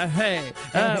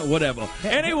 whatever.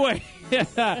 Anyway,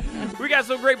 we got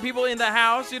some great people in the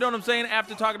house. You know what I'm saying?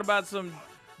 After talking about some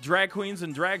drag queens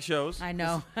and drag shows. I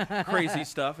know. Crazy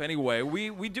stuff. Anyway,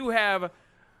 we do have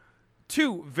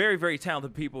two very, very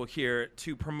talented people here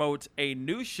to promote a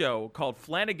new show called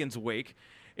Flanagan's Wake.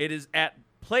 It is at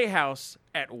Playhouse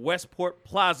at Westport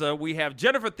Plaza. We have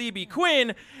Jennifer Thebe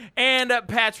Quinn and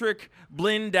Patrick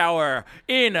Blindauer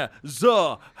in the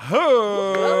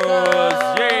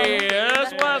house.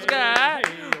 Yes, what's good?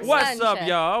 What's up,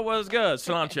 y'all? What's good?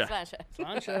 Slancha.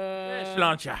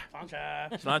 Slancha.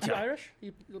 You Irish?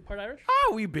 You part Irish?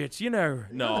 Oh, we bitch, you know.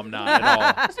 No, I'm not at all.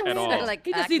 At all. Like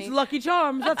he just eats Lucky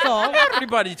Charms. That's all.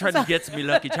 Everybody tries to get me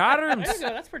Lucky Charms. There you go.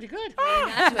 That's pretty good.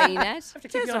 That's way nice. Have to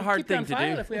keep That's you a on- hard keep you on thing to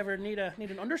file do. If we ever need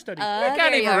an understudy.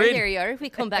 There you even are. read. There you are. If we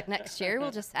come back next year,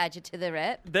 we'll just add you to the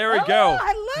rep. There we go.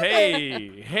 I love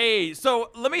Hey.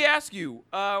 So let me ask you,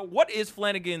 what is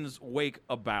Flanagan's Wake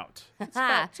about?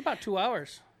 It's about 2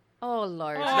 hours. Oh,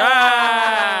 Lord.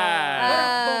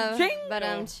 Ching. But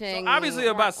I'm ching. Obviously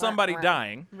about somebody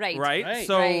dying. Right. Right?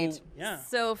 So, Right. Yeah.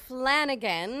 So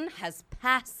Flanagan has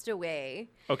passed away.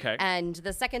 okay. And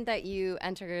the second that you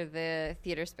enter the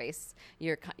theater space,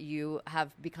 you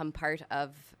have become part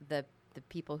of the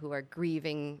people who are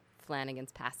grieving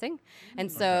Flanagan's passing.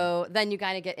 And so then you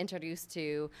kind of get introduced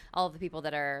to all of the people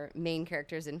that are main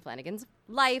characters in Flanagan's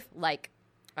life. Like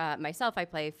myself, I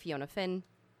play Fiona Finn.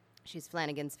 She's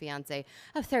Flanagan's fiance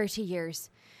of 30 years.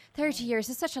 30 years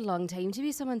is such a long time to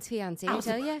be someone's fiance, I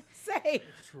tell you. Say.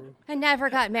 I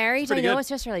never got married. I pretty know, good. it's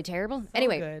just really terrible.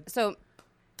 Anyway, good. so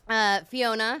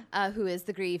Fiona, who is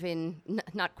the grieving,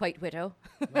 not quite widow.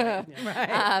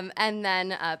 And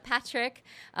then Patrick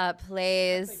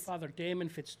plays... Father Damon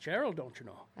Fitzgerald, don't you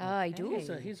know? Oh, I do.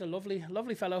 He's a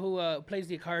lovely fellow who plays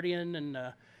the accordion and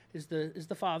is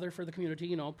the father for the community.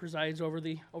 You know, presides over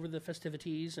the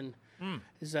festivities and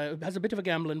has a bit of a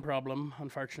gambling problem.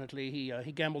 Unfortunately,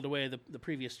 he gambled away the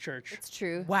previous church. It's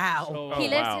true. Wow. So, He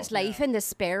lives his life in the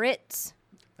spirit.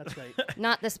 that's right.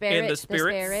 Not the spirit. In the spirits?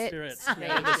 The spirit. Spirits. Right.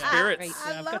 Yeah. The spirits.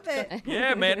 Right. I love it.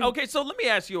 Yeah, man. Okay, so let me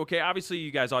ask you, okay, obviously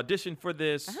you guys auditioned for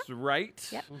this, right?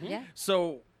 Yep. Yeah.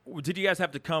 So did you guys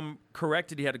have to come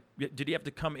correct? Did you have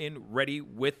to come in ready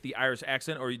with the Irish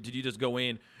accent, or did you just go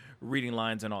in reading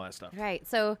lines and all that stuff? Right.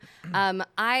 So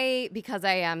because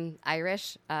I am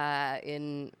Irish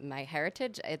in my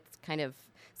heritage, it's kind of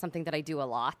something that I do a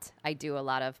lot. I do a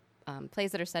lot of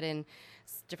plays that are set in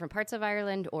different parts of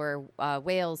Ireland or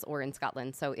Wales or in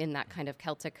Scotland. So in that kind of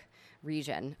Celtic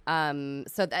region.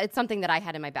 So it's something that I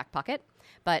had in my back pocket,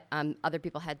 but other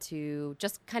people had to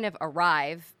just kind of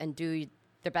arrive and do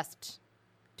their best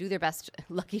do their best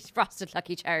frosted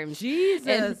Lucky Charms.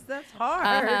 Jesus, that's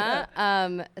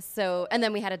hard. So, and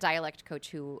then we had a dialect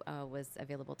coach who was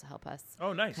available to help us.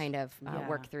 Oh, nice. Kind of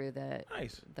work through the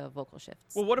vocal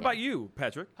shifts. Well, what about you,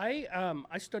 Patrick?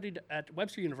 I studied at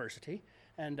Webster University,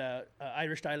 and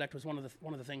Irish dialect was one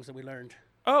of the things that we learned.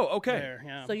 Oh, okay. There,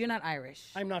 yeah. So you're not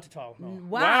Irish. I'm not at all. No.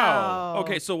 Wow.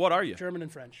 Okay, so what are you? German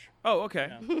and French. Oh, okay.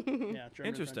 Yeah, German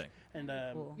Interesting. And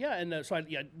French. So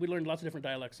we learned lots of different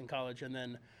dialects in college, and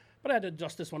then. But I had to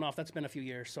dust this one off. That's been a few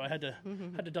years, so I had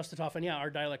to dust it off. And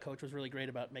our dialect coach was really great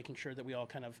about making sure that we all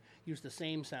kind of use the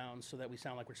same sounds so that we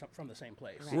sound like we're from the same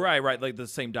place. Right, like the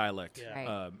same dialect,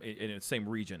 Yeah. in the same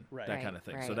region, that kind of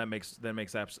thing. So that makes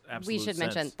absolute We should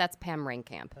sense. mention that's Pam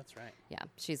Ringkamp. That's right. Yeah,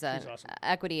 she's an awesome.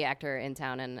 equity actor in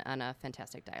town and a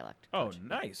fantastic dialect coach. Oh,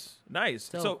 nice.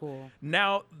 So cool.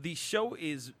 Now the show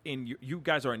is you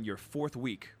guys are in your 4th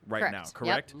week right now,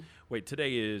 correct? Yep. Wait,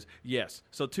 today is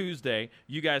So Tuesday,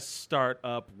 you guys start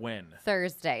up when?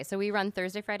 Thursday. So we run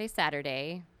Thursday, Friday,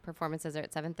 Saturday. Performances are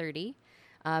at 7:30.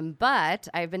 But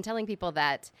I've been telling people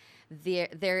that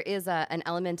there is an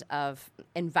element of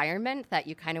environment that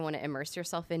you kind of want to immerse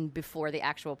yourself in before the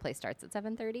actual play starts at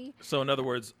 7:30. So in other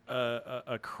words,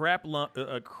 a crap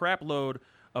load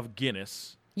of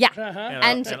Guinness. Yeah,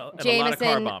 and Jameson, a lot of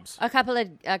car bombs. a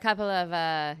couple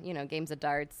of games of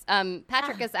darts.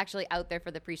 Patrick is actually out there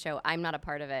for the pre-show. I'm not a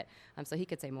part of it, so he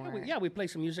could say more. We play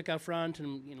some music out front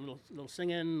and little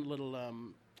singing.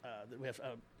 We have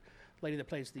a lady that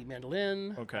plays the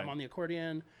mandolin. Okay. I'm on the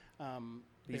accordion.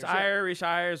 These Irish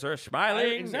eyes are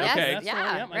smiling. Exactly. Okay. That's Yeah,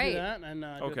 I do right. that and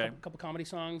do a couple comedy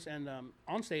songs. And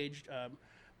on stage,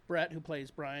 Brett, who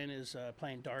plays Brian, is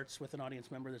playing darts with an audience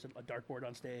member. There's a dartboard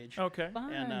on stage. Okay.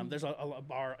 And there's a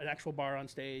bar, an actual bar on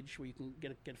stage where you can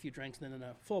get a few drinks, and then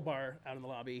a full bar out in the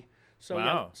lobby. So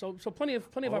Wow. so plenty of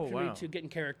opportunity wow. to get in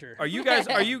character. Are you guys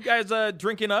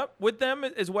drinking up with them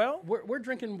as well? We're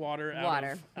drinking water out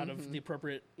of the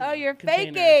appropriate. Oh, you're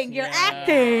containers. faking. You're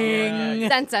acting.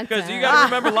 Because you got to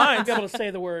remember lines. Be able to say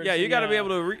the words. Yeah, you got to be able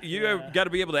to. got to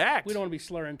be able to act. We don't want to be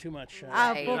slurring too much.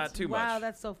 Not too much. Wow,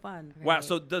 that's so fun. Wow.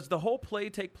 So does the whole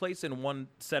play take place in one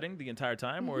setting the entire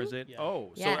time, or is it? Yeah.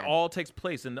 Oh, so Yeah. it all takes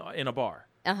place in a bar.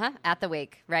 At the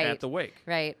wake, right? At the wake,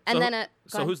 right? So And then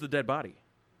so who's the dead body?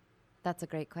 That's a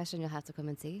great question. You'll have to come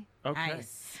and see. Okay.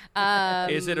 Nice.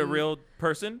 Is it a real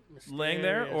person laying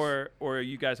there, Mysterious. or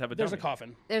you guys have a There's dummy? a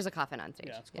coffin. There's a coffin on stage.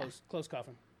 Yeah, it's closed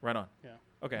coffin. Right on. Yeah.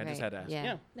 Okay, I just had to ask.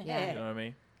 Yeah. Yeah. You know what I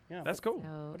mean? Yeah. That's cool.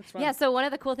 So, But it's fun. yeah. So one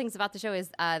of the cool things about the show is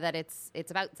that it's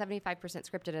about 75%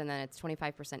 scripted and then it's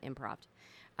 25% improv.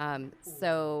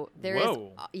 So there is,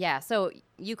 Whoa. So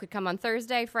you could come on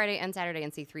Thursday, Friday, and Saturday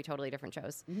and see 3 totally different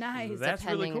shows. Nice. That's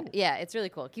really cool. Yeah, it's really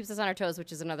cool. It keeps us on our toes,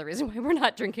 which is another reason why we're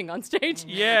not drinking on stage.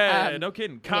 Yeah, no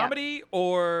kidding. Comedy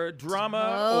or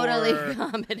drama? Totally or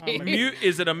comedy.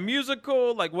 Is it a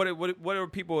musical? Like what are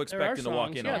people There are expecting to walk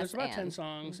songs. in Yeah, on? there's about And- 10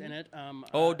 songs in it.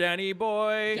 Oh, Danny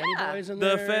boy. Danny Boy's in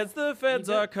The there. feds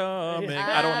are coming.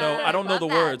 Yeah. I don't know the love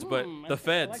that. words, but the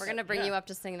feds. We're gonna bring you up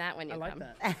to sing that when you I like come.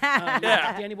 that.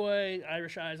 Yeah. Danny Boy,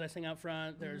 Irish Eyes, I sing out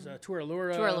front. There's a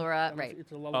Tour-a-Lura. Tour-a-Lura, right.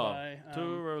 It's a lullaby.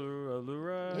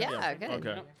 Turalura. Yeah, good.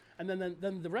 Okay. Yeah. And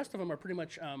then the rest of them are pretty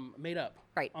much made up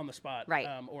on the spot. Right.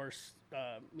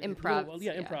 Improv.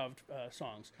 Yeah. Improv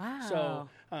songs. Wow.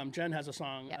 So Jen has a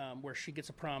song where she gets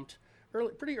a prompt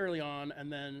pretty early on,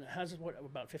 and then has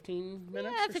about 15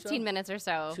 minutes. Yeah, or 15 so minutes or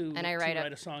so. to I write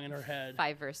a song in her head,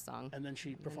 5-verse song, and then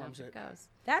she performs it. Goes.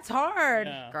 That's hard.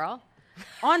 Yeah. Girl.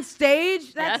 On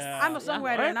stage, that's Yeah. I'm a songwriter,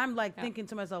 What? and I'm like thinking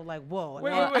to myself, like, whoa.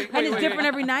 Wait, and wait, and it's wait, different wait.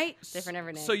 every night. Different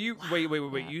every night. So you wait.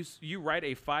 You write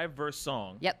a 5-verse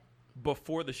song. Yep.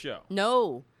 Before the show.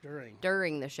 No.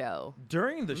 During the show.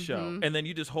 During the show, and then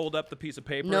you just hold up the piece of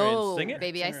paper No, and sing it.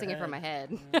 baby, I sing it from my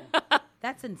head.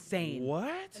 That's insane. What?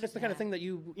 And it's the kind of thing that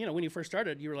you when you first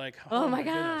started, you were like, Oh my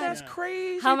goodness, God. That's yeah.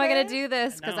 crazy. How am I gonna man. do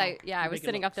this? And Because now I you was make it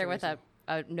sitting look up there with seriously.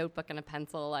 a notebook and a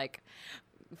pencil, like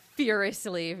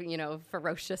furiously,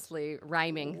 ferociously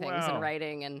rhyming things Wow. and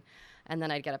writing, and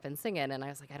then I'd get up and sing it, and I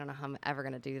was like, I don't know how I'm ever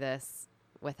gonna do this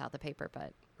without the paper,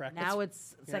 but Now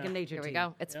it's second nature. here to we you.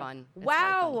 go. It's fun. It's really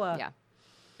Wow. fun. Yeah.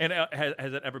 And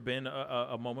has it ever been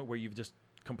a moment where you've just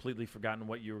completely forgotten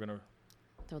what you were gonna?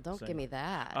 Well, don't Sing. give me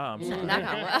that. Oh, I'm sorry. Knock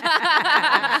on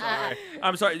wood.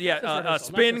 I'm sorry. Yeah, rehearsal,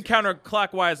 spin not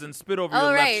counterclockwise and spit over Oh,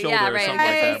 your right, left shoulder yeah, or right. something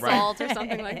like that, right? Salt or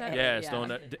something like that. Yes.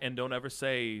 Yeah. Don't ever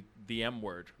say the M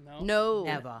word. No.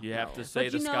 Never. You have to say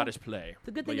But the you know, Scottish play.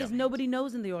 The good But thing yeah. is nobody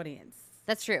knows in the audience.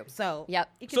 That's true. So Yep.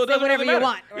 you can So it say doesn't whatever really you matter.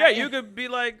 want. Yeah, Right? you could be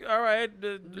like, all right,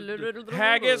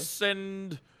 haggis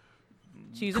and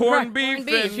cheese corned beef,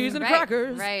 and cheese and Right,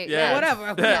 crackers. right, Yeah.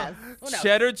 Whatever. Yes.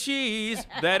 cheddar cheese.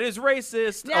 That is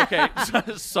racist. Okay,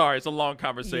 sorry, it's a long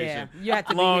conversation. Yeah, you have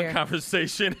to be long here.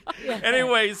 conversation.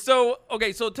 Anyway, so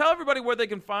tell everybody where they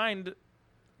can find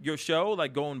your show,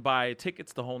 like go and buy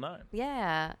tickets, the whole nine.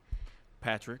 Yeah.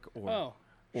 Patrick or Oh,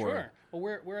 or sure.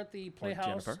 Well, we're at the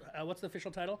Playhouse. Jennifer. What's the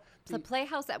official title? It's the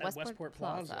Playhouse at at Westport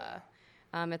Plaza.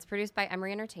 It's produced by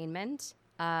Emory Entertainment,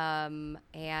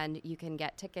 and you can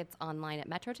get tickets online at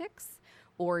MetroTix,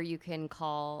 or you can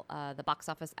call the box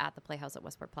office at the Playhouse at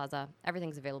Westport Plaza.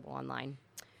 Everything's available online.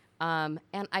 And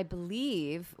I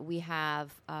believe we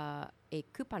have a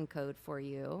coupon code for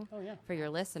you, for your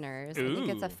listeners. I think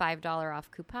it's a $5 off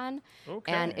coupon.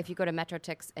 Okay. And if you go to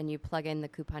MetroTix and you plug in the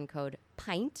coupon code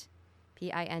PINT,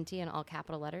 PINT in all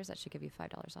capital letters, that should give you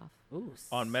 $5 off. Ooh,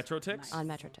 on MetroTix. On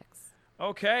MetroTix.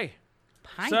 Okay.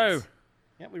 Pint. So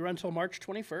Yeah, we run until March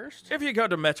 21st. if you go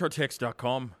to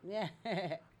metrotix.com, Yeah.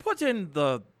 put in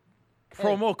the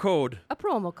promo code A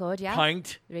promo code, yeah.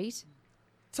 PINT. Right?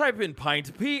 Type in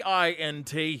PINT,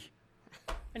 PINT.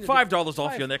 And $5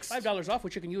 off your next. $5 off,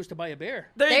 which you can use to buy a beer.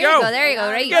 There There you go. There you go.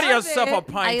 Right. Get yourself a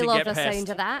pint I to love get the sound pissed.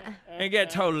 of that. And get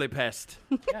totally pissed.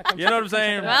 Yeah, come You know what I'm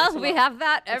saying? Well, we have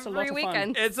that It's a lot every of fun.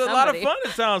 weekend. It's a lot of Somebody. fun,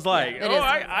 it sounds like. It oh, is.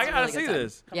 I It's a gotta really see good time.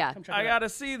 this. Yeah. Come check I it out. gotta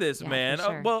see this, Yeah, man. for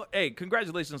sure. Well, hey,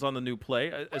 congratulations on the new play,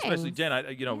 especially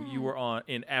Thanks. Jen. You were on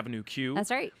in Avenue Q.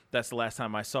 That's right. That's the last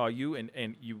time I saw you, and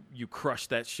you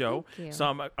crushed that show. Thank you.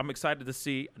 So I'm excited to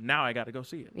see. Now I got to go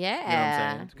see it. Yeah. You know what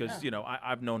I'm saying? Because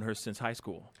I've known her since high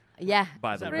school. Yeah.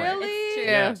 By the way. Really? It's true.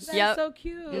 Yes. That's Yep. so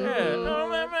cute. Yeah. No,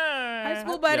 man. High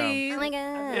school buddies. Oh my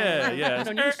god. Yeah, yeah. I've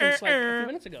known you since like a few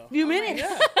minutes ago. Few minutes.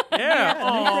 Yeah. Yeah. New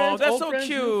Oh, friends, that's old so friends,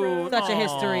 new cute. friends. Such a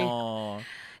history. Aw.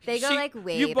 They go like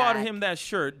way You bought back. him that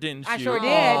shirt, didn't you? I sure did.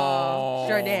 Aw.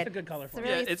 Sure It's a did. good color for It's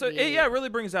you. really Yeah, sweet. it really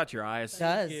brings out your eyes. It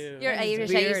does. You're Irish.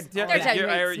 weird. Yeah, They're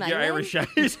you're smiling. Irish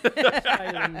eyes.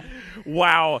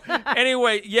 Wow.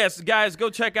 Anyway, yes, guys, go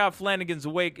check out Flanagan's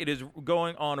Wake. It is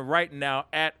going on right now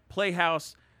at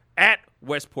Playhouse at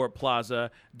Westport Plaza.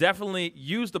 Definitely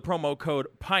use the promo code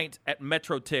PINT at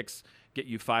MetroTix. Get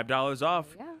you $5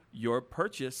 off your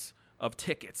purchase of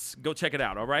tickets. Go check it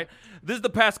out, all right? This is the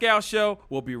Pascal Show.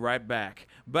 We'll be right back.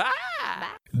 Bye.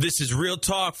 This is Real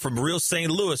Talk from Real St.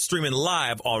 Louis, streaming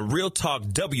live on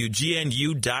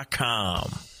RealTalkWGNU.com.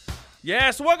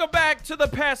 Yes, welcome back to the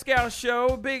Pascal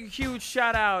Show. Big, huge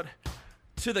shout out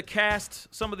to the cast,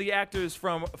 some of the actors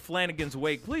from Flanagan's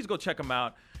Wake. Please go check them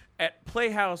out at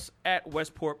Playhouse at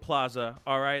Westport Plaza.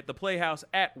 All right, the Playhouse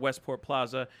at Westport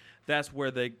Plaza. That's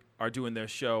where they are doing their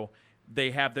show.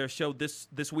 They have their show this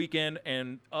weekend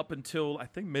and up until, I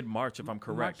think, mid-March, if I'm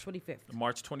correct. March 25th.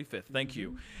 March 25th. Thank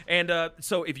you. And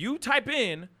so if you type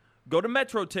in, go to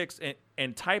MetroTix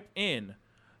and type in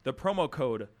the promo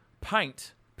code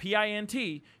PINT,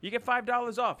 P-I-N-T, you get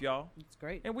 $5 off, y'all. It's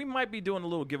great. And we might be doing a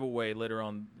little giveaway later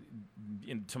on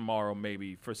tomorrow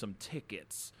maybe for some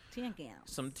tickets.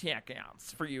 Some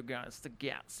tickets for you guys to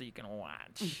get so you can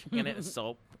watch. And it's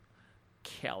so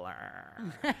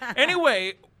killer.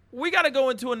 Anyway, we got to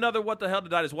go into another What the Hell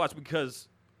Did I Just Watch because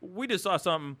we just saw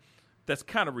something that's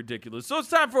kind of ridiculous. So it's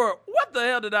time for What the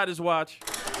Hell Did I Just Watch?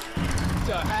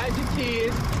 So hide your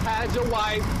kids, hide your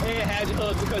wife, and hide your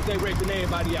husband because they raping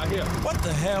everybody out here. What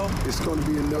the hell? It's gonna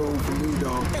be a no for me,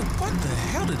 dog. Hey, what the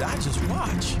hell did I just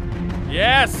watch?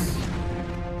 Yes.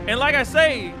 And like I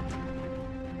say,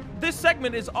 this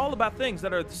segment is all about things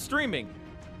that are streaming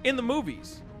in the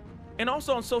movies and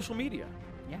also on social media.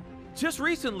 Yeah. Just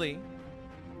recently,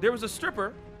 there was a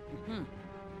stripper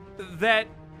that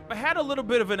had a little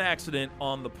bit of an accident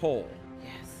on the pole.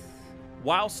 Yes.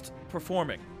 Whilst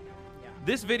performing. Yeah.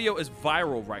 This video is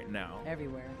viral right now.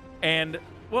 Everywhere. And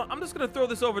well, I'm just gonna throw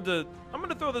this over to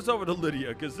Lydia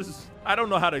because I don't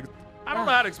know how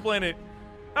to explain it.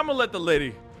 I'm gonna let the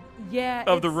lady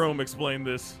of the room explain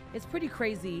this. It's pretty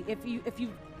crazy. If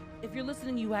you're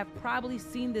listening, you have probably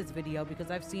seen this video because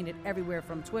I've seen it everywhere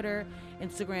from Twitter,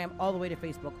 Instagram, all the way to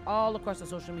Facebook, all across the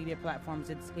social media platforms.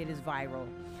 It is viral.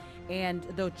 And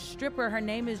the stripper, her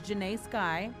name is Janae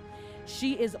Sky.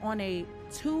 She is on a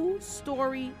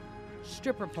 2-story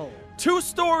stripper pole.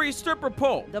 2-story stripper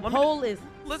pole. The pole is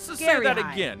Let's just say scary that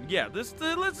high. again. Yeah, let's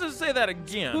just say that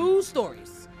again. 2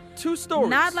 stories. 2 stories.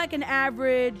 Not like an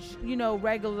average,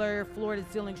 regular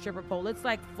floor-to-ceiling stripper pole. It's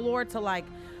like floor to like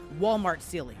Walmart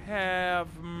ceiling. Have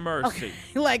mercy. Okay.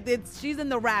 Like she's in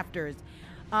the rafters.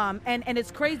 And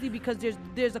it's crazy because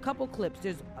there's a couple clips.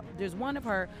 There's one of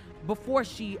her before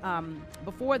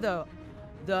the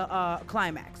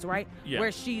climax, right? Yeah.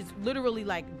 Where she's literally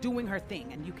like doing her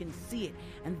thing, and you can see it,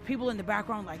 and people in the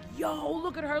background like, "Yo,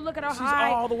 look at her She's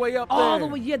high, all the way up all there.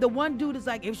 the way." Yeah, the one dude is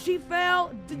like, "If she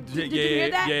fell, did you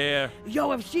hear that? Yeah.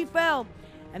 Yo, if she fell,"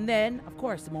 and then of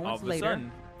course, All moments of a later,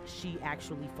 sudden. she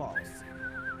actually falls.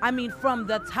 I mean, from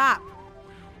the top.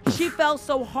 She fell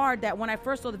so hard that when I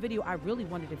first saw the video, I really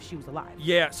wondered if she was alive.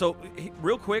 Yeah, so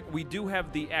real quick, we do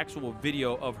have the actual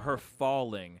video of her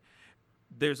falling.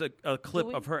 There's a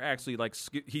clip of her actually, like,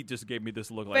 he just gave me this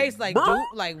look like. Face like, dude,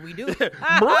 like we do.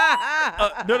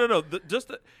 No.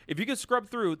 If you can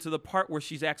scrub through to the part where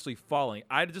she's actually falling,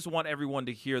 I just want everyone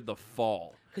to hear the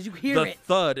fall. Because you hear the it.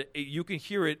 thud, you can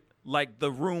hear it like the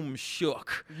room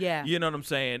shook. Yeah. You know what I'm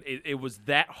saying? It was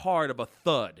that hard of a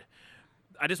thud.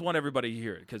 I just want everybody to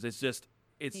hear it because it's just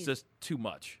too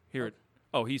much. Hear it.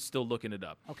 Oh, he's still looking it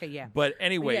up. Okay, yeah. But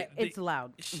anyway. Yeah, it's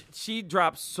loud. She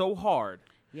dropped so hard.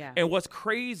 Yeah. And what's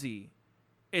crazy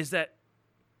is that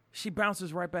she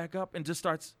bounces right back up and just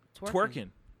starts twerking.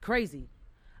 Crazy.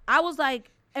 I was like,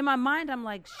 in my mind, I'm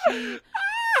like,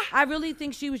 I really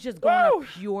think she was just going on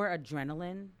pure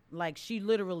adrenaline. Like, she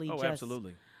literally just.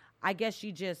 Absolutely. I guess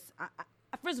she just,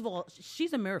 first of all,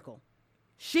 she's a miracle.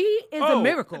 She is a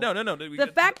miracle. No.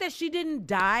 The fact that she didn't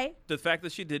die. The fact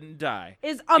that she didn't die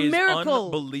is a miracle.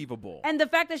 Unbelievable. And the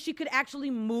fact that she could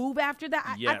actually move after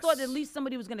that. Yes. I thought at least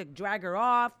somebody was going to drag her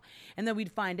off and then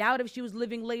we'd find out if she was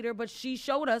living later. But she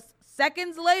showed us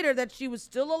seconds later that she was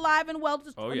still alive and well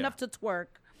enough to twerk.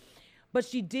 But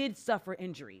she did suffer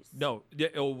injuries. No,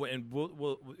 and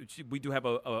we do have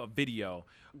a video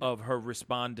of her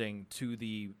responding to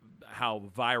how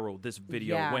viral this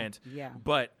video went. Yeah.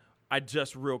 But I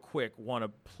just real quick want to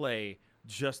play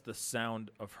just the sound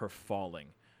of her falling.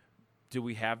 Do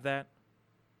we have that?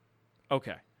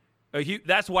 Okay.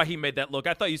 That's why he made that look.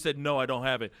 I thought you said, no, I don't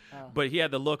have it. Oh. But he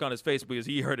had the look on his face because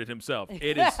he heard it himself.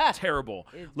 It is terrible.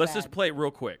 Let's just play it real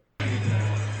quick.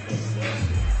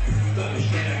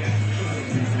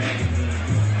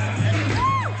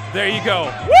 There you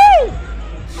go. Woo!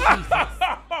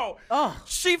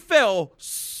 She fell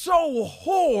so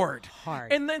hard.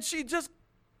 And then she just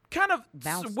kind of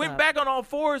went back on all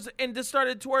fours and just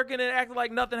started twerking and acting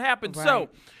like nothing happened. Right. So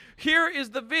here is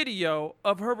the video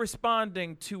of her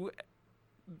responding to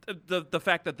the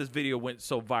fact that this video went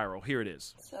so viral. Here it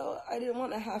is. So I didn't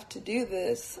want to have to do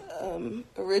this.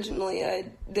 Originally,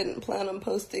 I didn't plan on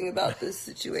posting about this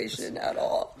situation at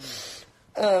all.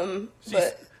 But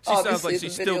she sounds like she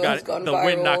still got the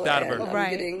wind knocked out of her. I'm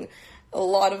getting a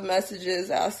lot of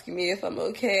messages asking me if I'm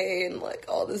okay and like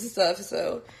all this stuff.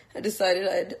 So I decided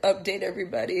I'd update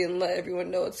everybody and let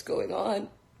everyone know what's going on.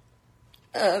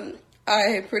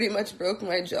 I pretty much broke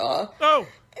my jaw. Oh.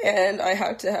 And I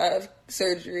have to have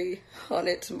surgery on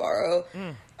it tomorrow.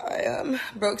 I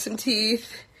broke some teeth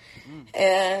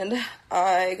and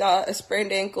I got a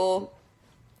sprained ankle.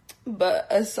 But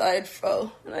aside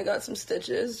from, and I got some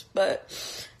stitches, but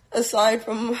aside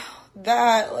from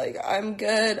that, like, I'm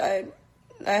good. I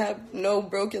have no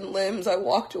broken limbs. I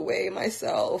walked away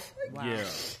myself. Wow. Yeah.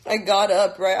 I got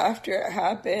up right after it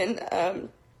happened.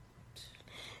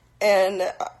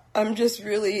 And I'm just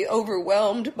really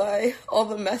overwhelmed by all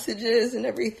the messages and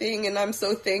everything. And I'm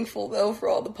so thankful, though, for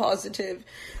all the positive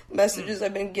messages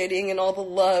I've been getting and all the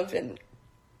love. And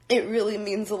it really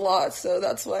means a lot. So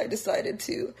that's why I decided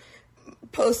to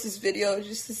post this video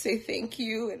just to say thank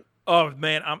you. And oh,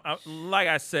 man, I'm like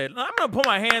I said, I'm going to put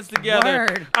my hands together.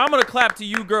 Word. I'm going to clap to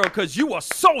you, girl, because you a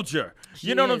soldier.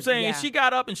 You know what I'm saying? Yeah. And she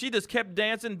got up and she just kept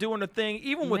dancing, doing her thing,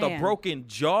 even with a Man. broken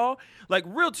jaw. Like,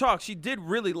 real talk, she did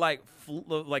really, like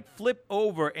flip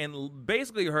over, and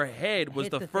basically her head was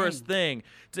Hit the the first thing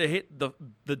to hit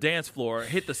the dance floor,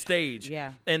 hit the stage.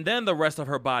 Yeah. And then the rest of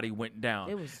her body went down.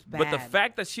 It was But the bad.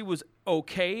 fact that she was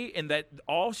okay and that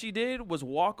all she did was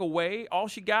walk away, all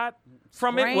she got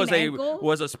from it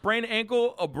was a sprained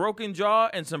ankle, a broken jaw,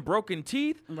 and some broken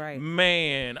teeth. Right.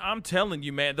 Man, I'm telling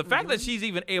you, man, the fact that she's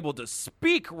even able to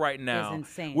speak right now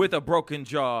insane. with a broken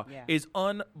jaw Yeah. is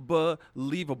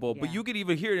unbelievable. But you could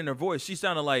even hear it in her voice. She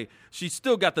sounded like she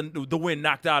still got the wind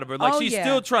knocked out of her. Like she's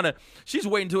still she's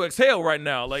waiting to exhale right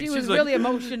now. Like She she's was like, really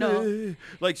emotional.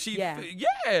 Like she, Yeah.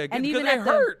 and even it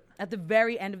hurt. at the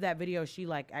very end of that video, she's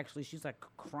like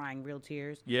crying real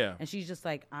tears. Yeah. And she's just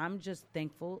like, I'm just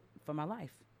thankful for my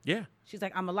life. Yeah. She's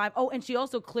like, I'm alive. Oh, and she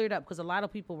also cleared up because a lot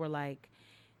of people were like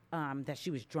that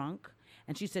she was drunk.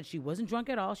 And she said she wasn't drunk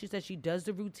at all. She said she does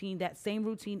the routine, that same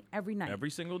routine every night. Every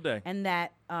single day. And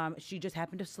that she just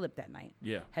happened to slip that night.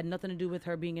 Yeah. Had nothing to do with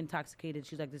her being intoxicated.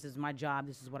 She's like, this is my job.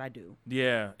 This is what I do.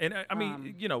 Yeah. And I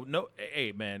mean,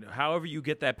 hey, man, however you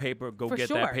get that paper, go get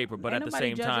sure. that paper. But Ain't at the nobody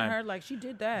same judging time, her like she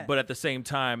did that. But at the same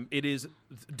time, it is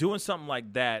doing something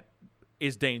like that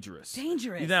is dangerous.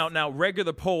 Dangerous. Now,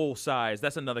 regular pole size,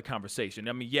 that's another conversation.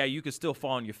 I mean, yeah, you could still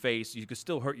fall on your face. You could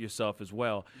still hurt yourself as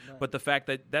well. But the fact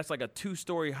that that's like a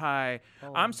 2-story high,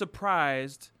 I'm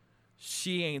surprised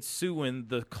she ain't suing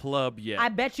the club yet. I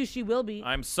bet you she will be.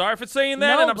 I'm sorry for saying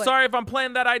that, No, and I'm but- sorry if I'm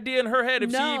planting that idea in her head if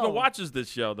she No. even watches this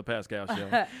show, The Pascal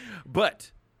Show.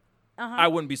 But I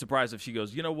wouldn't be surprised if she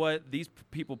goes, you know what? These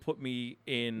people put me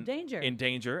in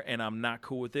danger, and I'm not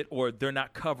cool with it, or they're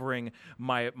not covering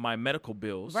my medical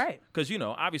bills. Right. Because,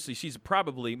 obviously she's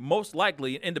probably most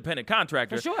likely an independent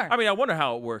contractor. For sure. I mean, I wonder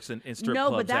how it works in strip No,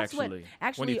 clubs, but that's actually,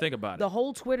 actually when you think about the it.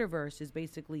 whole Twitterverse is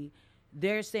basically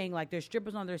they're saying, like, there's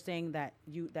strippers on there saying that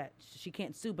she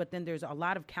can't sue, but then there's a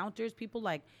lot of counters. People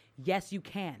like, yes, you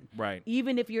can. Right.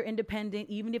 Even if you're independent,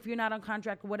 even if you're not on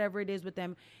contract or whatever it is with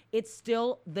them, it's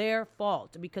still their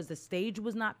fault because the stage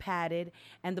was not padded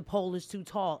and the pole is too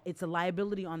tall. It's a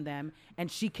liability on them,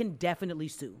 and she can definitely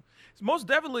sue. It's most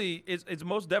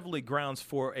definitely grounds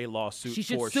for a lawsuit She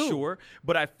should for sue. sure.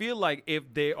 But I feel like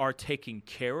if they are taking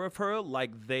care of her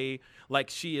like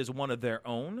she is one of their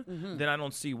own, then I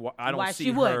don't see why Why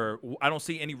she would. I don't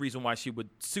see any reason why she would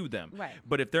sue them. Right.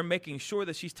 But if they're making sure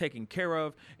that she's taken care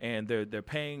of and they're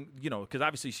paying, because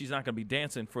obviously she's not going to be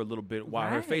dancing for a little bit while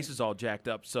her Right. face is all jacked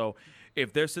up. So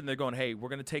if they're sitting there going, "Hey, we're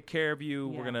going to take care of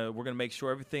you. Yeah. We're gonna make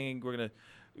sure everything. We're gonna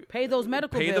Pay those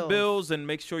medical pay bills. the bills and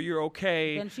make sure you're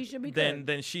okay." Then she should be then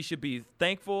good. she should be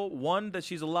thankful, one, that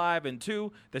she's alive, and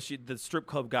two, that the strip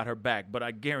club got her back. But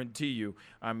I guarantee you,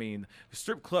 I mean,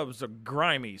 strip clubs are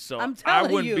grimy, so I'm I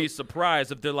telling wouldn't you. be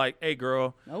surprised if they're like, "Hey,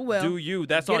 girl, Oh, well. do you?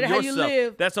 That's Get on it how you yourself.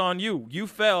 live." That's on you. You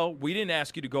fell. We didn't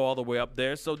ask you to go all the way up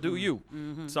there, so do you.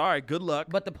 Sorry, good luck."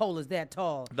 But the pole is that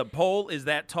tall. The pole is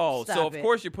that tall, so Stop of it.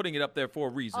 course you're putting it up there for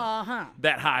a reason.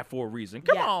 That high for a reason.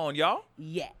 Come Yeah. on, y'all.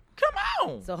 Yeah. Come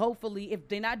on. So hopefully, if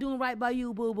they're not doing right by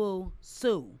you, boo-boo,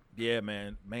 sue. Yeah,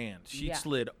 man, she Yeah.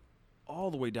 slid all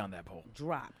the way down that pole.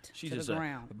 Dropped She to just the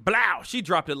ground. blow. She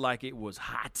dropped it like it was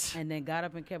hot. And then got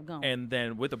up and kept going. And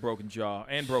then with a broken jaw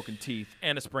and broken teeth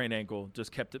and a sprained ankle,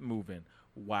 just kept it moving.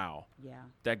 Wow. Yeah.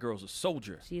 That girl's a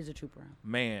soldier. She is a trooper.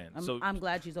 Man. I'm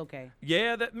glad she's okay.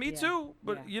 Yeah, me too.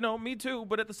 But me too.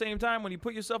 But at the same time, when you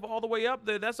put yourself all the way up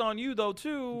there, that's on you though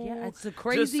too. Yeah, it's a Just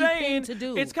crazy saying, thing to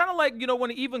do. It's kind of like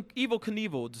when even Evil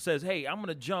Knievel says, "Hey, I'm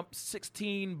gonna jump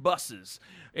 16 buses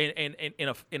in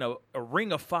a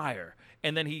ring of fire,"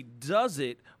 and then he does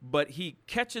it, but he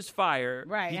catches fire.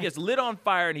 Right. He gets lit on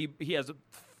fire, and he has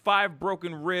 5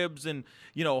 broken ribs and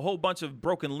a whole bunch of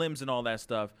broken limbs and all that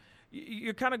stuff.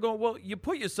 You're kind of going, well, you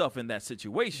put yourself in that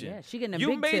situation. Yeah, she getting them You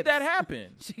big made tips. that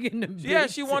happen. She getting them big Yeah,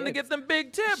 she wanted to tips. get them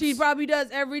big tips. She probably does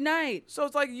every night. So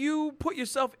it's like you put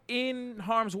yourself in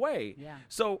harm's way. Yeah.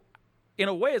 So in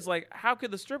a way, it's like, how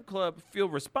could the strip club feel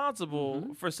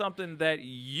responsible for something that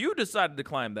you decided to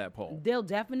climb that pole? They'll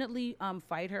definitely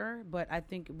fight her, but I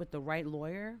think with the right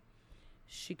lawyer,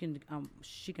 she can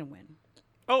win.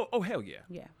 Oh, hell yeah.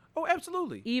 Yeah. Oh,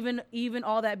 absolutely. Even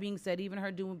all that being said, even her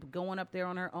going up there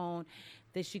on her own,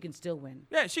 that she can still win.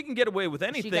 Yeah, she can get away with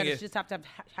anything. She just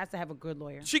has to have a good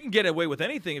lawyer. She can get away with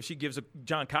anything if she gives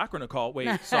John Cochran a call.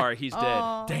 Wait, sorry, he's dead.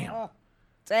 Oh. Damn.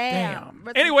 Damn.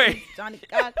 Anyway. Johnny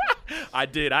Cochran. I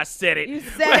did. I said it. You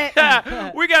said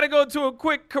it. We got to go to a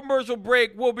quick commercial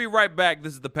break. We'll be right back.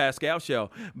 This is the Pascal Show.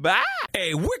 Bye.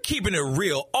 Hey, we're keeping it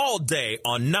real all day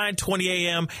on 920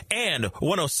 AM and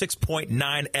 106.9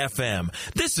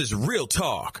 FM. This is Real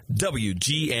Talk,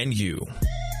 WGNU.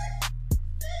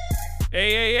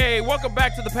 Hey. Welcome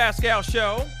back to the Pascal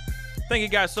Show. Thank you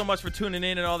guys so much for tuning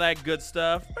in and all that good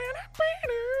stuff.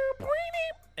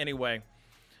 Anyway,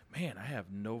 man, I have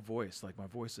no voice. Like, my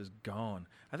voice is gone.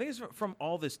 I think it's from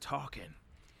all this talking.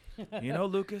 You know,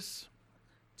 Lucas?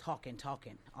 Talking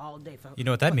all day for You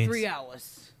know what that means? 3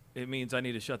 hours. It means I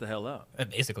need to shut the hell up.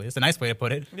 Basically, it's a nice way to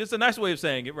put it. It's a nice way of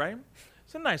saying it, right?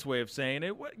 It's a nice way of saying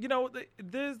it.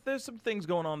 There's some things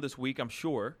going on this week, I'm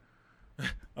sure.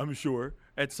 I'm sure,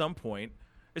 at some point.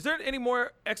 Is there any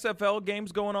more XFL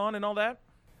games going on and all that?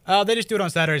 They just do it on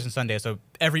Saturdays and Sundays, so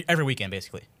every weekend,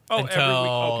 basically. Oh, Until, every week.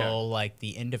 Okay. like,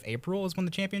 the end of April is when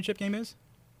the championship game is.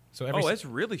 So that's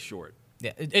really short.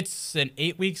 Yeah, it's an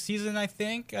 8-week season, I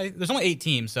think. There's only 8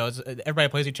 teams, so everybody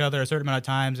plays each other a certain amount of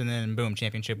times, and then boom,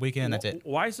 championship weekend. That's it.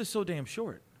 Why is this so damn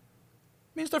short?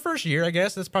 I mean, it's their first year, I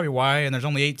guess. That's probably why. And there's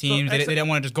only 8 teams. They don't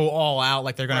want to just go all out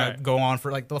like they're gonna go on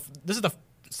for like this is the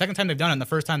second time they've done it, and the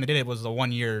first time they did it was a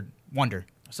 1-year wonder.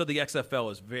 So the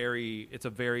XFL is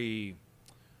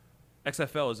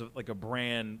XFL is like a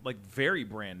brand, like very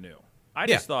brand new. I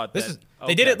just thought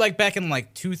they did it like back in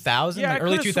like 2000, like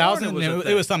early 2000.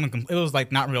 It was something. It was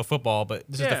like not real football, but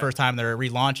this is the first time they're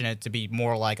relaunching it to be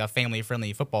more like a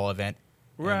family-friendly football event.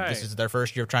 Right. And this is their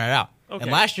first year of trying it out. Okay.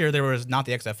 And last year there was not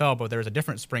the XFL, but there was a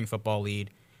different spring football league,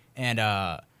 and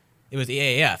it was the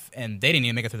AAF, and they didn't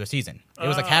even make it through the season. It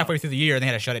was like halfway through the year, and they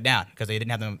had to shut it down because they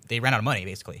didn't have them. They ran out of money,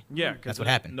 basically. Yeah, that's what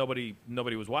happened. Nobody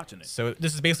was watching it. So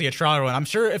this is basically a trial run. I'm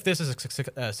sure if this is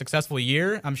a successful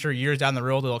year, I'm sure years down the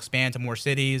road they'll expand to more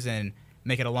cities and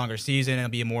make it a longer season. It'll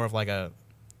be more of like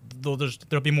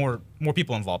there'll be more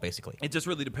people involved, basically. It just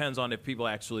really depends on if people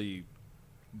actually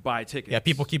buy tickets. Yeah,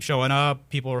 people keep showing up.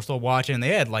 People are still watching. They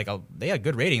had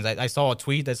good ratings. I saw a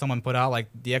tweet that someone put out like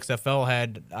the XFL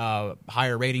had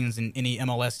higher ratings than any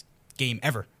MLS game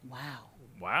ever. Wow.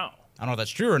 I don't know if that's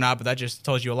true or not, but that just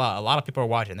tells you a lot. A lot of people are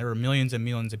watching. There were millions and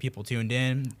millions of people tuned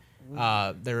in.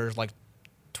 There's like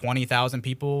 20,000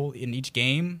 people in each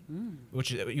game,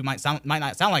 which you might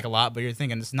not sound like a lot, but you're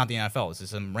thinking this is not the NFL. This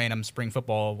is some random spring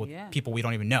football with people we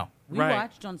don't even know. We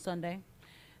watched on Sunday.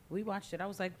 We watched it. I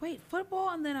was like, wait, football?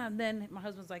 And then my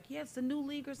husband's like, yeah, it's a new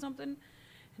league or something.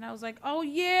 And I was like, oh,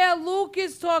 yeah,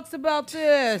 Lucas talks about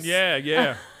this.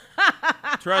 Yeah.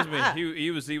 Trust me, he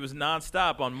was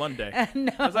nonstop on Monday.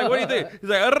 No. I was like, what do you think? He's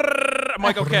like, Arr. I'm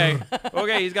like, okay,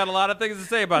 he's got a lot of things to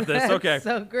say about this. Okay.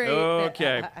 So great. Okay,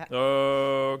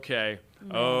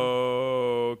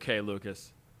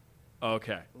 Lucas.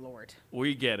 Okay. Lord.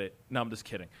 We get it. No, I'm just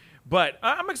kidding. But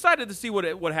I'm excited to see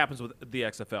what happens with the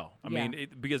XFL. I mean,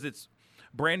 because it's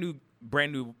brand new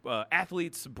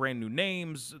athletes, brand new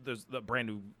names. There's the brand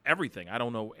new everything. I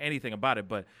don't know anything about it,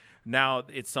 but now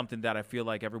it's something that I feel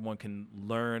like everyone can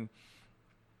learn,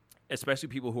 especially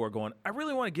people who are going, I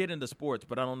really want to get into sports,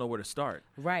 but I don't know where to start.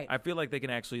 Right. I feel like they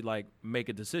can actually like make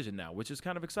a decision now, which is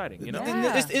kind of exciting. You know, and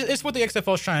it's what the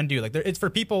XFL is trying to do. Like, it's for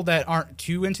people that aren't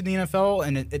too into the NFL,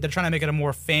 and they're trying to make it a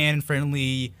more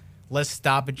fan-friendly, less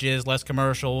stoppages, less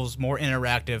commercials, more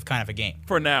interactive kind of a game.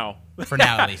 For now.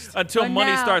 At least. Until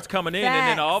money starts coming in, and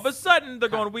then all of a sudden they're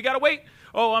going, we got to wait.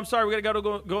 Oh, I'm sorry, we got to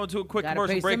go into a quick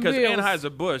commercial break because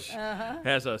Anheuser-Busch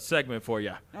has a segment for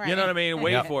you. Right. You know what I mean?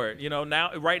 Wait for it. You know,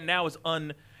 right now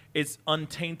it's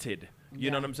untainted.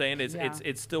 You know what I'm saying?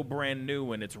 It's still brand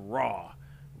new and it's raw.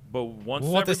 But once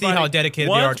we'll have to see how dedicated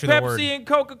they are to the word. Once Pepsi and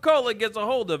Coca-Cola gets a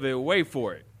hold of it, wait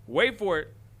for it. Wait for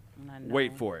it.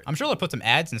 I'm sure they'll put some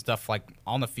ads and stuff like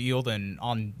on the field and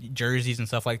on jerseys and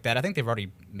stuff like that. I think they've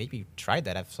already maybe tried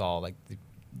that. I saw like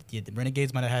the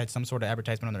Renegades might have had some sort of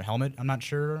advertisement on their helmet. I'm not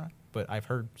sure, but I've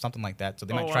heard something like that. So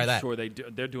they might try that. I'm sure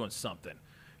they're doing something.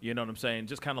 You know what I'm saying?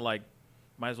 Just kind of like,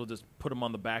 might as well just put them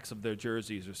on the backs of their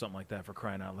jerseys or something like that, for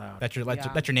crying out loud. That's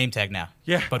your name tag now.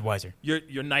 Yeah. Budweiser.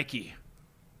 Your Nike.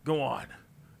 Go on.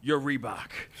 Your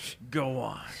Reebok. Go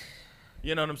on.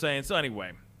 You know what I'm saying? So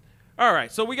anyway. All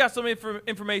right, so we got some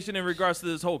information in regards to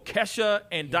this whole Kesha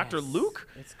and Dr. Luke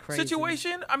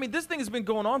situation. I mean, this thing has been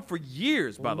going on for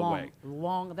years, by the way.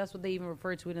 That's what they even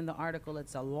refer to it in the article.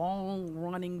 It's a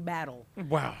long-running battle.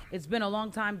 Wow. It's been a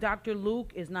long time. Dr.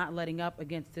 Luke is not letting up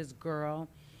against this girl.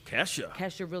 Kesha.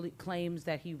 Kesha really claims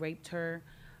that he raped her,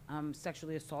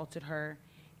 sexually assaulted her.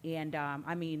 And,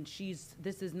 I mean,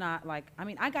 this is not like, I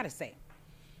mean, I got to say,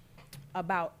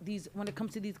 about these, when it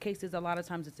comes to these cases, a lot of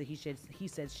times it's a he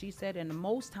said, she said, and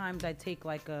most times I take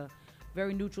like a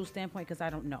very neutral standpoint because I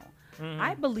don't know.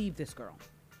 I believe this girl.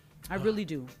 I really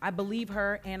do. I believe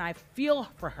her and I feel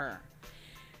for her.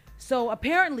 So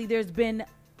apparently there's been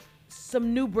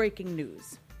some new breaking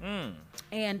news.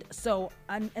 And so,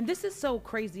 and this is so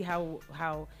crazy how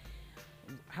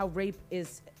rape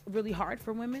is really hard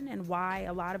for women and why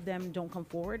a lot of them don't come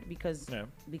forward because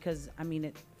I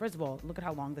mean, first of all, look at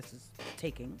how long this is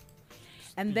taking.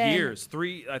 And then years,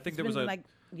 I think there was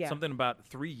something about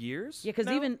 3 years. Yeah,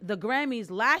 because even the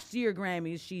Grammys, last year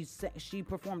Grammys, she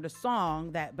performed a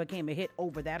song that became a hit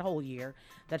over that whole year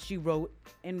that she wrote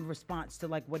in response to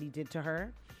like what he did to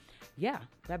her. Yeah,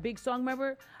 that big song,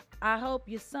 remember? I hope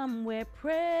you're somewhere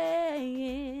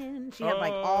praying. She had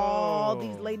like all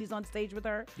these ladies on stage with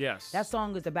her. Yes. That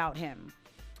song is about him.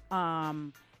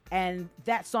 And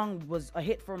that song was a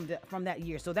hit from that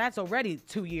year. So that's already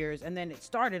 2 years. And then it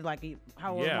started like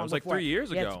how long? Yeah, it was like 3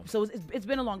 years ago. So it's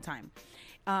been a long time.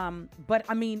 But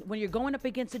I mean, when you're going up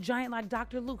against a giant like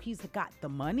Dr. Luke, he's got the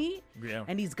money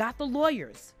and he's got the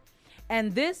lawyers.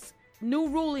 And this new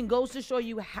ruling goes to show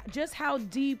you just how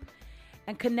deep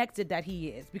and connected that he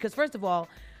is. Because first of all,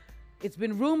 It's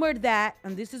been rumored that,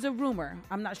 and this is a rumor,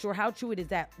 I'm not sure how true it is,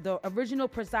 that the original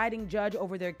presiding judge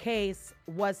over their case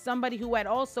was somebody who had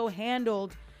also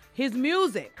handled his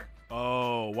music.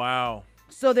 Oh, wow.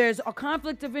 So there's a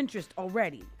conflict of interest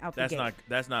already out the gate.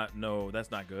 That's not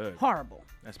good. Horrible.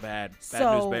 That's bad. Bad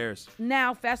So news bears.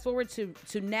 now, fast forward to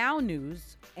Now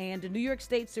News, and a New York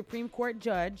State Supreme Court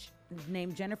judge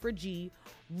named Jennifer G.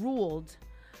 ruled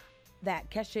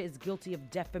that Kesha is guilty of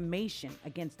defamation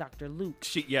against Dr. Luke.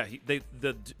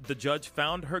 The judge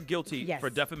found her guilty Yes.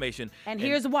 for defamation. And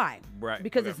here's why. Right.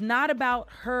 Because okay. it's not about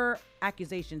her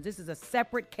accusations. This is a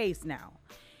separate case now.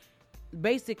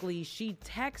 Basically, she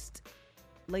texted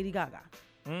Lady Gaga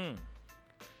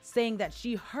saying that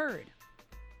she heard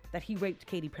that he raped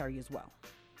Katy Perry as well.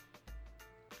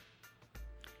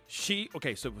 She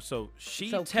texted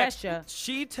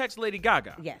Lady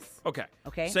Gaga. Yes. Okay.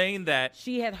 Okay. Saying that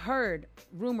she had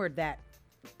rumored that,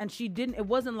 and she didn't. It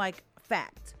wasn't like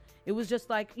fact. It was just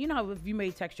like, you know how if you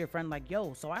may text your friend like,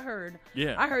 "Yo, so I heard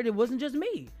it wasn't just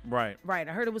me." Right. Right.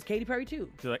 I heard it was Katy Perry too.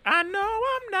 You're like, I know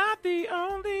I'm not the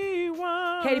only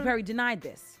one. Katy Perry denied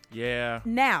this. Yeah.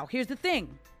 Now, here's the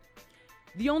thing.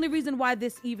 The only reason why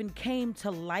this even came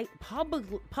to light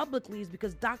publicly is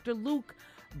because Dr. Luke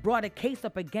brought a case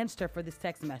up against her for this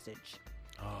text message.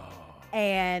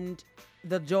 And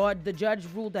the judge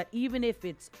ruled that even if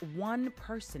it's one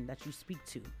person that you speak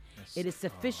to, it is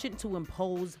sufficient to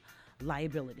impose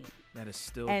liability. That is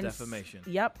still defamation.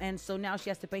 Yep. And so now she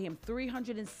has to pay him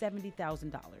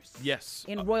 $370,000. Yes.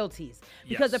 In royalties.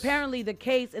 Because apparently in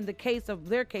the case of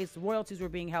their case, royalties were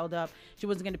being held up. She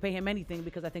wasn't going to pay him anything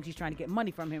because I think she's trying to get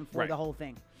money from him for the whole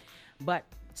thing. But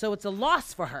so it's a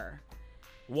loss for her.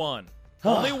 One.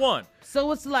 Only one.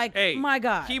 So it's like, hey, my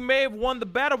God. He may have won the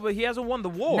battle, but he hasn't won the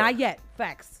war. Not yet.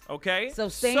 Facts. Okay. So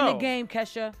stay in the game,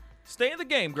 Kesha. Stay in the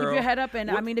game, girl. Keep your head up.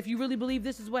 And I mean, if you really believe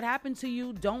this is what happened to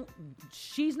you,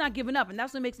 she's not giving up. And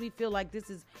that's what makes me feel like this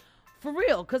is for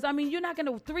real. Because, I mean, you're not going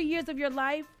to, 3 years of your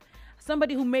life,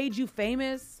 somebody who made you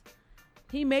famous,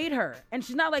 he made her. And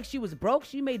she's not like she was broke.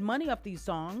 She made money off these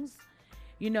songs,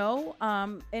 you know?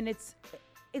 And it's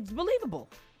believable.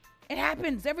 It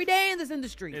happens every day in this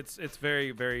industry. It's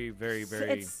very, very, very,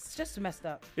 very. It's just messed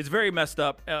up. It's very messed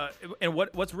up. And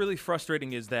what's really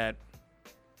frustrating is that,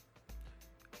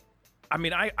 I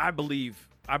mean, I believe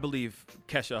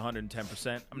Kesha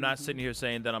 110%. I'm not sitting here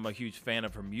saying that I'm a huge fan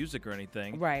of her music or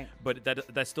anything. Right. But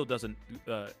that still doesn't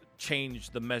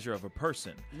change the measure of a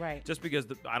person. Right. Just because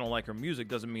I don't like her music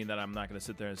doesn't mean that I'm not going to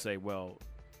sit there and say, well,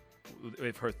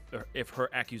 if her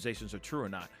accusations are true or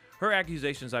not. Her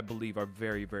accusations, I believe, are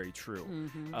very, very true.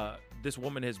 Mm-hmm. This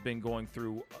woman has gone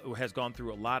through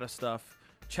a lot of stuff.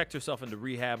 Checked herself into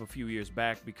rehab a few years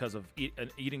back because of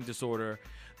an eating disorder,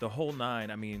 the whole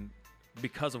nine. I mean,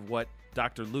 because of what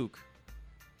Dr. Luke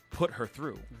put her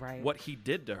through, right? What he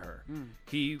did to her,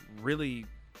 he really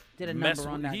did a number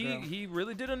on that girl. He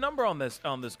really did a number on this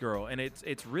girl, and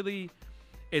it's really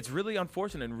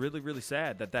unfortunate and really, really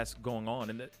sad that that's going on,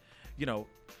 and that, you know,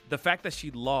 the fact that she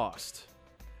lost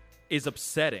is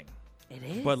upsetting. It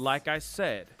is. But like I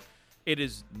said, it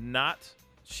is not.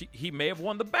 He may have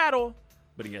won the battle,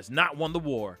 but he has not won the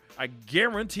war. I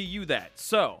guarantee you that.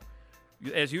 So,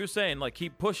 as you were saying, like,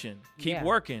 keep pushing, keep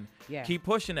working, keep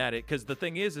pushing at it. Because the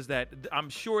thing is that I'm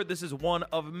sure this is one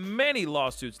of many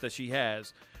lawsuits that she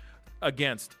has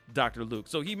against Dr. Luke.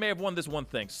 So he may have won this one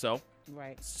thing. So,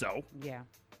 yeah.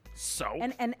 So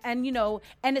and you know,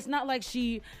 and it's not like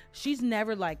she's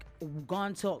never like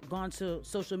gone to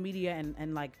social media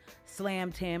and like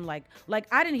slammed him like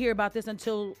I didn't hear about this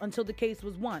until the case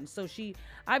was won. So she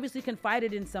obviously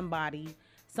confided in somebody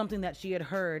something that she had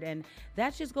heard, and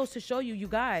that just goes to show you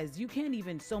guys, you can't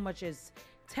even so much as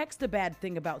text a bad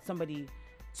thing about somebody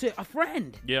to a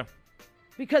friend. Yeah.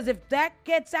 Because if that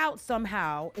gets out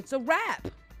somehow, it's a wrap.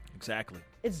 Exactly.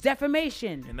 It's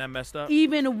defamation. Isn't that messed up?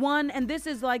 Even one, and this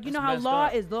is like, you know how law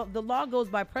up. is, the law goes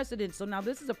by precedent. So now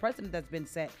this is a precedent that's been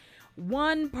set.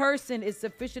 One person is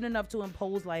sufficient enough to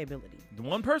impose liability.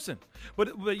 One person.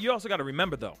 But you also got to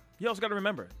remember, though. You also got to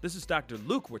remember, this is Dr.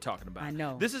 Luke we're talking about. I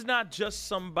know. This is not just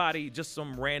somebody, just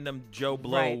some random Joe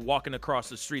Blow walking across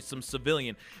the street, some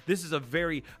civilian. This is a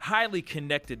very highly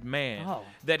connected man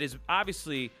that is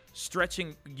obviously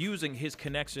using his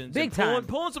connections and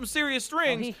pulling some serious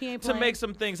strings to make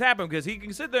some things happen, because he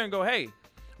can sit there and go, hey,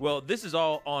 well, this is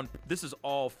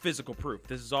all physical proof.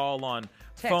 This is all on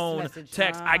phone,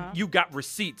 text. You got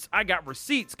receipts. I got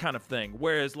receipts kind of thing.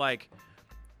 Whereas like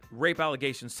rape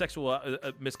allegations, sexual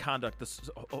misconduct,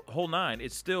 the whole nine,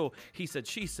 it's still he said,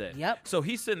 she said. Yep. So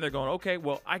he's sitting there going, okay,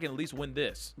 well, I can at least win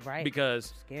this. Right.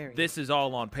 Because Scary. This is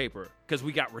all on paper because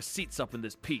we got receipts up in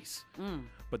this piece.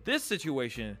 But this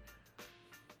situation,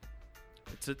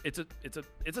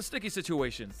 it's a sticky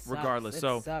situation regardless. It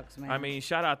so sucks, man. I mean,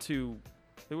 shout out to,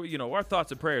 our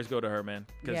thoughts and prayers go to her, man,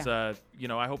 because I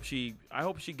hope she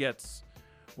gets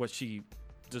what she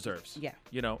deserves. Yeah.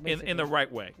 In the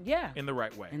right way. Yeah. In the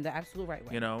right way. In the absolute right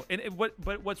way.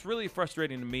 But what's really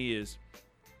frustrating to me is,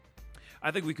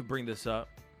 I think we could bring this up,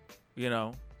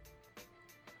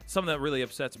 something that really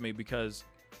upsets me, because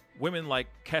women like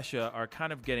Kesha are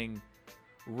kind of getting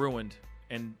ruined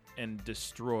and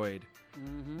destroyed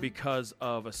because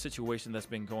of a situation that's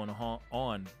been going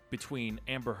on between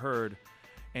Amber Heard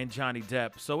and Johnny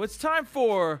Depp. So it's time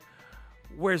for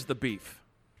Where's the Beef?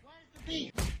 Yeah,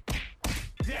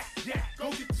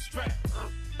 go get the strap.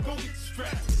 Go get the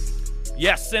strap.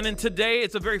 Yes, and in today,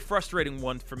 it's a very frustrating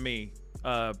one for me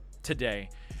today,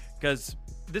 because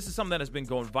this is something that has been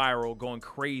going viral, going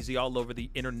crazy all over the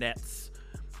internets,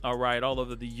 all right, all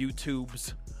over the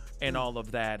YouTubes and all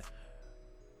of that.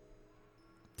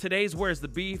 Today's Where's the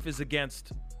Beef is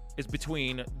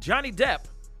between Johnny Depp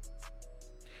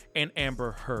and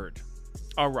Amber Heard.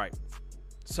 All right,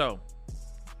 so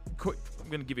I'm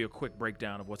going to give you a quick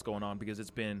breakdown of what's going on, because it's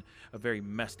been a very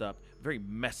messed up, very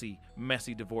messy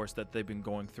divorce that they've been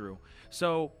going through.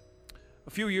 So a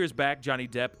few years back, Johnny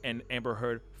Depp and Amber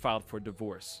Heard filed for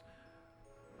divorce,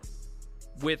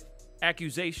 with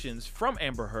accusations from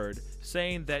Amber Heard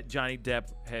saying that Johnny Depp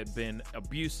had been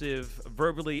abusive,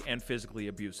 verbally and physically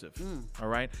abusive. All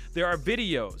right. There are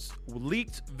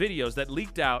leaked videos that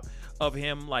leaked out of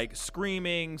him like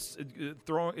screaming,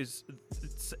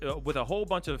 with a whole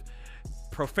bunch of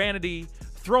profanity,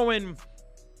 throwing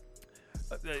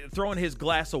his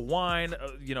glass of wine,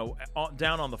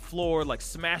 down on the floor, like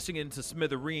smashing it into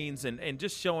smithereens, and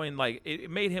just showing like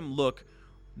it made him look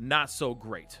not so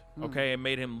great. Okay, it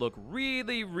made him look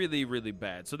really, really, really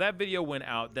bad. So that video went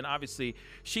out. Then obviously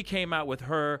she came out with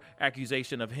her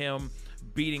accusation of him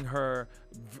beating her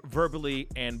verbally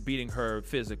and beating her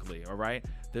physically. All right.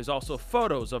 There's also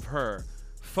photos of her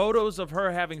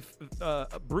having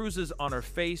bruises on her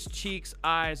face, cheeks,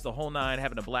 eyes, the whole nine,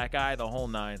 having a black eye, the whole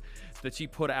nine, that she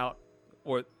put out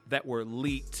or that were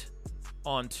leaked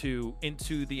into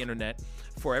the internet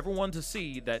for everyone to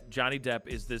see that Johnny Depp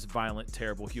is this violent,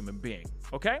 terrible human being.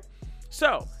 Okay?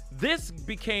 So this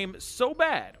became so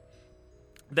bad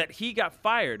that he got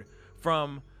fired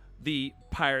from the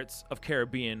Pirates of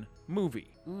Caribbean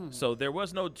movie. So there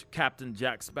was no Captain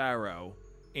Jack Sparrow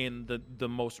in the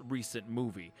most recent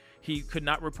movie. He could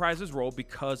not reprise his role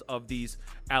because of these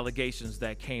allegations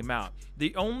that came out.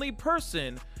 The only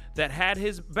person that had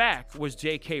his back was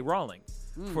J.K. Rowling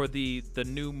for the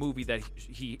new movie that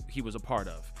he was a part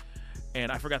of.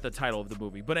 And I forgot the title of the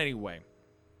movie. But anyway,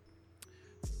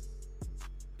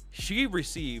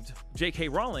 J.K.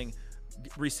 Rowling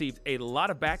received a lot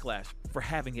of backlash for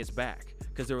having his back,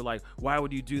 because they were like, why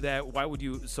would you do that? Why would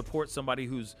you support somebody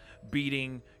who's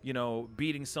beating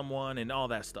someone and all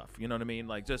that stuff? You know what I mean?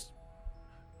 Like, just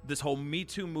this whole Me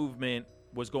Too movement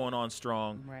was going on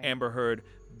strong. Right. Amber Heard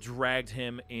dragged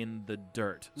him in the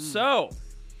dirt. So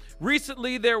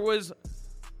recently there was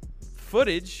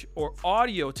footage or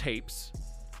audio tapes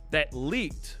that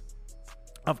leaked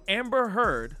of Amber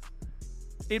Heard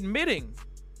admitting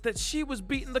that she was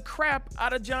beating the crap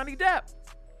out of Johnny Depp.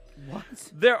 What?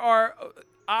 There are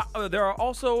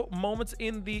also moments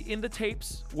in the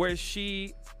tapes where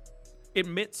she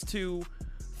admits to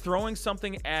throwing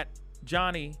something at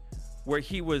Johnny, where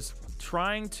he was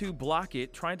trying to block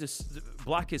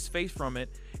his face from it,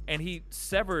 and he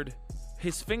severed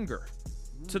his finger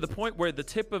to the point where the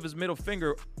tip of his middle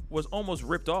finger was almost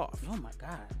ripped off. Oh my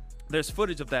God. There's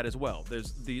footage of that as well.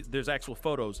 There's actual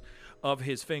photos of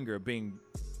his finger being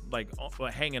like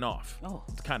hanging off,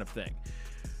 kind of thing.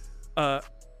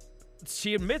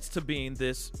 She admits to being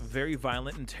this very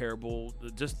violent and terrible,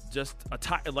 just a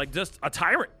tyrant, like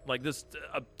this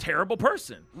a terrible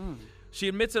person. She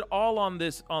admits it all on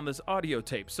this audio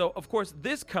tape. So of course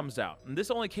this comes out, and this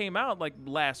only came out like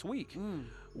last week,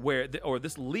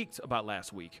 this leaked about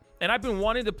last week. And I've been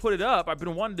wanting to put it up. I've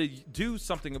been wanting to do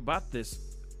something about this,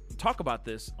 talk about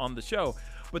this on the show,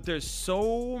 but there's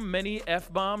so many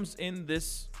F-bombs in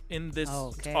this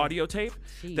audio tape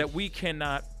that we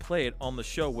cannot play it on the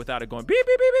show without it going beep, beep,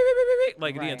 beep, beep, beep, beep, beep,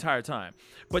 like the entire time.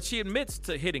 But she admits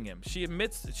to hitting him. She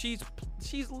admits she's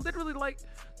literally like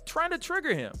trying to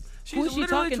trigger him. She's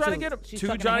literally trying to get him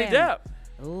to Johnny Depp.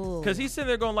 Because he's sitting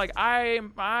there going like,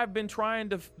 I've been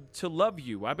trying to love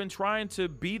you. I've been trying to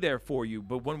be there for you.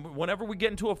 But whenever we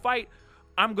get into a fight,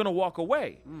 I'm going to walk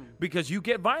away because you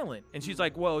get violent. And she's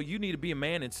like, well, you need to be a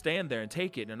man and stand there and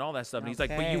take it and all that stuff. And he's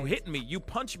like, but you hit me. You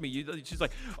punch me. She's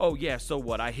like, oh, yeah, so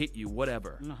what? I hit you.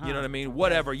 Whatever. You know what I mean?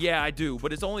 Whatever. Yeah, I do.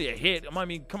 But it's only a hit. I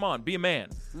mean, come on. Be a man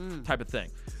type of thing.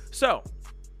 So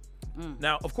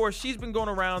now, of course, she's been going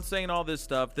around saying all this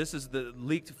stuff. This is the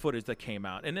leaked footage that came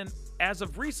out. And then as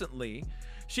of recently,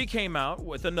 she came out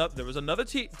with there was another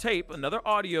tape, another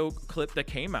audio clip that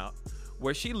came out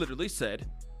where she literally said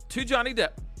to Johnny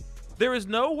Depp, there is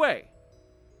no way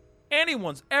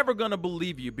anyone's ever going to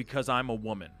believe you because I'm a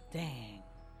woman. Dang.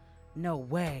 No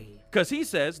way. Because he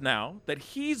says now that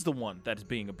he's the one that is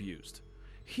being abused.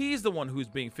 He's the one who's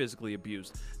being physically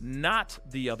abused, not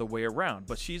the other way around.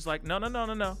 But she's like, no.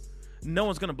 No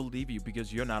one's going to believe you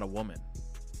because you're not a woman.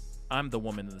 I'm the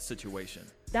woman in the situation.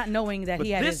 Not knowing that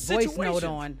he had his voice note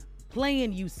on,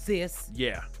 playing you, sis.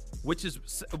 Yeah.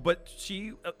 But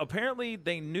she, apparently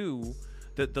they knew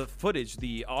that the footage,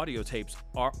 the audio tapes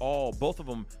are both of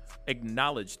them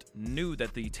knew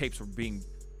that the tapes were being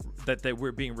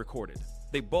recorded.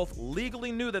 They both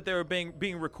legally knew that they were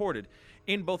being recorded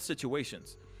in both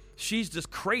situations. She's just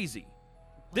crazy.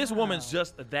 This woman's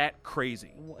just that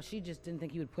crazy. Well, she just didn't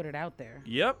think he would put it out there.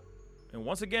 Yep. And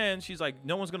once again, she's like,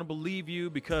 no one's going to believe you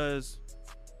because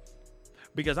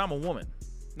I'm a woman.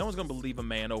 No one's going to believe a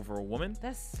man over a woman.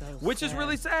 That's so Which sad. is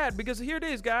really sad because here it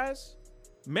is, guys.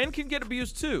 Men can get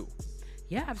abused too.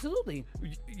 Yeah, absolutely.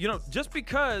 You know, just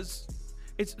because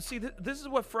this is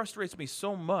what frustrates me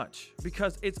so much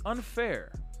because it's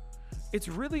unfair. It's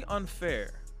really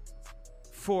unfair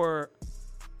for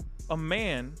a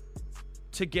man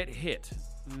to get hit.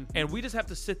 And we just have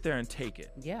to sit there and take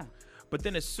it. Yeah. But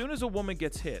then as soon as a woman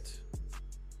gets hit,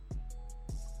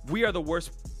 we are the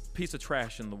worst piece of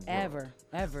trash in the world.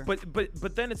 Ever.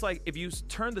 But then it's like if you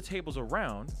turn the tables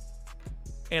around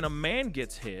and a man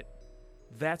gets hit,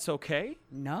 that's okay?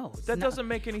 No. That doesn't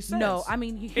make any sense. No, I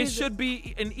mean, it should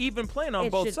be an even playing on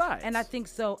both sides. And I think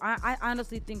so. I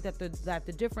honestly think that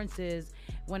the difference is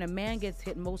when a man gets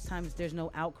hit, most times there's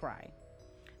no outcry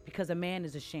because a man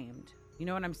is ashamed. You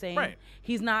know what I'm saying? Right.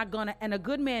 He's not gonna, and a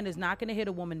good man is not gonna hit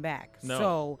a woman back.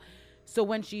 No. So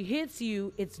when she hits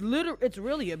you, it's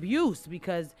really abuse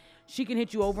because she can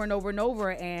hit you over and over and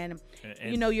over, and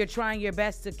you know you're trying your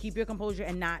best to keep your composure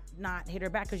and not hit her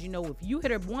back because you know if you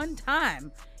hit her one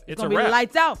time, it's gonna be wrap.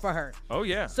 lights out for her. Oh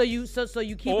yeah. So you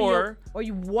keep or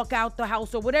you walk out the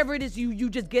house or whatever it is, you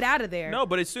just get out of there. No,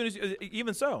 but as soon as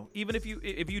even if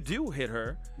you do hit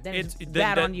her, then it's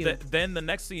bad on you. Then the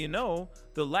next thing you know,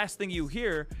 the last thing you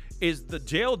hear is the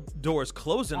jail doors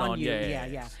closing on you.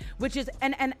 Yeah. Which is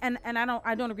and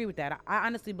I don't agree with that. I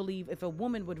honestly believe if a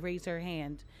woman would raise her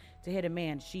hand to hit a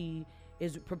man, she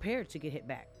is prepared to get hit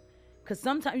back. Because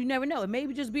sometimes you never know. It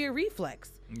may just be a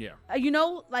reflex. Yeah. You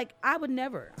know, like I would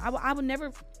never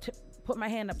put my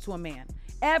hand up to a man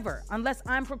ever unless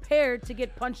I'm prepared to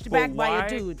get punched back by a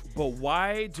dude. But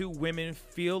why do women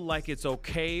feel like it's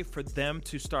okay for them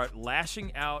to start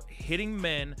lashing out, hitting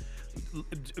men?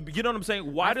 You know what I'm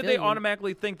saying? Why do they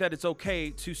automatically think that it's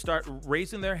okay to start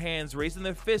raising their hands, raising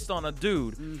their fist on a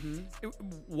dude?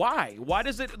 Why? Why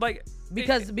does it like?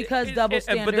 Because double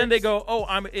standards. But then they go,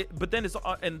 but then it's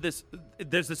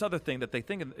there's this other thing that they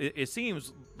think. It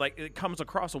seems like it comes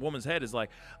across a woman's head is like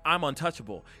I'm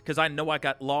untouchable because I know I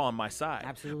got law on my side.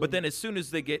 Absolutely. But then as soon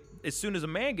as a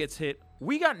man gets hit,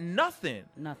 we got nothing.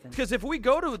 Nothing. Because if we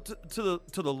go to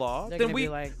the law, They're then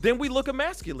gonna we look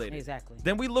emasculated. Exactly.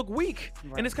 Then we look weak.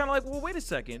 Right. And it's kind of like, well, wait a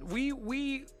second.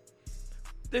 We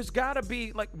there's got to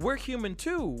be like we're human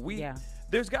too.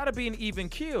 There's got to be an even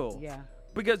keel. Yeah.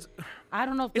 Because I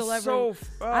don't know if they'll it's ever.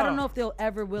 so, I don't know if they'll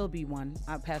ever will be one,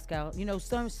 Pascal. You know,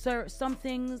 some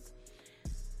things,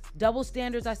 double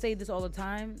standards. I say this all the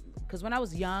time because when I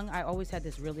was young, I always had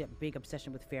this really big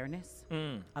obsession with fairness.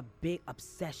 A big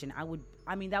obsession.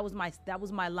 That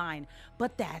was my line.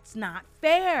 But that's not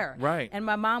fair. Right. And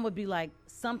my mom would be like,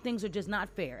 some things are just not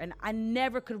fair, and I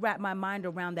never could wrap my mind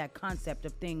around that concept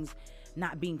of things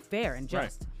not being fair and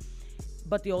just. Right.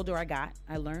 But the older I got,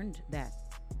 I learned that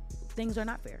things are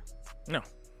not fair. No.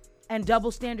 And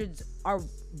double standards are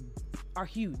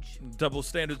huge. Double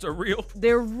standards are real.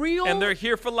 They're real. And they're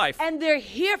here for life. And they're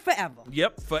here forever.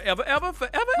 Yep. Forever.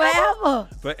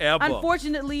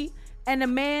 Unfortunately, and a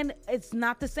man, it's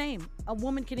not the same. A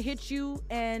woman can hit you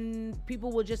and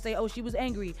people will just say, oh, she was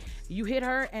angry. You hit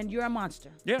her and you're a monster.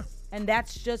 Yeah. And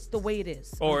that's just the way it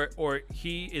is. Or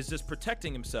he is just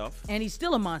protecting himself. And he's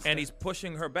still a monster. And he's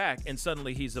pushing her back, and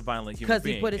suddenly he's a violent human being.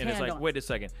 Because he put his hand hand it's like, on. wait a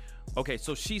second. Okay,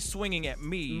 so she's swinging at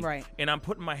me. Right. And I'm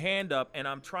putting my hand up, and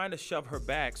I'm trying to shove her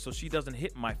back so she doesn't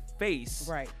hit my face.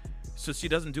 Right. so she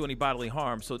doesn't do any bodily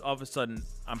harm. So all of a sudden,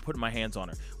 I'm putting my hands on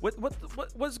her.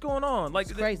 What's going on? Like,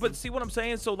 but see what I'm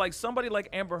saying? So like somebody like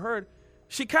Amber Heard,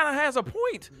 she kind of has a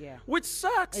point, which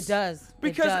sucks. It does.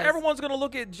 Because everyone's gonna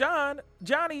look at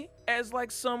Johnny as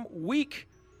like some weak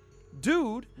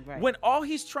dude when all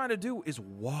he's trying to do is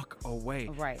walk away.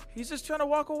 Right. He's just trying to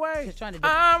walk away. Just trying to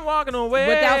I'm walking away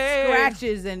without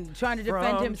scratches and trying to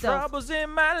defend from himself. Troubles in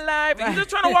my life. He's just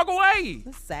trying to walk away.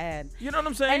 That's sad. You know what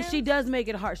I'm saying? And she does make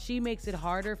it hard. She makes it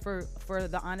harder for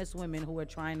the honest women who are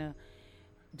trying to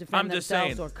defend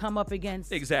themselves or come up against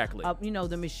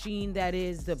the machine that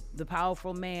is the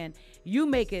powerful man. You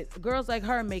make it. Girls like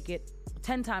her make it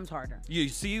 10 times harder. You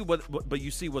see but you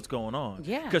see what's going on.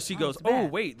 Yeah. Because she goes, oh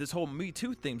wait, this whole Me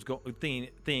Too thing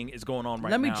is going on right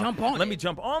now. Let me jump on. Let me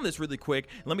jump on this really quick.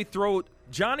 Let me throw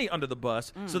Johnny under the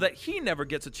bus so that he never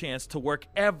gets a chance to work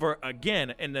ever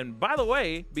again. And then, by the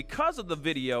way, because of the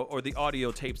video or the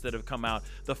audio tapes that have come out,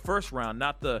 the first round,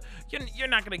 not the you're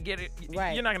not gonna get it.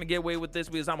 Right. You're not gonna get away with this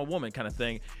because I'm a woman kind of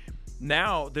thing.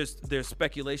 Now there's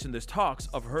speculation, there's talks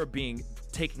of her being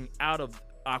taken out of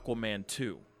Aquaman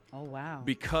 2. Oh, wow.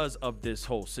 Because of this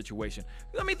whole situation.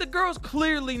 I mean, the girl's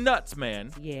clearly nuts,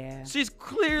 man. Yeah. She's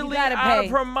clearly out of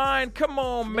her mind. Come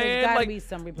on, man. There's gotta be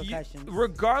some repercussions.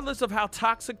 Regardless of how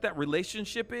toxic that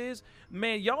relationship is,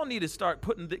 man, y'all need to start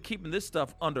keeping this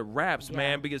stuff under wraps,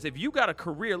 man, because if you got a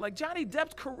career, like Johnny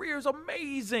Depp's career is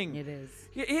amazing. It is.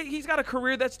 He's got a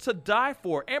career that's to die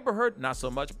for. Amber Heard, not so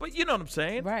much, but you know what I'm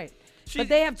saying? Right. But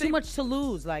they have too much to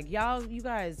lose. Like, you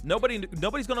guys.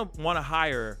 Nobody's going to want to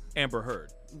hire Amber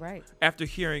Heard. Right. After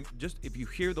hearing, if you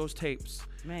hear those tapes,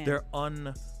 they're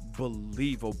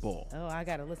unbelievable. Oh, I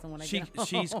got to listen when I get home.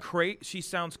 She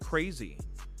sounds crazy.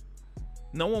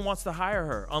 No one wants to hire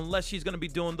her unless she's going to be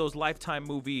doing those Lifetime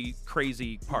movie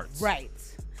crazy parts. Right.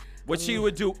 Which she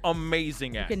would do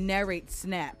amazing at. You can narrate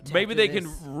Snapped. Maybe they can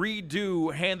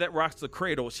redo Hand That Rocks the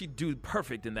Cradle. She'd do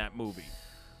perfect in that movie.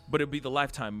 But it'd be the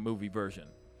Lifetime movie version.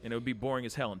 And it would be boring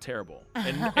as hell and terrible.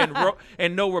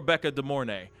 And no Rebecca De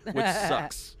Mornay, which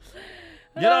sucks.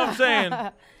 You know what I'm saying?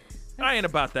 I ain't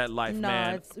about that life,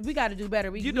 man. We got to do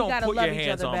better. We don't got to put love your each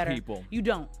hands other on better. people. You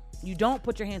don't. You don't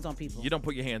put your hands on people. You don't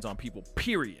put your hands on people,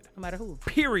 period. No matter who.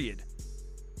 Period.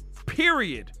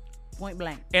 Point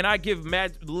blank. And I give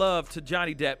mad love to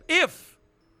Johnny Depp if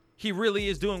he really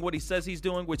is doing what he says he's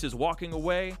doing, which is walking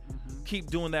away. Keep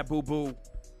doing that, boo-boo.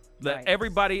 Let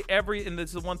everybody, and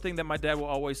this is one thing that my dad will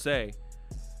always say,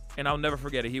 and I'll never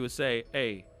forget it. He would say,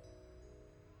 hey,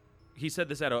 he said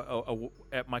this at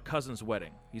my cousin's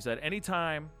wedding. He said,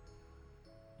 anytime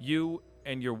you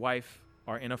and your wife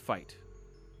are in a fight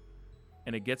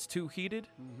and it gets too heated,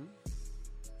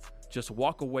 just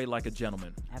walk away like a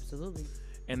gentleman. Absolutely.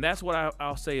 And that's what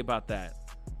I'll say about that.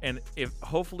 And if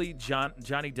hopefully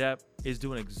Johnny Depp is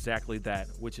doing exactly that,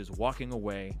 which is walking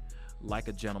away like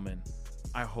a gentleman.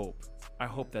 I hope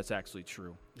that's actually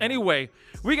true. Anyway,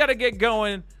 we got to get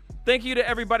going. Thank you to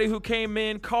everybody who came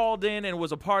in, called in, and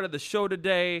was a part of the show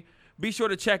today. Be sure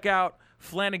to check out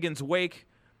Flanagan's Wake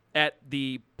at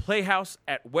the Playhouse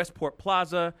at Westport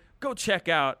Plaza. Go check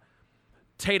out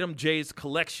Tatum J's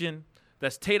Collection.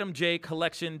 That's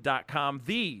TatumJCollection.com,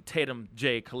 the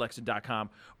TatumJCollection.com,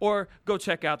 or go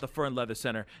check out the Fern Leather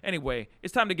Center. Anyway,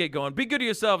 it's time to get going. Be good to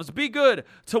yourselves. Be good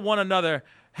to one another.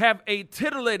 Have a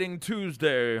titillating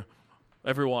Tuesday,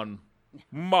 everyone.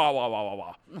 Wah, wah, wah, wah,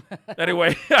 wah.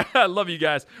 Anyway, I love you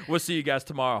guys. We'll see you guys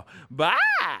tomorrow. Bye.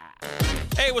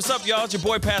 Hey, what's up, y'all? It's your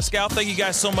boy Pascal. Thank you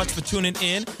guys so much for tuning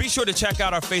in. Be sure to check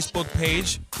out our Facebook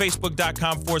page,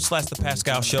 facebook.com/The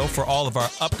Pascal Show, for all of our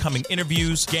upcoming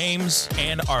interviews, games,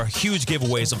 and our huge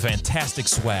giveaways of fantastic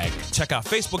swag. Check out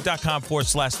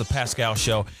facebook.com/The Pascal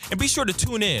Show. And be sure to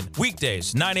tune in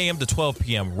weekdays, 9 a.m. to 12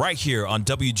 p.m. right here on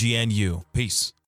WGNU. Peace.